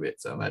for a little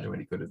bit, so imagine what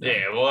he could have done.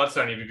 Yeah, well, that's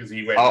only because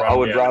he went. I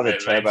would rather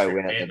Turbo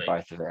win it than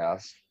both of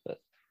ours. But...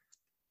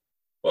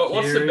 Well,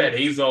 what's the bet?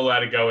 He's not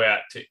allowed to go out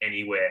to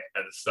anywhere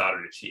at the start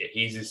of this year.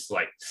 He's just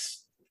like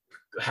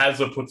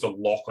Hasler puts a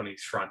lock on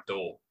his front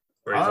door.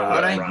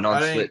 I don't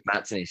non-slip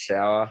mats in his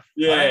shower.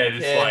 Yeah, I don't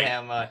care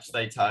how much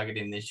they target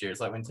him this year. It's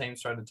like when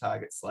teams try to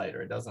target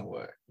Slater, it doesn't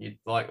work. You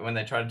like when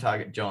they try to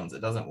target Johns,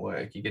 it doesn't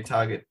work. You can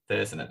target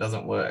Thurston, it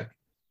doesn't work.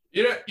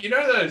 You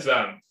know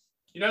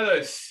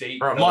those seats.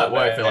 Or it might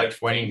work for like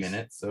 20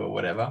 minutes or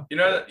whatever. You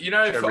know,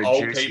 for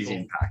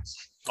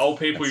old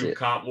people who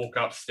can't walk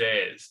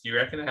upstairs. Do you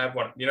reckon they have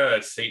one? You know,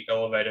 that seat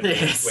elevator where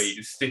you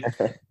just sit.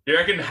 Do you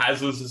reckon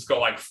Hasler's has got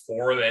like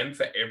 4 of them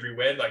for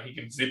everywhere? Like he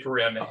can zip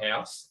around the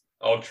house.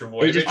 Old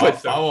Travoy.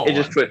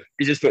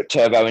 He just put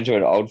Turbo into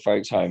an old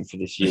folks home for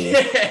this year.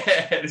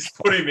 Yeah, just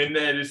put him in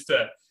there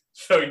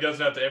so he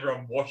doesn't have to.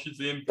 Everyone washes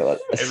him.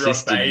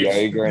 Assisted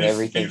yoga and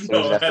everything, so he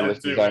doesn't have to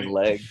lift his own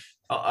leg.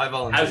 I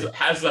volunteer.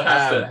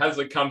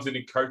 Hasler comes in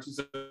and coaches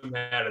him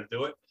how to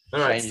do it. All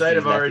right, state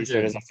of origin. So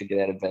he doesn't have to get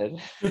out of bed.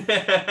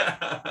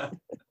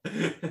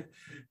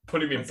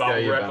 Put him in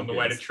bubble wrap on the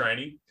way to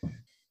training.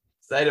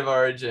 State of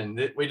origin.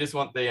 We just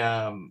want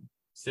the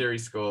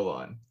series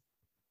scoreline.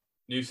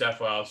 New South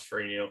Wales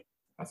 3-0.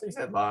 I think you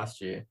said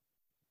last year.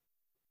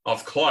 I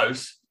was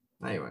close.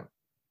 No, you weren't.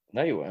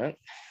 No, you weren't.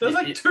 There's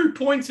like 2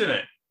 points in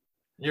it.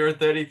 You're a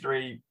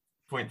 33.3.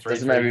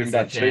 Doesn't matter if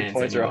you've 2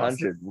 points or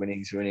 100.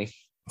 Winning's winning.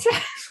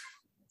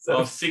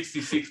 So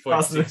 66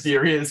 points. Fast and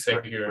Furious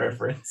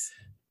reference.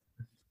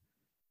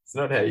 It's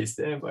not how you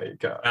stand by your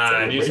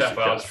car. New South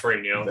Wales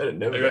 3-0.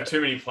 They've got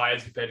too many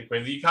players compared to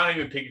Queensland. You can't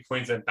even pick a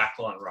Queensland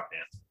backline right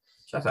now.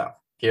 Shut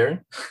up.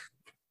 Kieran?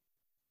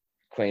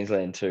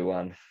 Queensland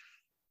 2-1.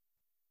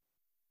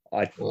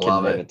 I can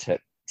never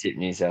tip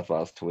New South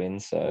Wales to win.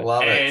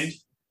 And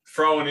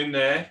throwing in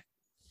there,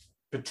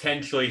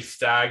 potentially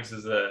Stags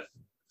as a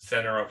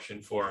centre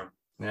option for him.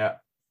 Yeah.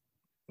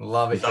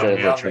 Love it.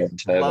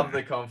 Love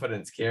the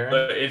confidence, Kieran.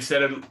 But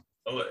instead of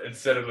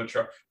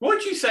Latrobe. What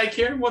did you say,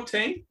 Kieran? What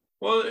team?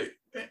 Well,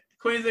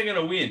 Queensland going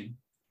to win.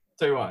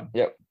 2-1.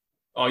 Yep.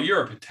 Oh,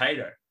 you're a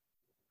potato.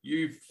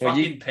 You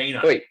fucking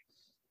peanut. Wait.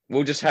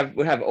 We'll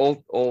have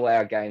all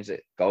our games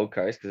at Gold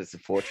Coast because it's a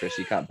fortress.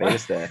 You can't beat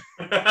us there.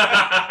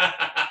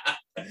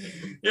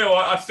 Yeah, well,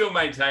 I still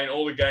maintain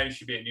all the games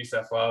should be at New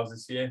South Wales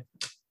this year.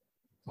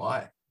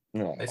 Why?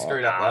 No, they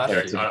screwed up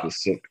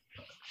last year.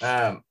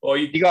 Well,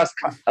 you guys,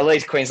 at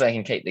least Queensland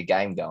can keep the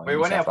game going. We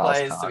want our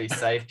players to be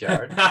safe,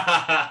 Jared.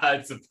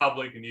 It's a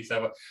public in New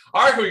South Wales.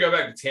 I reckon we go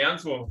back to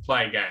Townsville and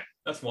play a game.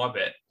 That's my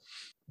bet.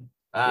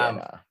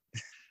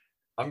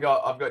 I've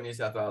got New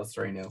South Wales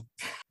 3-0.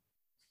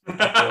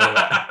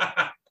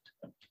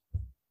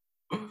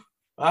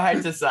 I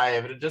hate to say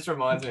it, but it just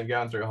reminds me of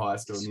going through high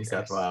school in New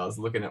South Wales,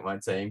 looking at my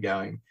team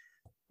going,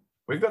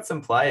 we've got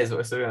some players that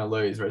we're still going to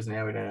lose, whereas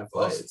now we don't have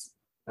players.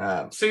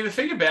 See, the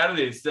thing about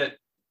it is that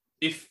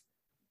if...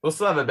 We'll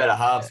still have a better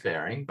halves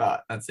pairing,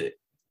 but that's it.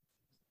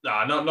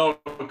 No, not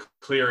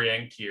Cleary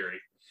and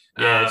Kiri.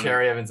 Yeah,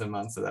 Cherry Evans and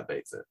Munster, that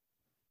beats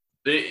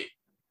it.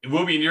 It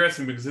will be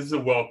interesting because this is a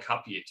World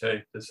Cup year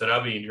too, so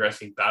that'll be an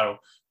interesting battle.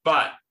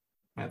 But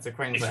That's a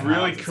Queensland. It's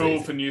really highlight cool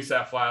season. for New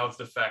South Wales,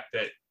 the fact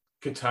that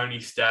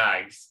Katoni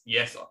Staggs,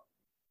 yes,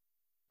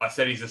 I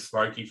said he's a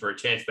smoky for a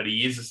chance, but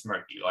he is a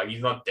smoky. Like,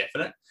 he's not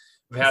definite.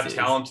 Of how Yes, he is.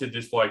 talented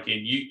this bloke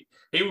is.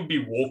 He would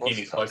be walking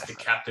in close to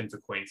captain for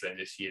Queensland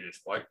this year, this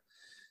bloke,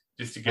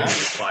 just to get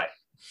him to play.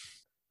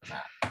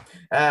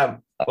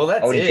 Well,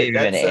 that's I would it. give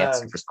him an That's,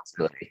 ounce of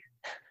responsibility.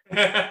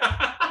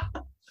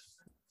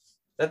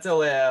 that's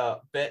all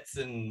our bets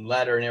and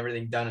ladder and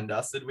everything done and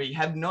dusted. We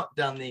have not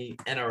done the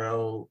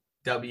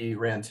NRLW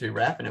round 2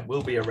 wrap, and it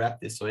will be a wrap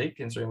this week,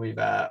 considering we've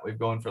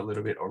gone for a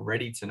little bit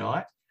already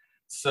tonight.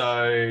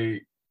 So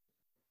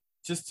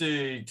just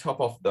to top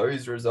off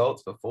those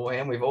results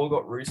beforehand, we've all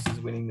got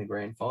Roosters winning the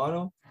grand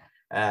final.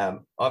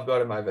 I've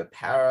got him over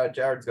Para.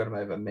 Jared's got him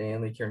over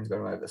Manly. Kieran's got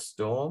him over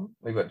Storm.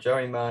 We've got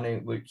Joey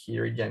Manu, Luke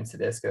Keary, James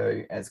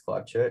Tedesco as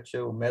Clive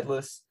Churchill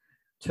medalists.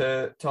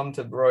 Tom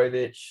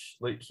Tobrovich,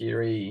 Luke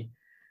Keary,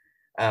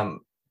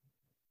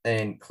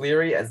 and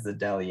Cleary as the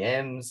Dally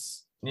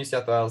M's. New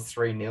South Wales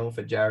 3-0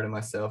 for Jared and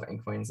myself,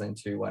 and Queensland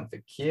 2-1 for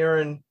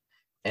Kieran.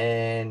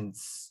 And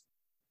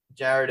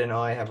Jared and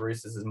I have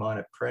Roosters as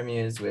minor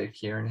premiers, where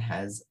Kieran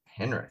has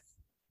Penrith.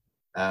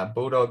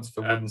 Bulldogs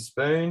for Wooden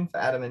Spoon for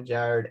Adam and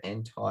Jared,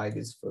 and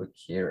Tigers for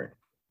Kieran.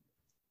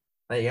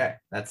 There you go.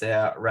 That's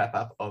our wrap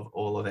up of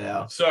all of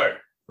our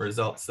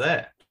results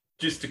there.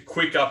 Just a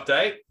quick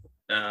update.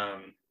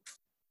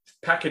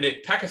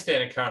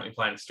 Pakistan are currently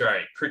playing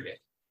Australian cricket.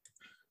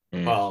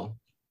 Well,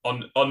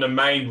 on the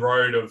main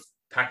road of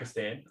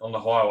Pakistan, on the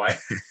highway.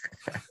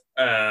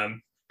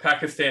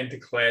 Pakistan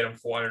declared on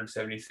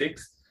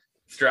 476.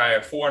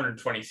 Australia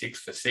 426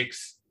 for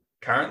 6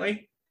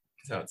 currently.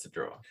 So it's a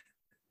draw.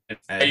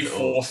 They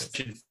forced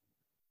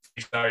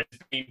so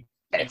in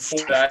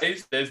 4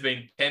 days, there's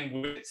been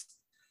 10 wickets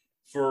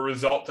for a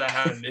result to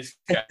happen in this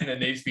game. There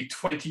needs to be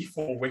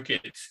 24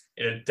 wickets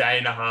in a day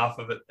and a half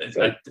of it. There's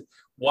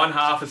one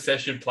half a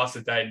session plus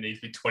a day needs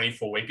to be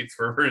 24 wickets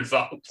for a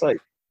result. It's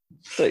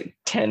like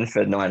 10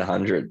 for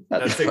 900.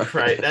 That's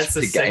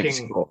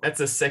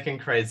the second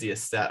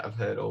craziest stat I've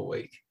heard all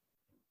week.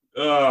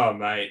 Oh,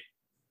 mate.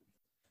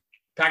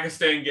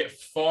 Pakistan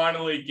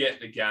finally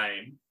get the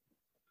game.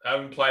 I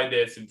haven't played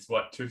there since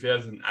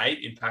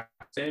 2008 in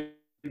Pakistan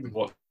with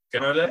what's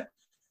going on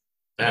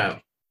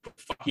there.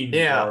 Fucking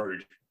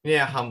road.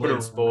 Yeah, humbling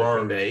sport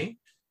can be.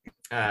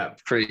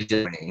 Pretty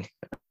winning.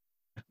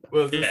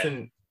 Well,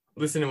 listen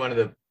to one of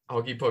the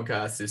hockey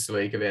podcasts this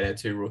week about our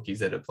 2 rookies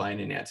that are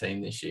playing in our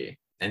team this year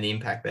and the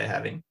impact they're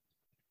having.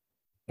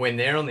 When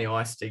they're on the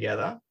ice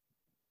together,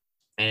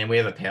 and we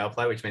have a power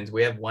play, which means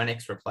we have 1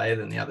 extra player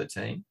than the other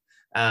team,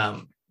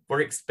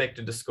 we're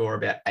expected to score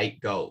about 8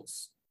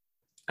 goals.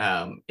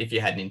 If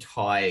you had an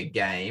entire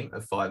game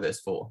of 5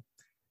 versus 4.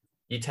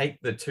 You take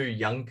the 2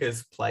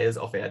 youngest players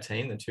off our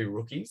team, the 2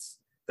 rookies,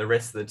 the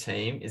rest of the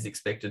team is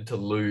expected to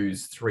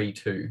lose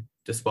 3-2,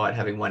 despite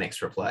having 1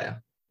 extra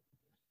player.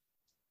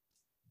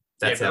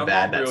 That's how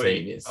bad that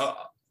team is.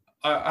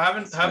 I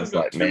haven't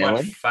got too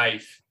much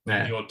faith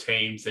in your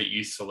teams that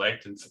you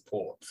select and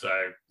support. So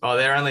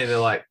they're only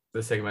the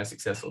second most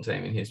successful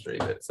team in history,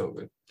 but it's all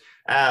good.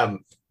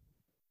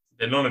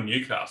 They're not in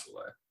Newcastle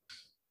though.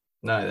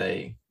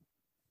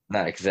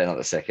 No, because they're not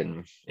the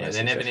second. Yeah,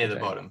 they're never near the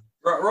bottom.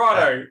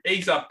 Righto,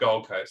 ease up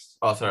Gold Coast.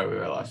 Oh, sorry, we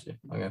were last year.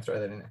 I'm going to throw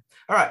that in there.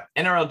 All right,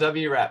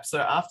 NRLW wrap. So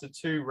after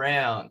 2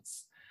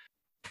 rounds,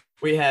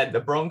 we had the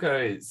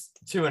Broncos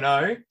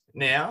 2-0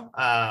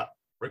 now,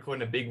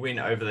 recording a big win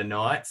over the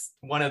Knights.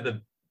 One of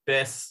the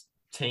best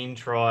team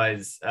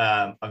tries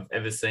I've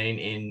ever seen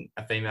in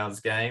a females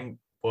game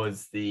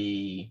was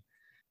the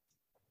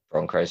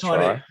Broncos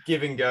try.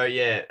 Give and go,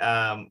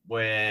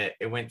 where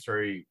it went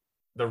through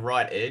the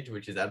right edge,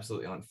 which is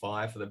absolutely on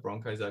fire for the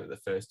Broncos over the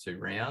first 2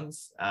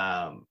 rounds.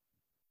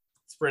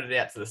 Spread it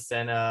out to the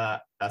center.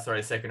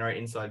 Second row,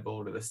 inside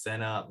ball to the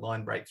center.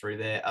 Line break through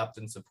there.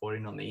 Upton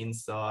supporting on the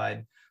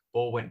inside.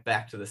 Ball went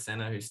back to the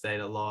center, who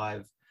stayed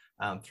alive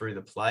through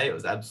the play. It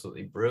was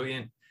absolutely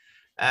brilliant.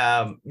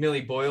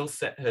 Millie Boyle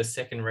set her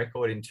second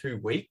record in 2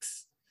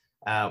 weeks,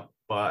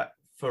 but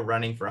for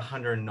running for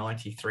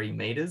 193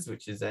 meters,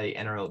 which is a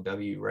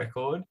NRLW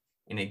record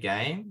in a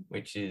game,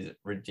 which is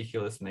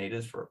ridiculous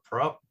meters for a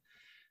prop.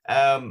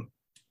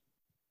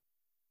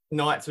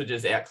 Knights were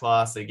just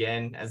outclassed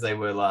again, as they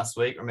were last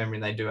week. Remembering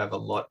they do have a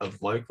lot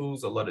of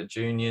locals, a lot of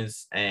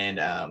juniors, and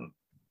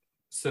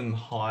some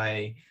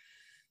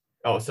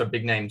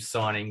big name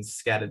signings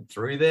scattered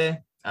through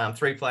there.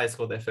 3 players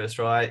scored their first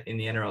try in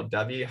the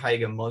NRLW: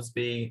 Hager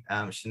Mosby,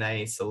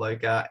 Shanae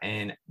Saloka,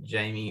 and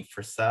Jamie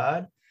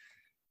Frassard.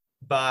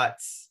 But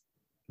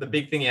the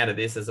big thing out of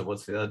this, as it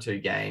was for the other 2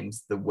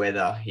 games, the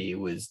weather here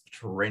was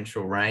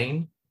torrential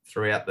rain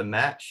throughout the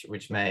match,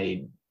 which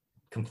made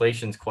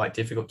completions quite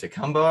difficult to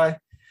come by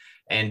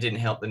and didn't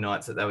help the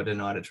Knights that they were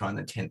denied a try in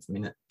the 10th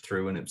minute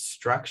through an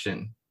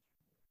obstruction.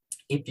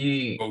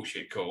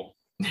 Bullshit call.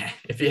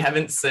 If you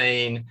haven't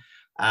seen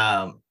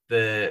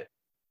the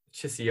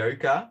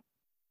Chisoka,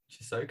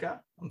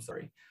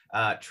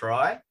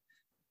 try,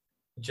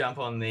 jump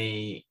on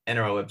the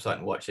NRL website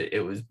and watch it.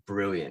 It was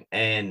brilliant.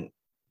 And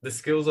the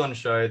skills on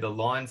show, the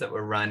lines that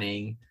we're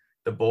running,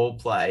 the ball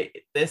play,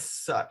 it's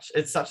such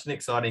an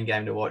exciting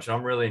game to watch. And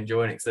I'm really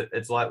enjoying it.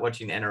 It's like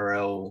watching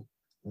NRL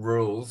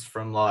rules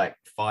from like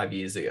 5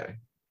 years ago.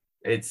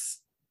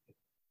 It's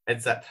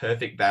that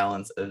perfect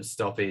balance of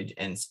stoppage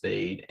and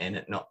speed and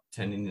it not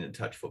turning into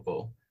touch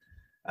football.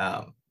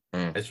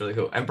 It's really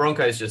cool. And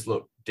Broncos just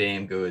look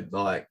damn good.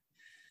 Like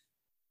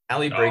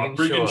Ali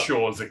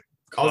Brigginshaw's a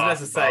I was about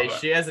to say,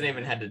 she hasn't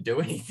even had to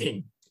do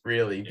anything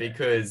really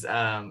because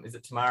is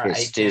it Tamara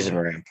She steers him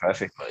around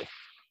perfectly.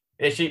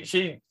 Yeah,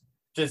 she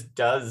just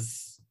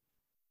does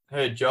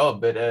her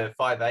job, but her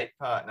 5'8"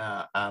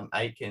 partner,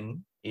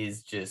 Aiken,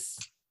 is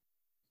just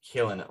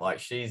killing it. Like,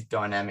 she's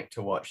dynamic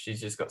to watch. She's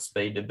just got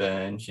speed to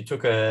burn. She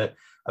took her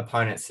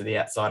opponents to the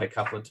outside a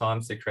couple of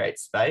times to create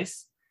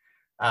space,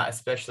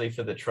 especially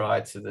for the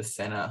try to the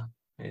centre.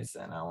 Who's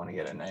that? I want to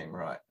get her name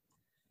right.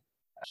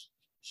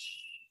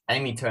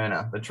 Amy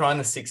Turner. The try in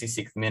the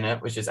 66th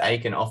minute was just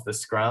Aiken off the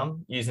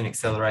scrum, using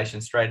acceleration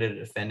straight at a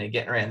defender,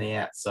 getting around the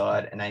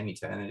outside, and Amy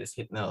Turner just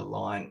hitting the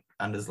line,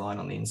 unders line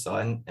on the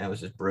inside, and it was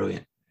just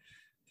brilliant.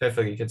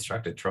 Perfectly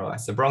constructed try.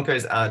 So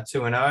Broncos are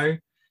 2-0.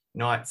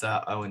 Knights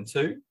are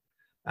 0-2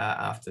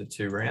 after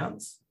 2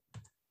 rounds.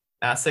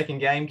 Our second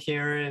game,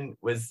 Kieran,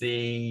 was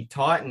the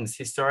Titans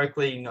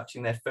historically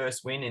notching their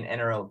first win in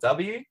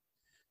NRLW,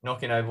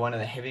 knocking over one of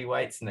the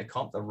heavyweights in the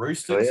comp, the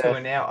Roosters, who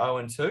are now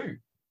 0-2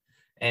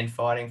 and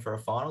fighting for a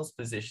finals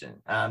position.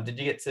 Did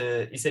you get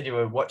to, you said you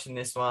were watching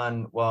this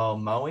one while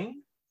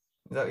mowing?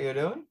 Is that what you were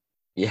doing?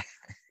 Yeah.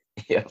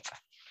 Yep.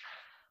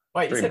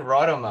 Wait, you said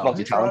right on mower.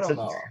 Who's right on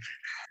mower?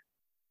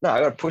 No,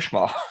 I got a push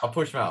mower. Oh,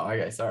 push mower.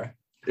 Okay, sorry.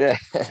 Yeah.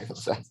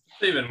 It's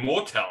even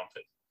more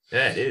talented.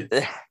 Yeah, it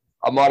is.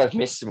 I might have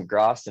missed some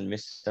grass and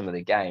missed some of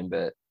the game,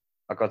 but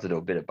I got to do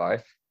a bit of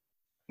both.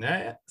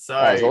 Yeah. So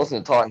it was awesome.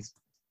 The Titans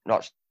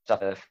notched up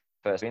their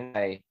first win.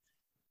 They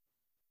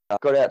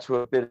got out to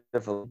a bit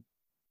of a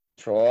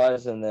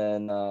tries and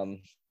then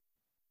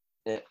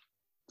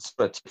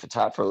sort of tit for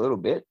tat for a little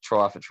bit,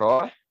 try for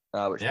try,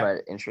 which made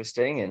it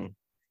interesting.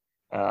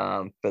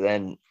 And but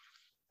then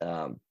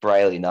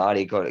Brayley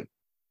Nardi got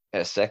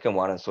a second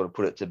one and sort of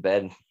put it to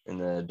bed in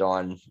the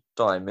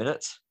dying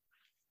minutes.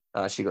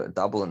 She got a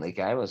double in the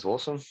game. It was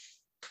awesome.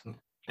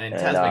 And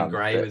Tasman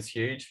Gray was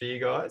huge for you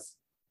guys.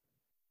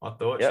 I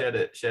thought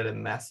she had a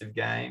massive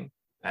game.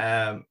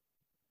 How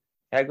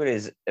good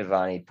is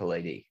Ivani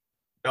Politi?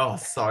 Oh,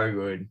 so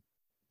good.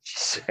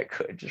 She's so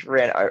good. Just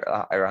ran over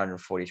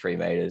 143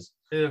 meters.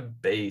 She's a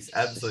beast,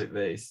 absolute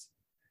beast.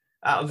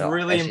 I was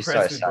really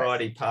impressed with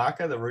Bridie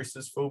Parker, the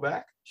Roosters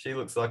fullback. She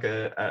looks like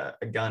a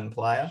gun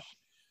player.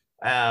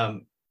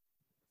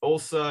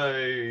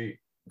 Also,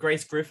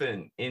 Grace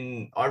Griffin.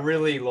 I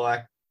really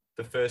like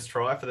the first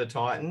try for the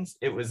Titans.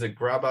 It was a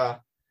grubber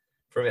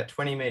from about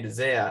 20 meters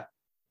out,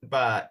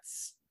 but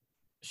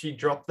she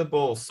dropped the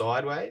ball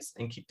sideways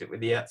and kicked it with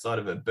the outside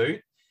of her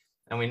boot.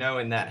 And we know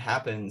when that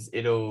happens,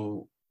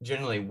 it'll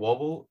generally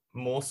wobble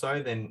more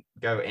so than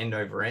go end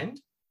over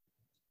end.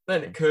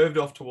 Then it curved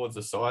off towards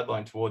the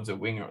sideline, towards a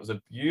winger. It was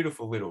a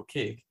beautiful little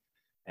kick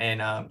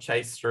and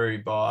chased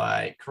through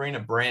by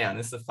Karina Brown.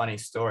 This is a funny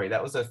story.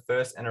 That was her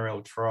first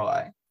NRL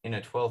try in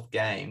her 12th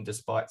game,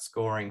 despite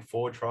scoring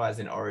 4 tries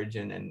in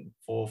Origin and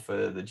 4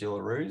 for the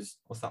Gillaroos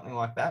or something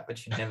like that, but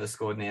she never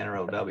scored in the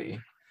NRLW.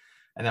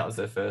 And that was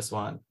her first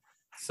one.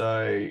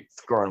 So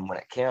scoring when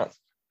it counts.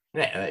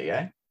 Yeah, there you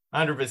go.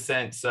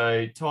 100%.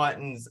 So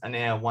Titans are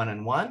now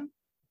 1-1.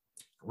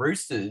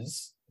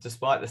 Roosters,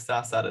 despite the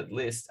star-studded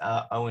list,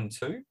 are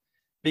 0-2.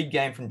 Big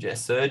game from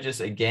Jess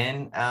Surgis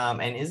again.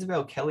 And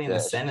Isabel Kelly in the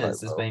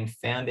centres has been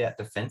found out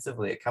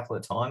defensively a couple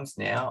of times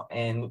now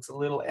and looks a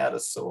little out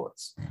of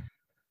sorts,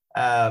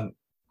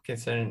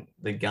 considering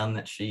the gun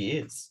that she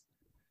is.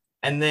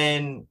 And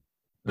then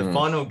the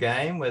final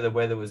game, where the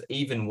weather was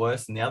even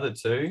worse than the other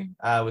two,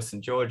 was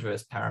St. George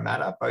versus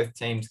Parramatta. Both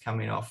teams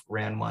coming off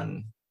round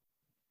 1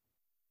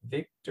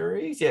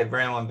 victories. Yeah,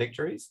 round 1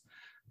 victories.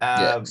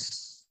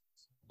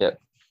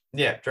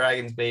 Yeah,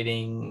 Dragons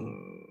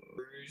beating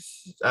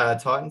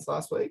Titans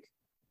last week.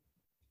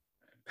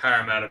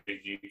 Parramatta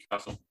beat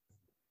Newcastle.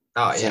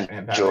 Oh, yeah.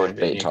 St. George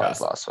beat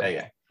Titans last week. There you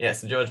go. Yeah,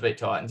 St. George beat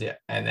Titans, yeah.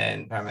 And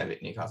then Parramatta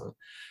beat Newcastle.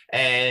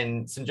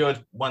 And St. George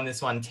won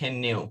this one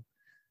 10-0.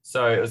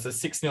 So it was a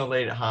 6-0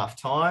 lead at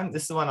half-time.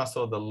 This is the one I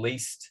saw the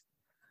least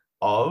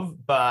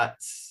of, but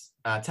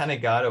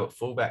Tanagato at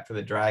fullback for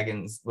the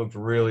Dragons looked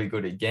really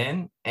good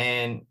again.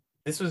 And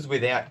this was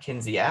without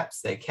Kenzie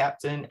Apps, their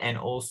captain, and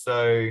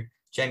also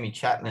Jamie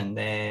Chapman,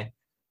 their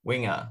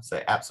winger. So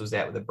Apps was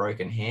out with a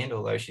broken hand,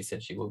 although she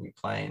said she will be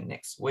playing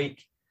next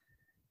week.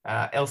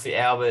 Elsie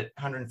Albert,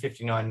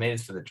 159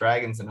 metres for the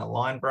Dragons in a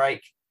line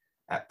break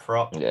at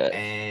prop. Yeah,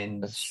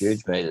 and that's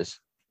huge meters.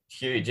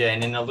 Huge, yeah.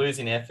 And in a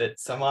losing effort,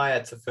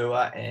 Samaya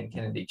Tafua and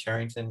Kennedy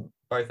Charrington,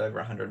 both over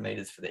 100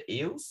 metres for the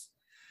Eels.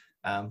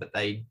 But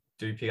they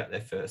do pick up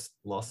their first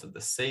loss of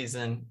the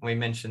season. We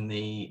mentioned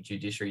the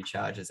judiciary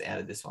charges out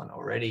of this one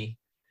already.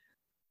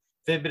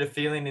 Fair bit of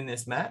feeling in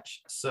this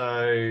match.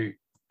 So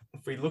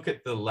if we look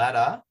at the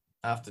ladder,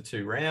 after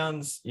 2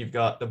 rounds. You've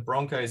got the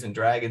Broncos and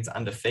Dragons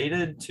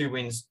undefeated, 2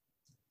 wins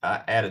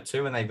out of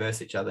 2, and they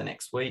verse each other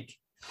next week.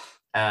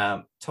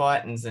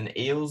 Titans and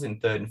Eels in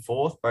 3rd and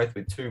 4th, both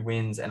with 2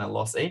 wins and a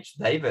loss each.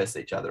 They verse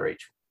each other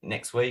each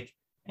next week.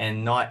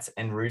 And Knights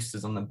and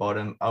Roosters on the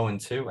bottom,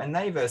 0-2, and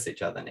they verse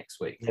each other next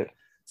week. Yep.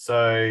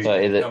 So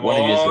either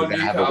one of you is going to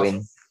have a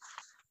win.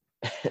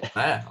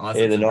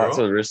 Either the Knights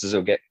or the Roosters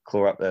will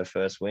claw up their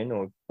first win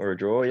or a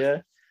draw,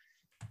 yeah.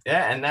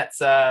 Yeah, and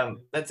that's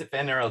it for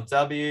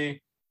NRLW.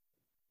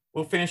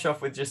 We'll finish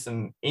off with just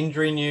some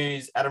injury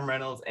news. Adam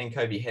Reynolds and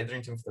Kobe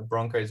Hetherington for the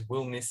Broncos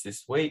will miss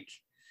this week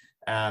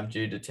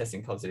due to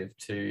testing positive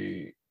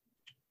to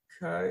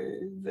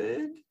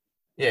COVID.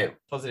 Yeah,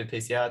 positive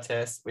PCR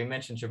test. We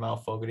mentioned Jamal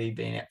Fogarty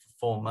being out for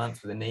 4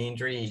 months with a knee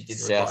injury. He did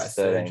require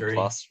surgery.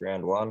 Plus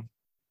round 1.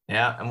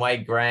 Yeah, and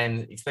Wade Graham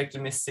expected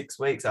to miss 6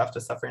 weeks after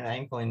suffering an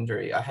ankle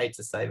injury. I hate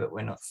to say, but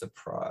we're not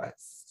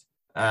surprised.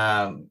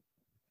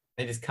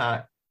 He just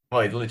can't.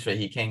 Well,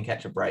 he can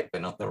catch a break,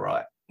 but not the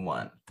right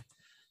one.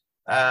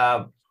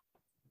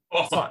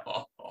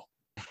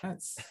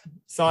 That's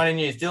signing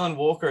news. Dylan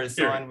Walker has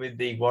signed with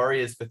the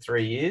Warriors for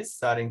 3 years,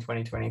 starting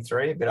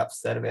 2023. A bit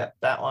upset about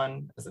that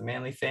one as a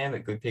Manly fan,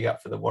 but good pick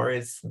up for the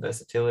Warriors,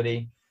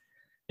 versatility.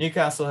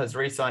 Newcastle has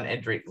re-signed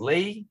Edric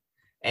Lee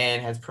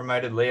and has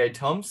promoted Leo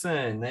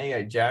Thompson. There you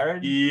go,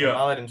 Jared.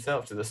 Mullet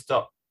himself to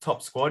the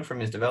top squad from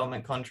his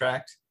development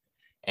contract.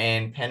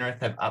 And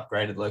Penrith have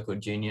upgraded local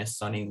junior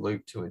Sonny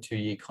Luke to a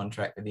 2-year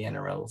contract with the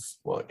NRL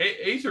squad.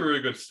 He's a really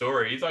good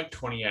story. He's like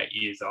 28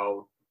 years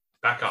old.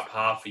 Back up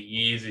half for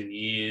years and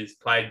years,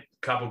 played a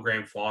couple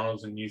grand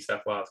finals in New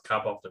South Wales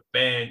Cup off the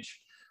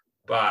bench.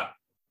 But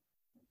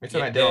we're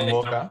talking about Dylan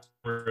Walker.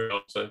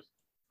 So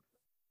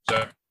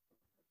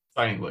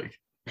Sonny Luke.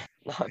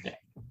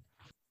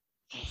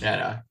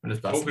 No, I'm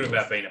just talking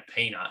about being a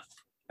peanut.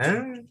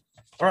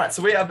 All right,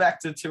 so we are back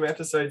to 2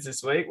 episodes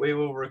this week. We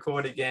will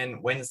record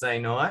again Wednesday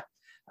night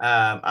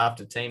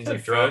after teams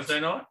have dropped. Thursday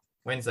night?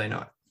 Wednesday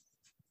night.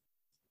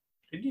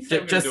 Did you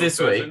say just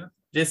this week?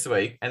 This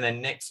week, and then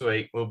next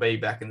week we'll be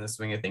back in the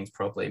swing of things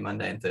properly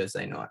Monday and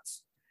Thursday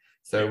nights.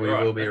 So we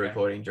will be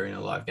recording during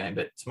a live game.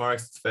 But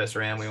tomorrow's the first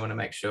round. We want to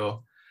make sure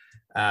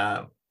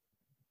we're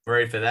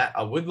ready for that.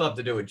 I would love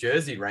to do a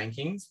jersey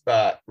rankings,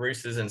 but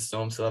Roosters and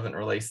Storm still haven't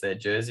released their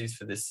jerseys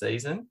for this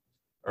season,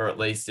 or at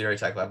least Zero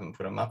Tackle haven't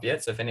put them up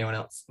yet. So if anyone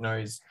else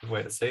knows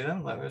where to see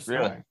them, let us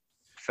know.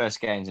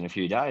 First game's in a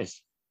few days.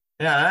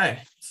 Yeah, I know.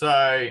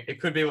 So it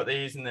could be what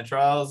they use in the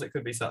trials. It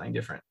could be something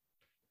different.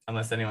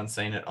 Unless anyone's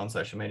seen it on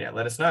social media,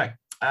 let us know.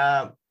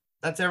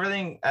 That's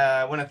everything.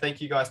 I want to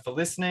thank you guys for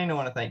listening. I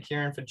want to thank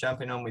Kieran for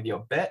jumping on with your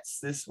bets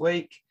this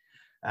week.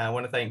 I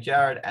want to thank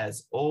Jared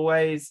as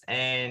always,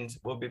 and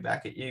we'll be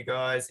back at you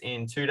guys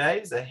in 2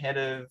 days ahead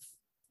of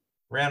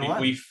round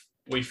 1.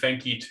 We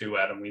thank you too,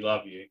 Adam. We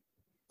love you.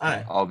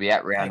 I'll be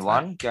at round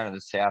 1, going to the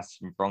South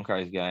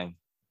Broncos game.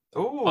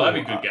 Oh, that'd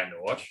be a good game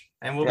to watch.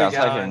 And we'll be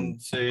going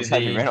to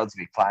the Reynolds to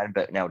be playing,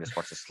 but now we'll just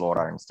watch the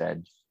slaughter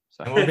instead.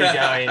 So. And we'll be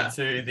going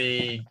to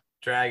the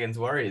Dragons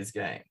Warriors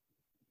game,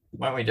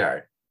 won't we,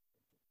 Jared?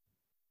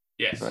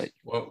 Yes. Right.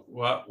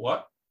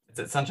 What? It's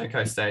at Sunshine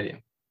Coast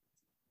Stadium.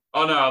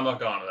 Oh no, I'm not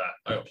going to that.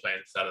 I got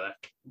plans Saturday.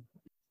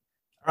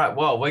 All right.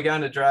 Well, we're going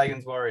to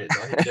Dragons Warriors.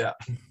 I'll hit you up.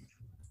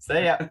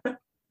 See ya.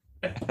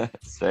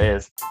 See ya.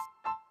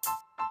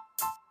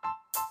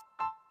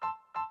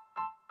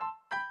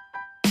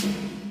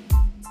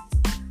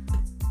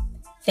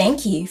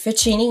 Thank you for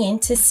tuning in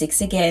to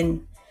 6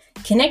 Again.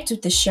 Connect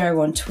with the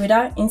show on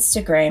Twitter,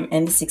 Instagram,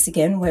 and the 6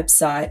 Again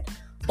website.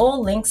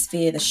 All links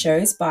via the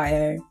show's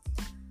bio.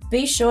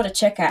 Be sure to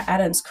check out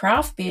Adam's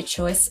craft beer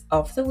choice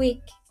of the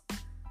week.